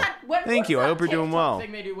cow. Thank you. I hope you're doing well.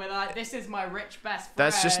 Thing they do with, this is my rich best friend.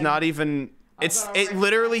 That's just not even. It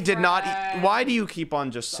literally did not. Why do you keep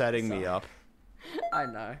on just setting me up? I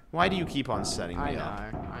know. Why do you keep on setting me up?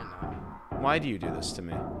 I know. Why do you do this to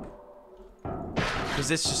me?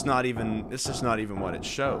 Because it's just not even. This is not even what it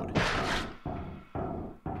showed.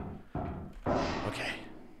 Okay.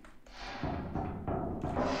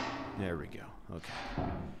 There we go. Okay.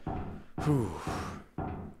 Whew.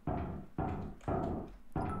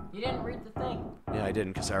 You didn't read the thing. Yeah, I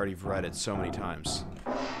didn't, because I already read it so many times.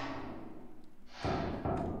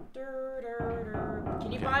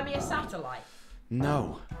 Can you buy me a satellite?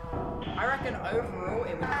 No. I reckon overall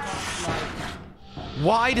it would cost like...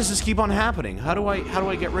 Why does this keep on happening? How do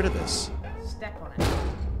I get rid of this? Step on it.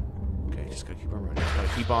 Okay, just gotta keep on running. Just gotta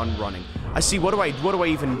keep on running. I see. What do I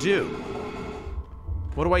even do?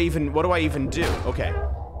 What do I even do? Okay.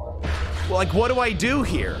 Well, like, what do I do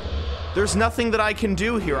here? There's nothing that I can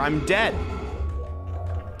do here. I'm dead.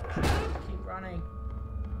 Keep running.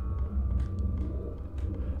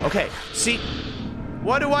 Okay. See,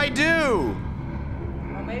 what do I do?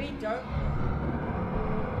 Or maybe don't.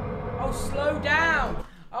 Oh, slow down.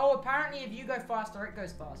 Oh, apparently if you go faster, it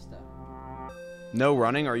goes faster. No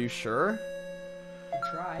running. Are you sure?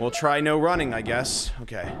 try. We'll try no running, I guess.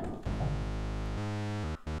 Okay.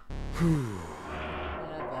 Whew.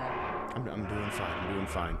 I'm doing fine. I'm doing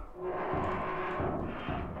fine.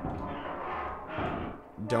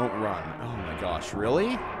 Don't run. Oh my gosh,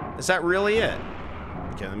 really? Is that really it?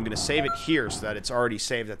 Okay, I'm gonna save it here so that it's already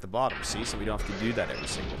saved at the bottom, see? So we don't have to do that every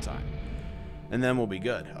single time. And then we'll be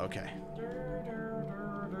good. Okay.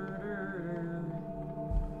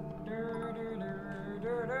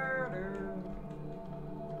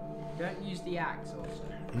 Don't use the axe also.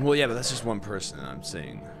 Well, yeah, but that's just one person I'm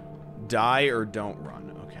saying. Die or don't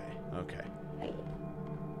run. Okay, okay.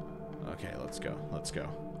 Okay, let's go. Let's go.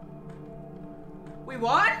 We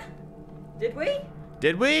won? Did we?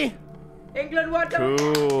 Did we? England won.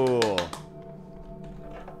 Cool.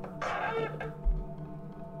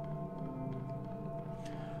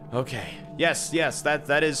 Okay. Yes, yes,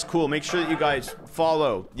 that is cool. Make sure that you guys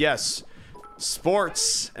follow. Yes.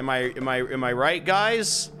 Sports. Am I right,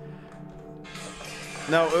 guys?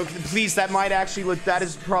 No, please, that might actually look, that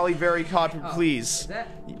is probably very copy, please. Is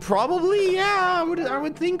that? Probably, yeah, I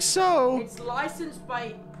would think so. It's licensed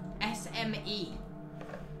by SME.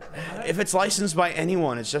 If it's licensed by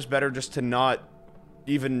anyone, it's just better just to not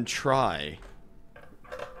even try.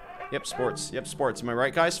 Yep, sports. Yep, sports. Am I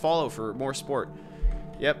right, guys? Follow for more sport.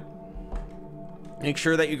 Yep. Make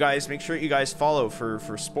sure that you guys follow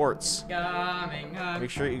for sports. Coming home. Make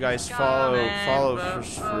sure you guys follow for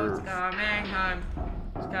It's coming home.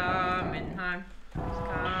 It's coming home. It's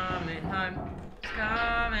coming home. It's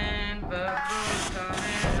coming, but it's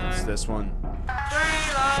coming home. It's this one. 3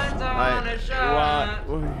 lines on a shot.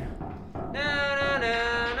 What?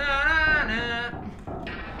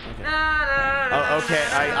 Oh, okay,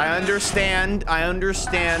 I understand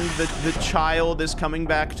that the child is coming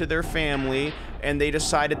back to their family, and they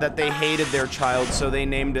decided that they hated their child, so they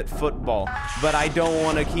named it football. But I don't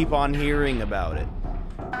want to keep on hearing about it.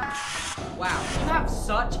 Wow, you have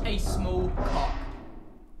such a small cock.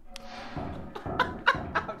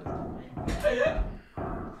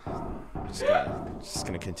 Just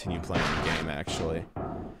gonna continue playing the game, actually.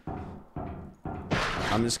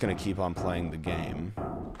 I'm just gonna keep on playing the game.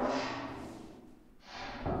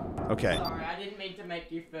 Okay. Sorry, I didn't mean to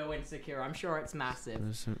make you feel insecure. I'm sure it's massive.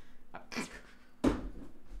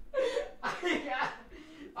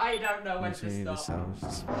 I don't know when to stop.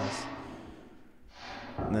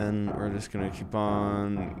 And then we're just gonna keep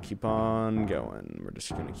on going. We're just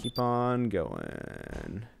gonna keep on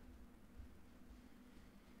going.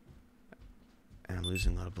 And I'm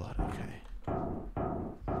losing a lot of blood, okay.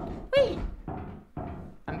 Whee!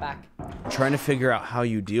 I'm back. I'm trying to figure out how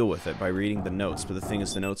you deal with it by reading the notes, but the thing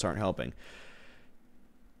is the notes aren't helping.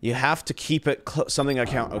 You have to keep it something I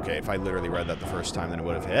count. Okay, if I literally read that the first time, then it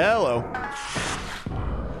would have. Hello.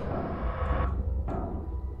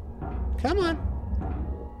 Come on.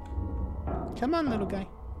 Come on, little guy.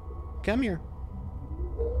 Come here.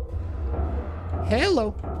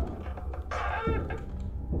 Hello.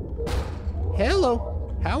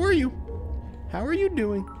 Hello. How are you? How are you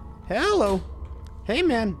doing? Hello. Hey,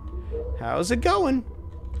 man. How's it going?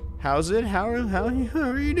 How's it? How are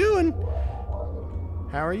you doing?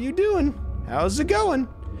 How are you doing? How's it going?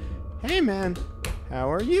 Hey, man.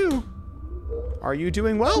 How are you? Are you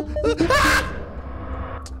doing well?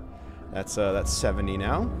 That's 70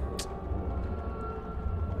 now.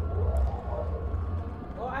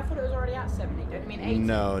 Well, I thought it was already at 70. Don't you mean 80?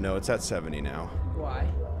 No, it's at 70 now. Why?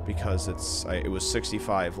 Because it was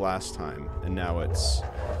 65 last time, and now it's...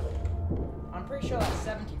 I'm pretty sure that's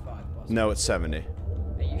 75, wasn't it? No, it's 70. Are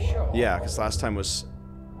you sure? Yeah, because last time was...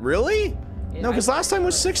 Really? No, because last time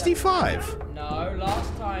was 65. No,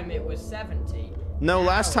 last time it was 70. No,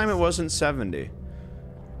 last time it wasn't 70.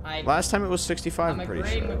 Last time it was 65, I'm pretty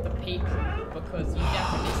sure. I'm agreeing with the people, because you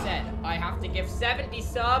definitely said, I have to give 70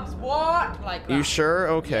 subs, what? Like that. You sure?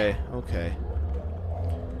 Okay, okay.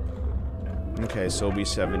 Okay, so it'll be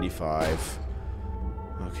 75.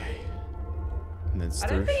 Okay. And it's through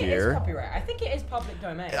I don't think here. it is copyright. I think it is public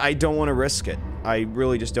domain. I don't want to risk it. I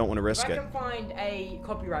really just don't want to risk If I it. can find a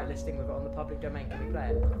copyright listing with it on the public domain, can we play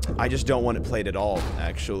it? I just don't want it played at all,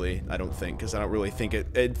 actually. I don't think, because I don't really think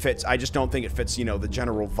it fits. I just don't think it fits, you know, the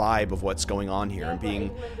general vibe of what's going on here. Yeah, And being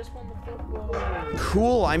England just won the football.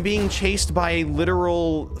 cool, I'm being chased by a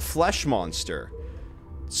literal flesh monster.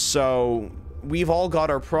 So, we've all got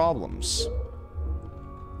our problems.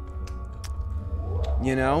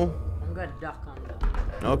 You know? I'm gonna duck under.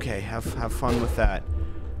 Okay, have fun with that.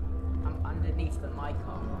 I'm underneath the mic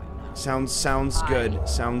arm right now. Sounds good.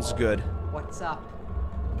 Sounds good. What's up?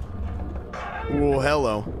 Oh,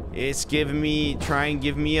 hello. It's try and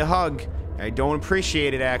give me a hug. I don't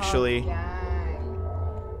appreciate it, actually.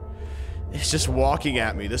 It's just walking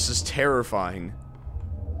at me. This is terrifying.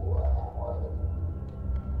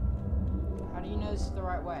 How do you know this is the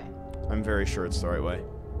right way? I'm very sure it's the right way.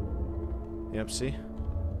 Yep, see?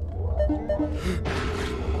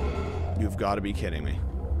 You've got to be kidding me.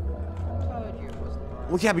 I told you it wasn't the right.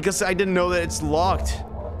 Well, yeah, because I didn't know that it's locked.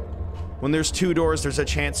 When there's 2 doors, there's a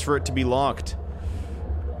chance for it to be locked.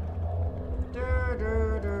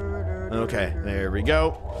 Okay, there we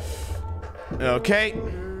go. Okay.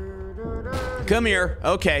 Come here.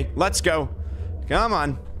 Okay, let's go. Come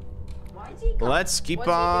on. Why has he got, Let's keep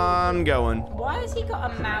on going. Why has he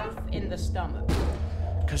got a mouth in the stomach?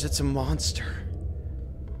 Because it's a monster.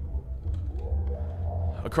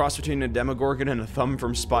 A cross between a Demogorgon and a thumb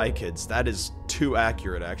from Spy Kids. That is too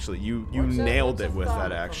accurate, actually. You nailed it with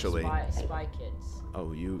that, actually. Spy Kids.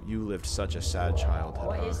 Oh, you lived such a sad childhood.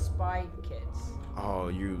 What huh? is Spy Kids? Oh,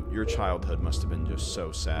 your childhood must have been just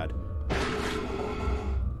so sad.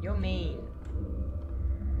 You're mean.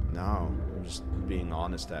 No, I'm just being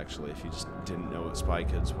honest, actually. If you just didn't know what Spy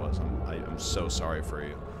Kids was, I'm so sorry for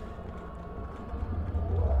you.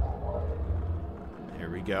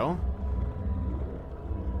 Here we go.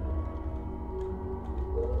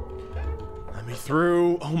 Let me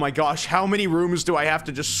through. Oh my gosh, how many rooms do I have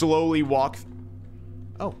to just slowly walk?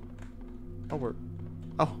 Oh. Oh, we're...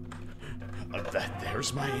 Oh.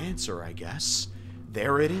 There's my answer, I guess.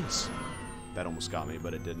 There it is. That almost got me,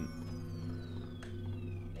 but it didn't.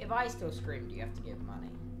 If I still scream, do you have to give money?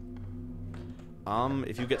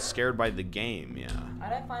 If you get scared by the game, yeah. I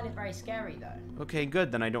don't find it very scary, though. Okay,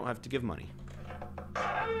 good, then I don't have to give money.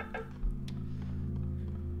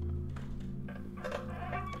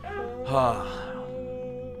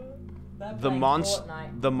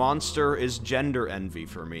 The monster is gender envy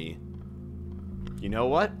for me. You know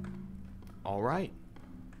what? All right.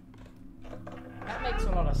 That makes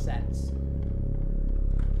a lot of sense.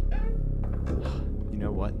 You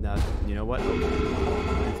know what? Now, you know what?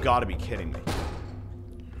 You've got to be kidding me.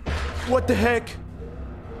 What the heck?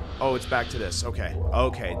 Oh, it's back to this. Okay.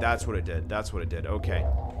 Okay, that's what it did. That's what it did. Okay.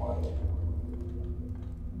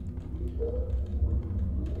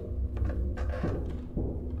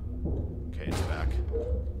 Okay, it's back.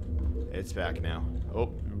 It's back now.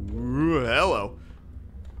 Oh, hello.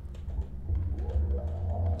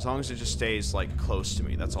 As long as it just stays, like, close to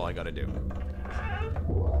me, that's all I gotta do.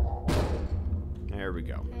 There we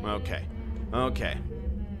go. Okay. Okay.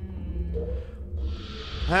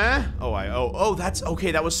 Huh? Oh, that's, okay,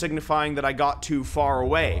 that was signifying that I got too far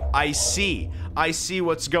away. I see. I see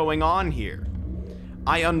what's going on here.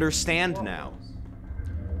 I understand now.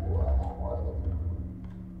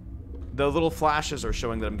 The little flashes are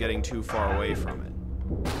showing that I'm getting too far away from it.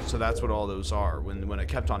 So that's what all those are, when it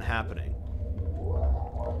kept on happening.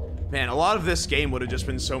 Man, a lot of this game would have just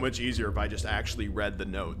been so much easier if I just actually read the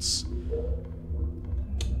notes.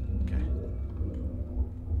 Okay.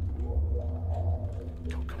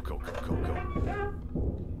 Go.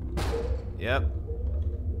 Yep.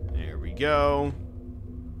 There we go.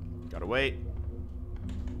 Gotta wait.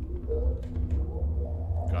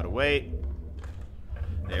 Gotta wait.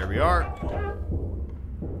 There we are.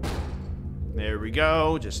 There we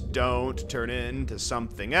go. Just don't turn into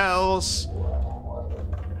something else.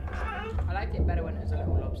 I liked it better when it was a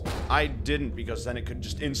little lobster. I didn't, because then it could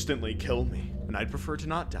just instantly kill me, and I'd prefer to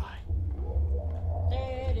not die.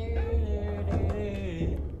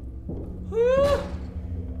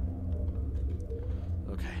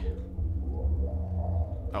 Okay.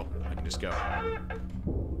 Oh, I can just go.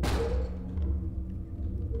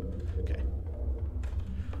 Okay.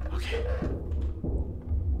 Okay.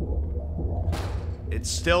 It's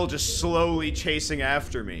still just slowly chasing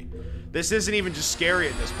after me. This isn't even just scary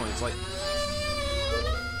at this point. It's like...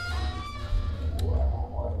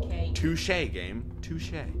 Okay. Touche, game.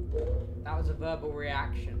 Touche. That was a verbal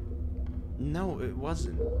reaction. No, it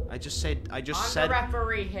wasn't. I just said... I'm the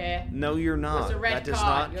referee here. No, you're not. There's a red that does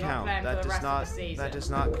card. not You're count. not playing That for the does rest not... of the season. That does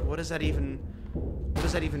not... What does that even... What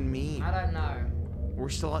does that even mean? I don't know. We're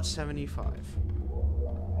still at 75.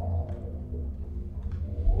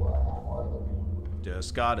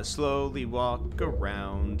 Just gotta slowly walk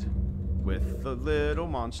around with the little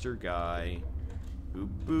monster guy. Boop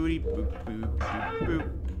booty boop boop boop boop.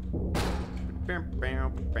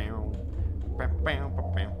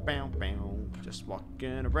 Just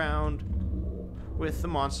walking around with the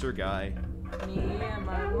monster guy. Me and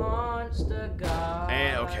my monster guy.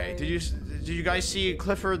 And okay, did you guys see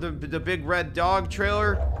Clifford the big red dog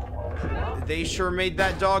trailer? What? They sure made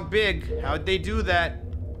that dog big. How'd they do that?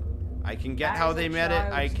 I can get how they made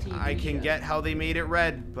it. I can get how they made it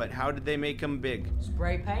red, but how did they make him big?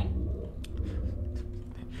 Spray paint?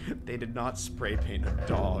 They did not spray paint a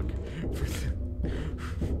dog.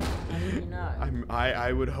 No.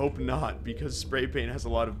 I would hope not, because spray paint has a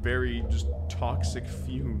lot of very just toxic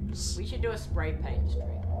fumes. We should do a spray paint stream.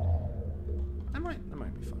 That might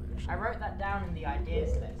be fun, actually. I wrote that down in the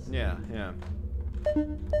ideas list. Yeah.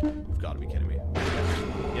 You've got to be kidding me.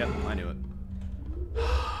 Yep, I knew it.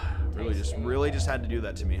 really just had to do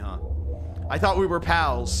that to me, huh? I thought we were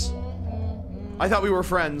pals. I thought we were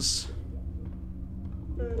friends.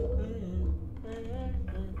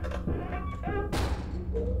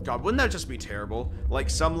 God, wouldn't that just be terrible? Like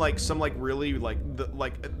some really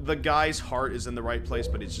the guy's heart is in the right place,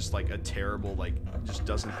 but it's just like a terrible, like, just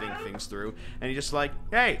doesn't think things through, and he's just like,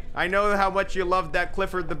 hey, I know how much you loved that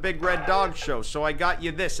Clifford the Big Red Dog show, so I got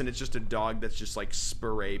you this, and it's just a dog that's just like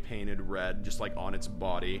spray painted red, just like on its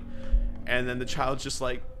body, and then the child's just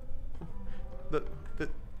like,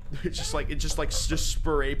 it's just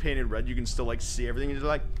spray painted red. You can still like see everything. It's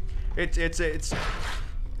like,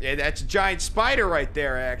 yeah, that's a giant spider right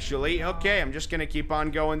there, actually. Okay, I'm just gonna keep on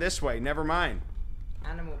going this way. Never mind.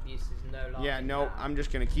 Animal abuse is no longer. Yeah, no, I'm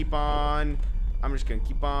just gonna keep on. I'm just gonna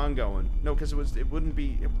keep on going. No, because it wouldn't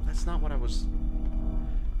be. That's not what I was.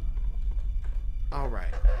 All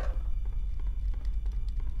right.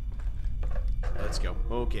 Let's go.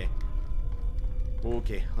 Okay.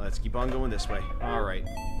 Okay, let's keep on going this way. All right.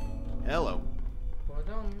 Hello. Well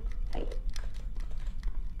done.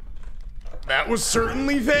 That was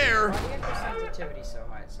certainly there. Why do you have your sensitivity so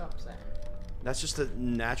high? It's so upsetting. That's just the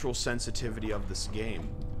natural sensitivity of this game.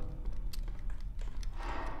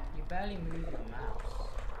 You barely move your mouse.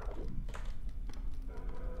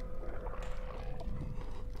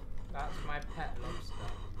 That's my pet lobster.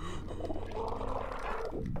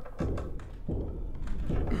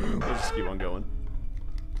 Let's just keep on going.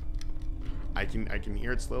 I can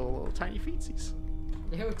hear its little tiny feetsies.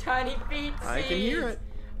 Little tiny feetsies. I can hear it.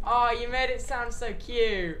 Oh, you made it sound so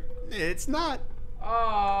cute. It's not.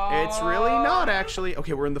 Oh. It's really not, actually.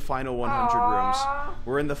 Okay, we're in the final 100 rooms. Aww.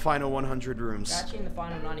 We're in the final 100 rooms. We're actually in the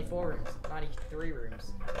final 94 rooms, 93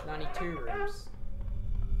 rooms, 92 rooms.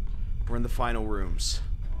 We're in the final rooms.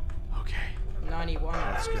 Okay. 91.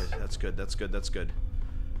 That's good. That's good. That's good. That's good.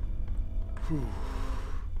 Whew.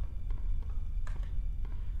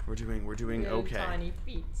 We're doing Little okay. Tiny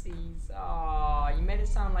feetsies. Oh, you made it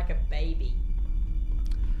sound like a baby.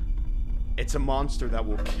 It's a monster that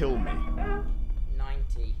will kill me.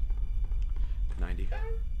 90. 90.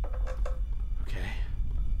 Okay.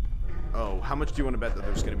 Oh, how much do you want to bet that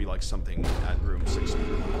there's gonna be like something at room 60?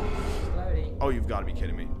 Loading. Oh, you've got to be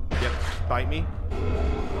kidding me. Yep. Bite me.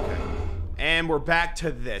 Okay. And we're back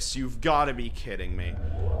to this. You've got to be kidding me.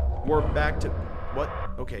 We're back to what?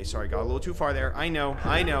 Okay, sorry, got a little too far there. I know.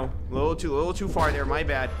 A little too far there. My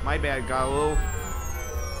bad. Got a little.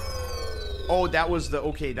 Oh, that was the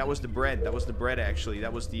bread. That was the bread, actually.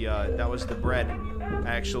 That was the bread,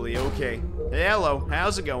 actually. Okay. Hey, hello.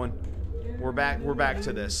 How's it going? We're back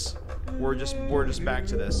to this. We're just back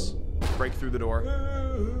to this. Break through the door.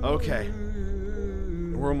 Okay.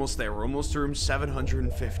 We're almost there. We're almost to room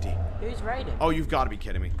 750. Who's raiding? Oh, you've got to be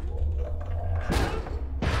kidding me.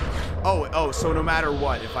 Oh, so no matter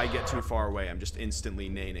what, if I get too far away, I'm just instantly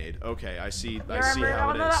nay-nayed. Okay, I see how it is.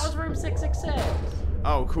 Oh, no, that was room 666.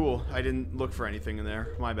 Oh, cool. I didn't look for anything in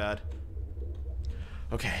there. My bad.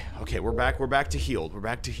 Okay, we're back to healed. We're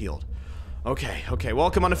back to healed. Okay.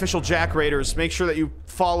 Welcome, unofficial Jack Raiders. Make sure that you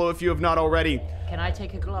follow if you have not already. Can I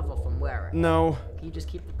take a glove off and wear it? No. Can you just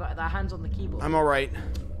keep the hands on the keyboard? I'm alright.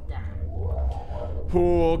 Damn.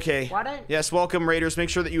 Ooh, okay. Why don't... Yes, welcome, Raiders. Make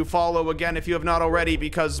sure that you follow again if you have not already,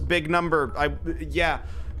 because big number. Yeah.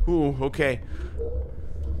 Ooh, okay.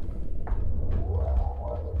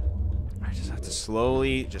 I just have to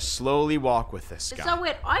slowly walk with this guy. It's so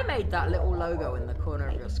weird. I made that little logo in the corner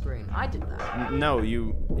of your screen. I did that. No,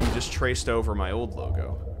 you just traced over my old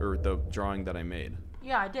logo, or the drawing that I made.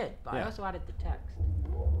 Yeah, I did, but Yeah. I also added the text.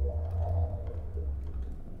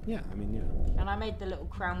 Yeah, I mean, yeah. And I made the little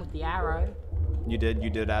crown with the arrow. You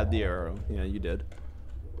did add the arrow. Yeah, you did.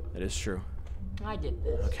 It is true. I did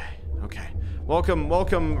this. Okay.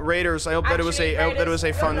 Welcome, Raiders. I hope that it was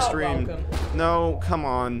a fun stream. Welcome. No, come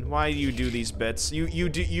on. Why do you do these bits?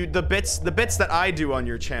 The bits that I do on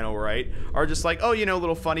your channel, right, are just like, oh,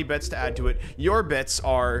 little funny bits to add to it. Your bits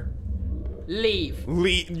are Leave.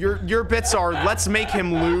 Your bits are let's make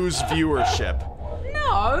him lose viewership.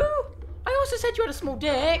 No. I also said you had a small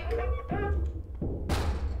dick.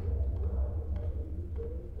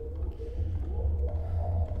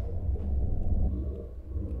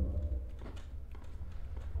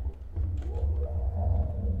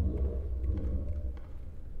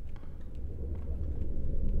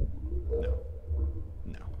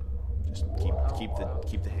 No.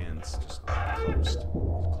 keep the hands just closed.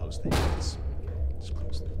 Close the hands. Just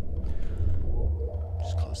close them.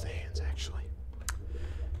 Just close the hands, actually.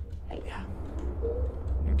 Yeah.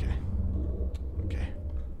 Okay. Okay.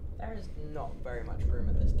 There's not very much room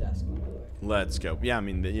at this desk. Let's go. Yeah.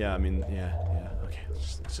 Okay.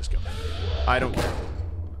 Let's just go. I don't care.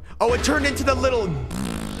 Oh, it turned into the little.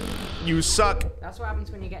 You suck. That's what happens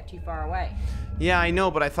when you get too far away. Yeah, I know,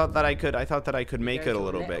 but I thought that I could make it a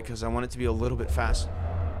little bit because I want it to be a little bit fast.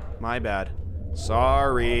 My bad.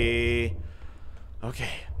 Sorry. Okay.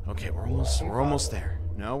 Okay, we're almost there.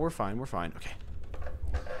 No, we're fine. We're fine. Okay.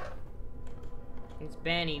 It's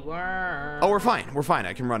Benny Worm. Oh, we're fine. We're fine.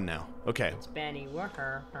 I can run now. Okay. It's Benny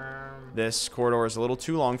Worm. This corridor is a little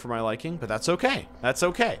too long for my liking, but that's okay. That's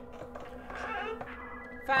okay.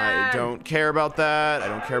 I don't care about that. I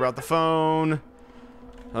don't care about the phone.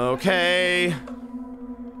 Okay.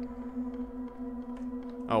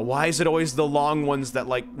 Oh, why is it always the long ones that,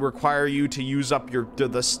 like, require you to use up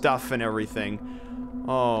the stuff and everything?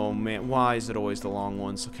 Oh, man. Why is it always the long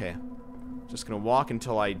ones? Okay. Just gonna walk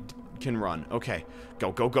until I can run. Okay.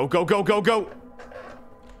 Go, go, go, go, go, go, go!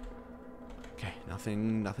 Okay.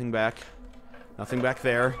 Nothing back. Nothing back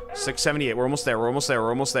there. 678. We're almost there. We're almost there.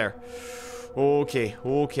 We're almost there. Okay,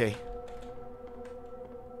 okay.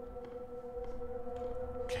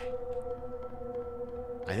 Okay.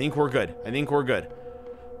 I think we're good. I think we're good.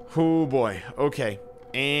 Oh boy. Okay.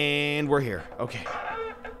 And we're here. Okay.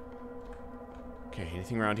 Okay,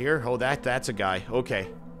 anything around here? Oh, that's a guy. Okay.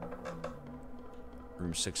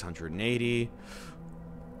 Room 680.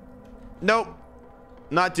 Nope.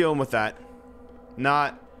 Not dealing with that.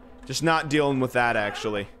 Just not dealing with that,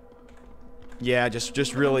 actually. Yeah,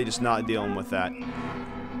 just really just not dealing with that.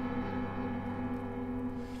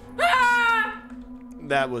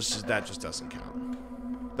 That just doesn't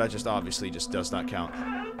count. That just obviously just does not count.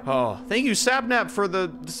 Oh, thank you, Sapnap, for the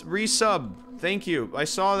resub. Thank you. I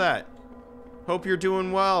saw that. Hope you're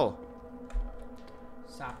doing well.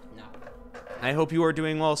 Sapnap. I hope you are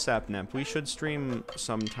doing well, Sapnap. We should stream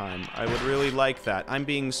sometime. I would really like that. I'm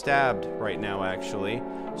being stabbed right now, actually.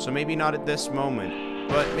 So maybe not at this moment.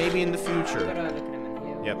 But maybe in the future. You gotta look at him and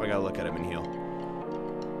heal. Yep, I gotta look at him and heal.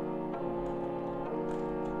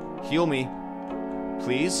 Heal me.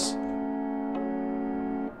 Please.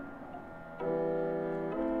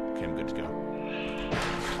 Okay, I'm good to go.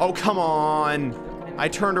 Oh, come on! I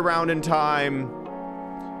turned around in time.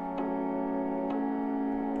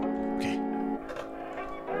 Okay.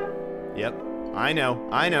 Yep. I know.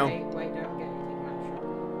 I know. Wait, don't get anything much.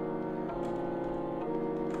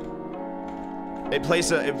 It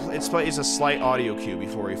plays a slight audio cue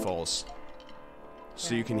before he falls,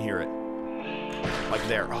 so you can hear it, like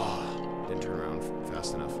there. Oh, didn't turn around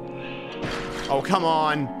fast enough. Oh, come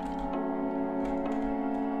on!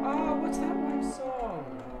 Oh, what's that one song?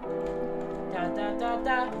 Da da da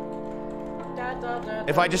da. Da da da.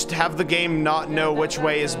 If I just have the game not know which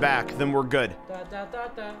way is back, then we're good. Da da da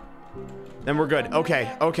da. Then we're good.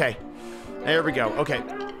 Okay, okay. There we go. Okay.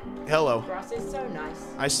 Hello. Grass is so nice.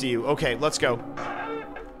 I see you. Okay, let's go.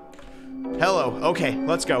 Hello. Okay,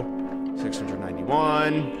 let's go.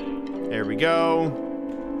 691. There we go.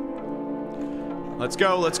 Let's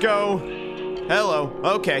go. Let's go. Hello.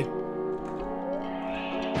 Okay.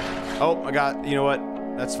 Oh, I got, you know what?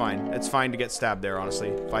 That's fine. It's fine to get stabbed there, honestly.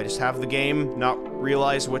 If I just have the game, not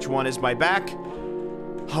realize which one is my back.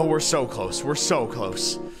 Oh, we're so close. We're so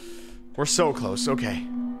close. We're so close. Okay.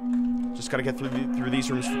 Just gotta get through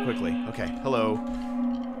these rooms quickly. Okay. Hello.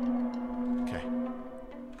 Okay.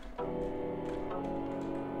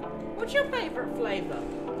 What's your favorite flavor?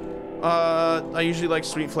 I usually like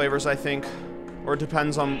sweet flavors, I think. Or it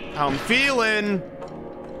depends on how I'm feeling.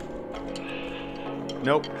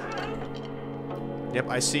 Nope. Yep,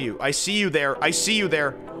 I see you. I see you there. I see you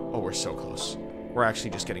there. Oh, we're so close. We're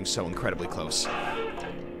actually just getting so incredibly close.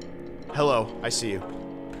 Hello, I see you.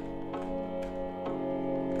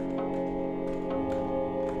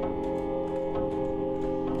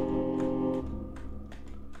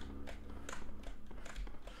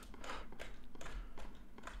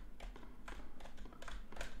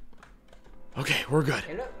 Okay, we're good.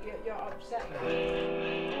 Hey, look, you're upsetting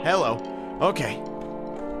me. Hello. Okay.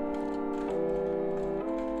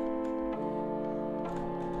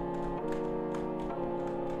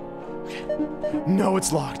 Okay. No,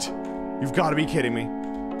 it's locked. You've got to be kidding me.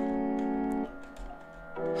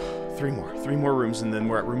 Three more rooms, and then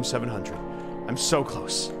we're at room 700. I'm so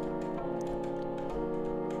close.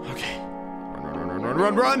 Okay.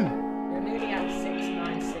 Run! You're nearly at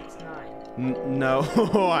 6969. No,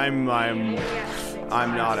 I'm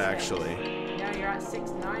not actually. No, you're at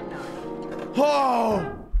 699.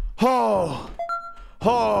 Oh!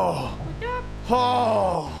 Oh.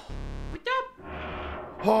 Oh. What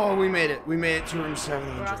up? Oh, we made it. We made it to room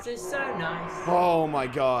 700. Grass is so nice. Oh my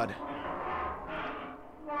god.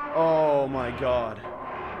 Oh my god.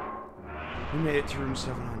 We made it to room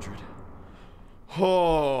 700.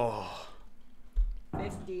 Oh.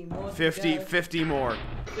 50 more. 50 more.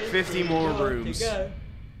 50 more rooms. To go.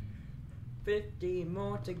 50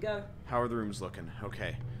 more to go. How are the rooms looking?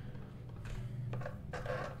 Okay.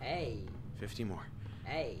 Hey. 50 more.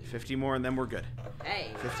 Hey. 50 more and then we're good.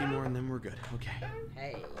 Hey. 50 more and then we're good. Okay.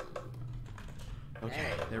 Hey. Okay.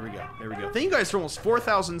 Hey. There we go. There we go. Thank you guys for almost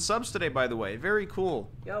 4,000 subs today, by the way. Very cool.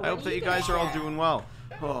 Yo, I hope what that you you guys are all doing? doing well.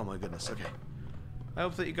 Oh my goodness. Okay. I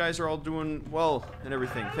hope that you guys are all doing well and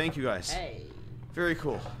everything. Thank you guys. Hey. Very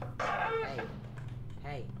cool. Hey.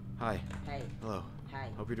 Hey. Hi. Hey. Hello. Hey.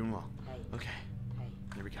 Hope you're doing well. Hey. Okay. Hey.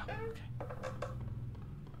 There we go. Okay.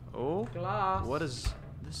 Oh. Glass. What is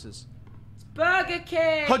this? Is It's Burger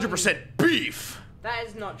King. 100% beef. That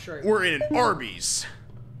is not true. We're in an Arby's.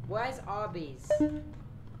 Where's Arby's?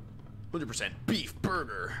 100% beef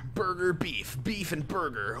burger. Burger beef. Beef and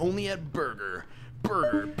burger. Only at Burger.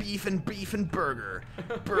 Burger. Beef and burger.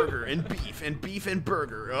 Burger and beef and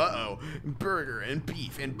burger. Uh-oh. Burger and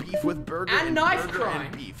beef with burger And knife burger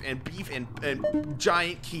crime. and beef and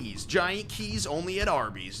giant keys. Giant keys only at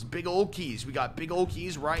Arby's. Big old keys. We got big old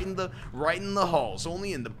keys right in the halls.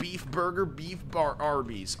 Only in the beef burger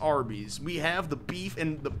Arby's. Arby's. We have the beef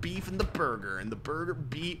and the burger and the burger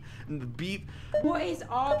beef and the beef. What is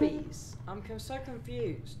Arby's? I'm so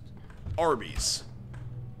confused. Arby's.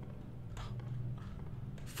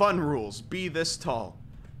 Fun rules. Be this tall.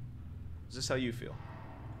 Is this how you feel?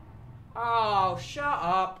 Oh, shut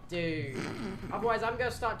up, dude. Otherwise, I'm gonna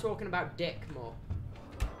start talking about dick more.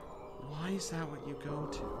 Why is that what you go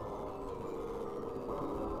to?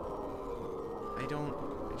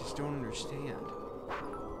 I just don't understand.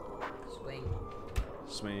 Swing.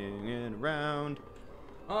 Swinging around.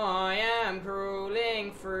 I am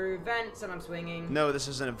crawling through vents and I'm swinging. No, this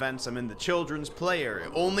isn't events. I'm in the children's play area.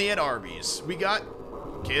 Only at Arby's. We got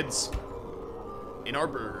kids in our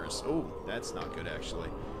burgers. Oh, that's not good actually.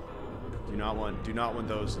 Do not want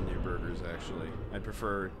those in your burgers actually. I'd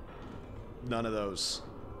prefer none of those.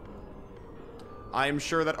 I am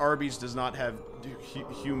sure that Arby's does not have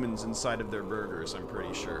humans inside of their burgers. I'm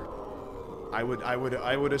pretty sure. I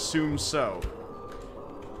would assume so.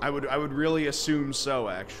 I would really assume so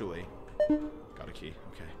actually. Got a key.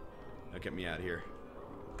 Okay. Now get me out of here.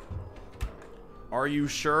 Are you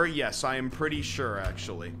sure? Yes, I am pretty sure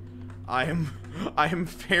actually. I am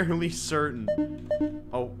fairly certain.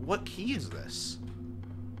 Oh, what key is this?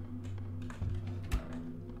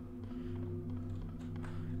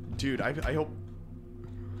 Dude, I hope.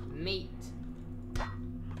 Meat.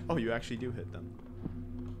 Oh, you actually do hit them.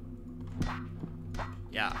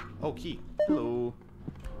 Yeah. Oh, key. Hello.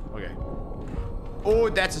 Okay. Oh,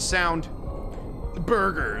 that's a sound.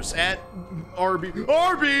 Burgers at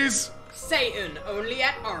Arby's. Satan, only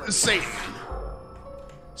at Arby's.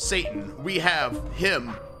 Satan, we have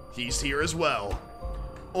him. He's here as well.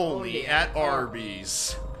 Only at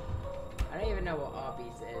Arby's. I don't even know what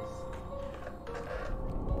Arby's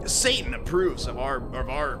is. Satan approves of our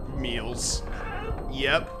meals.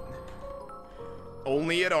 Yep.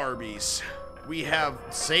 Only at Arby's. We have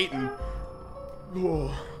Satan.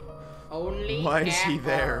 Oh. Only Why is he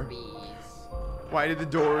there? Arby's. Why did the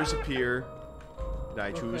doors appear? Did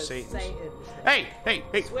I choose Because Satan's? Satan's Hey!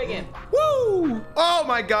 Swing him. Woo! Oh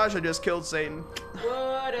my gosh, I just killed Satan.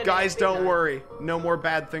 What an Guys, don't epic worry. No more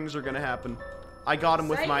bad things are gonna happen. I got him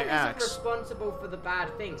with Satan my isn't axe. responsible for the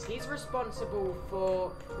bad things. He's responsible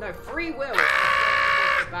for free will is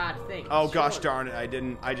responsible for bad things. Oh gosh Sure. darn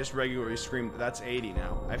it, I just regularly screamed. That's 80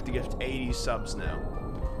 now. I have to get 80 subs now.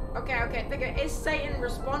 Okay, figure, is Satan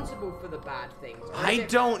responsible for the bad things? Or I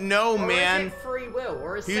don't know, man. Or is it free will?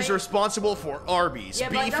 Or is He's Satan... responsible for Arby's, Yeah,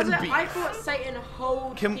 beef but and beef. I thought Satan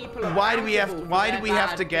holds people Why do we have accountable why for do we their have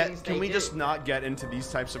bad to get things can they we do. just not get into these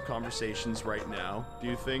types of conversations right now? Do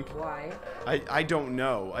you think? Why? I don't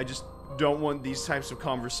know. I just don't want these types of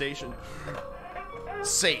conversations.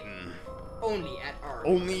 Satan. Only at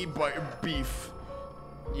Arby's. Only by beef.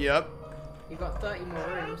 Yep. You got 30 more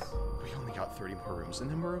rooms. We only got 30 more rooms, and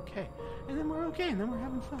then we're okay. And then we're okay, and then we're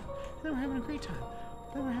having fun. And then we're having a great time.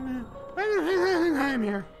 Then we're having a amazing time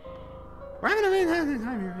here. We're having an amazing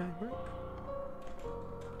time here.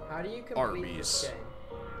 How do you complete Arby's. this game?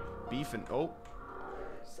 Beef and oh.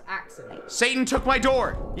 Accident. Satan took my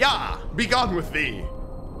door. Yeah, be gone with thee.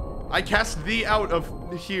 I cast thee out of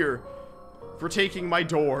here for taking my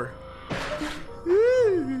door.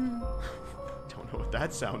 Don't know what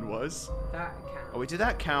that sound was. That counts. Oh, wait, did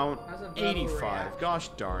that count? That's a verbal 85. reaction. Gosh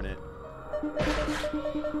darn it.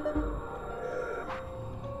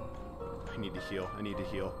 I need to heal. I need to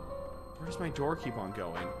heal. Where does my door keep on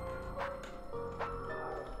going?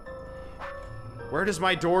 Where does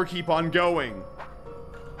my door keep on going?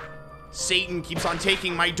 Satan keeps on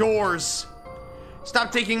taking my doors.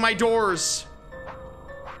 Stop taking my doors.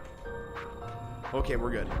 Okay,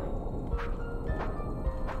 we're good.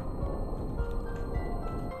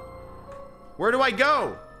 Where do I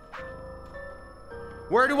go?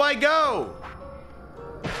 Where do I go?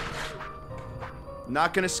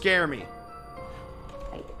 Not gonna scare me.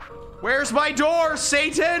 Where's my door,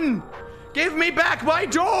 Satan? Give me back my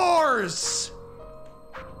doors!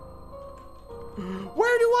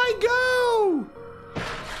 Where do I go?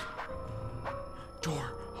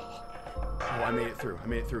 Door. Oh, I made it through. I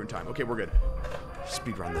made it through in time. Okay, we're good.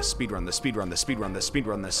 Speedrun this, speedrun this, speedrun this, speedrun this,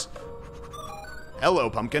 speedrun this. Hello,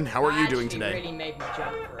 Pumpkin. How are you doing today? Really made me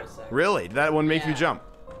jump for a second. Really? Did that one make you jump?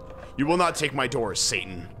 You will not take my doors,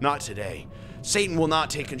 Satan. Not today. Satan will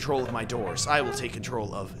not take control of my doors. I will take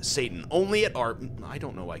control of Satan. Only at I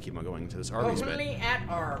don't know why I keep on going to this Arby's bit. Only at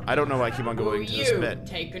Arby's. I don't know why I keep on going to this bit.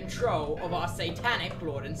 Take control of our satanic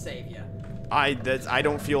Lord and Savior. I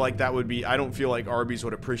don't feel like that would be. I don't feel like Arby's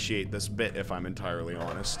would appreciate this bit, if I'm entirely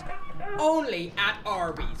honest. Only at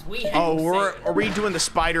Arby's. We have are we doing the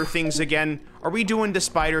spider things again? Are we doing the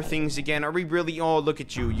spider things again? Are we really? Oh, look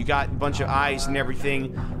at you. You got a bunch of eyes and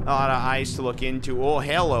everything. A lot of eyes to look into. Oh,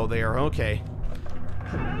 hello there. Okay.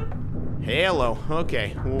 Hello.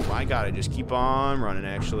 Okay. Oh, I gotta just keep on running,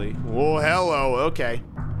 actually. Oh, hello. Okay.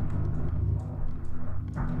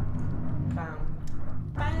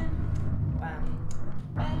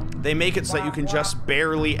 They make it so that you can just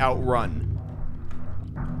barely outrun.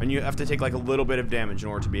 And you have to take like a little bit of damage in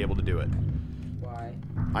order to be able to do it. Why?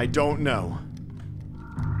 I don't know.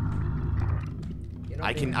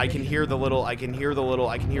 I can hear the little, yeah, I can hear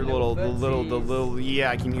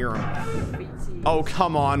them. Oh,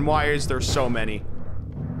 come on, why is there so many?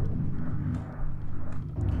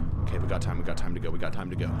 Okay, we got time to go,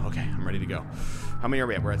 Okay, I'm ready to go. How many are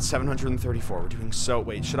we at? We're at 734, we're doing so,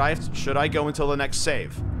 wait, should I go until the next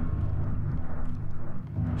save?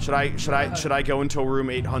 Should I go until room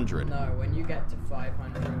 800? No, when you get to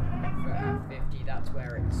 550, that's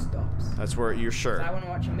where it stops. That's where, you're sure? I want to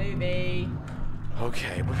watch a movie.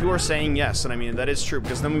 Okay, but people are saying yes, and I mean, that is true,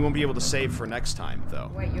 because then we won't be able to save for next time,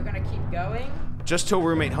 though. Wait, you're gonna keep going? Just till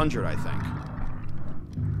room 800, I think.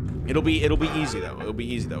 It'll be easy, though. It'll be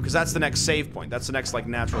easy, though, because that's the next save point. That's the next, like,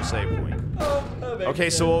 natural save point. Oh, okay,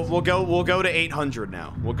 so we'll go to 800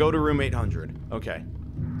 now. We'll go to room 800. Okay.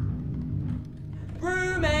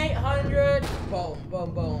 Room 800. Boom,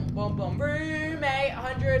 boom, boom, boom, boom. Room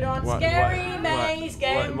 800 on Scary Maze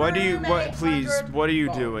game. What are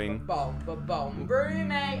you doing? Boom, boom, boom.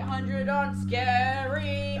 Room 800 on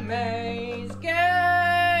Scary Maze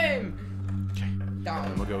game. Okay.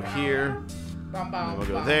 And we'll go here. Boom, boom, We'll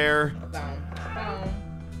go there.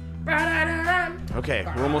 Okay,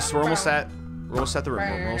 we're almost at the room.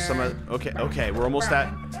 Okay, we're almost at.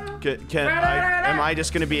 Am I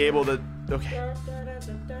just gonna be able to? Okay.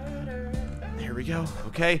 There we go.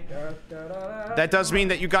 Okay. That does mean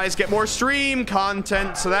that you guys get more stream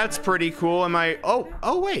content, so that's pretty cool. Am I?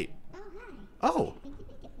 Oh wait. Oh.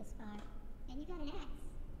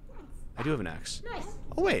 I do have an axe. Nice.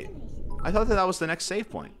 Oh wait. I thought that was the next save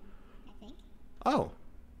point. I think. Oh.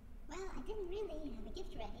 Well, I didn't really have a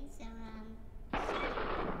gift ready, so,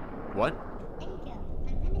 What? there you go.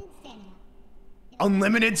 Unlimited stamina.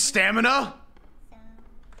 Unlimited stamina? So,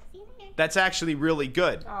 see you later. That's actually really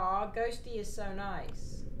good. Aw, Ghosty is so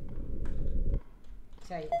nice.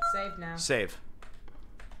 Okay, save now. Save.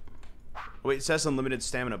 Wait, it says unlimited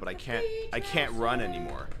stamina, but I can't run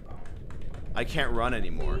anymore. I can't run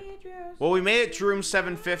anymore. Well, we made it to room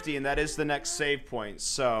 750, and that is the next save point,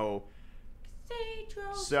 so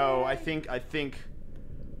I think,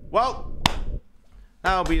 well,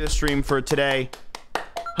 that'll be the stream for today.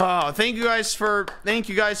 Oh, thank you guys for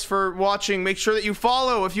watching. Make sure that you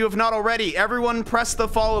follow if you have not already. Everyone press the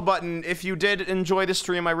follow button if you did enjoy the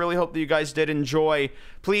stream. I really hope that you guys did enjoy.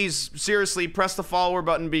 Please, seriously, press the follower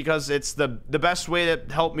button because it's the best way to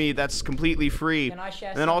help me. That's completely free. Can I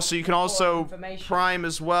share and then also you can also Prime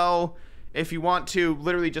as well. If you want to,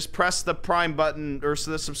 literally just press the Prime button or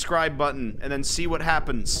the subscribe button and then see what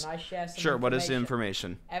happens. Can I share some Sure, what is the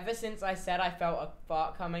information? Ever since I said I felt a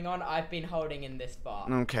fart coming on, I've been holding in this fart.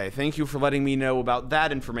 Okay, thank you for letting me know about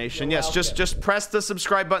that information. You're yes, welcome. just press the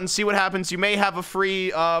subscribe button, see what happens. You may have a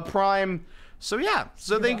free Prime. So yeah,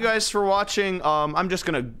 so thank you guys for watching. I'm just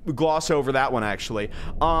gonna gloss over that one actually.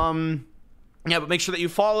 Yeah, but make sure that you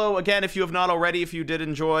follow, again, if you have not already, if you did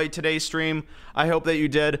enjoy today's stream. I hope that you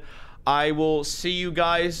did. I will see you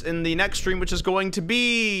guys in the next stream, which is going to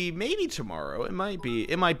be maybe tomorrow. It might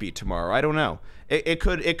be tomorrow. I don't know. It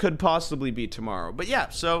could possibly be tomorrow. But yeah,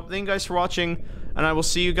 so thank you guys for watching, and I will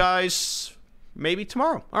see you guys maybe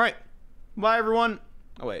tomorrow. All right. Bye, everyone.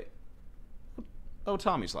 Oh, wait. Oh,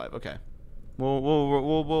 Tommy's live. Okay.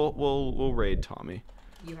 We'll raid Tommy.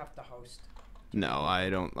 You have to host. No, I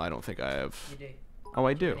don't think I have. You do. Oh,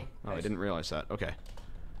 I do. Oh, I didn't realize that. Okay.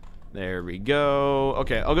 There we go.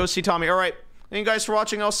 Okay, I'll go see Tommy. All right. Thank you guys for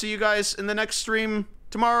watching. I'll see you guys in the next stream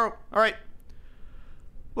tomorrow. All right.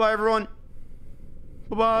 Bye, everyone.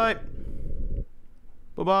 Bye-bye.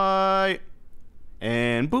 Bye-bye.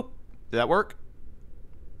 And boop. Did that work?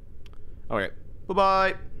 All right.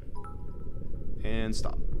 Bye-bye. And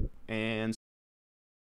stop. And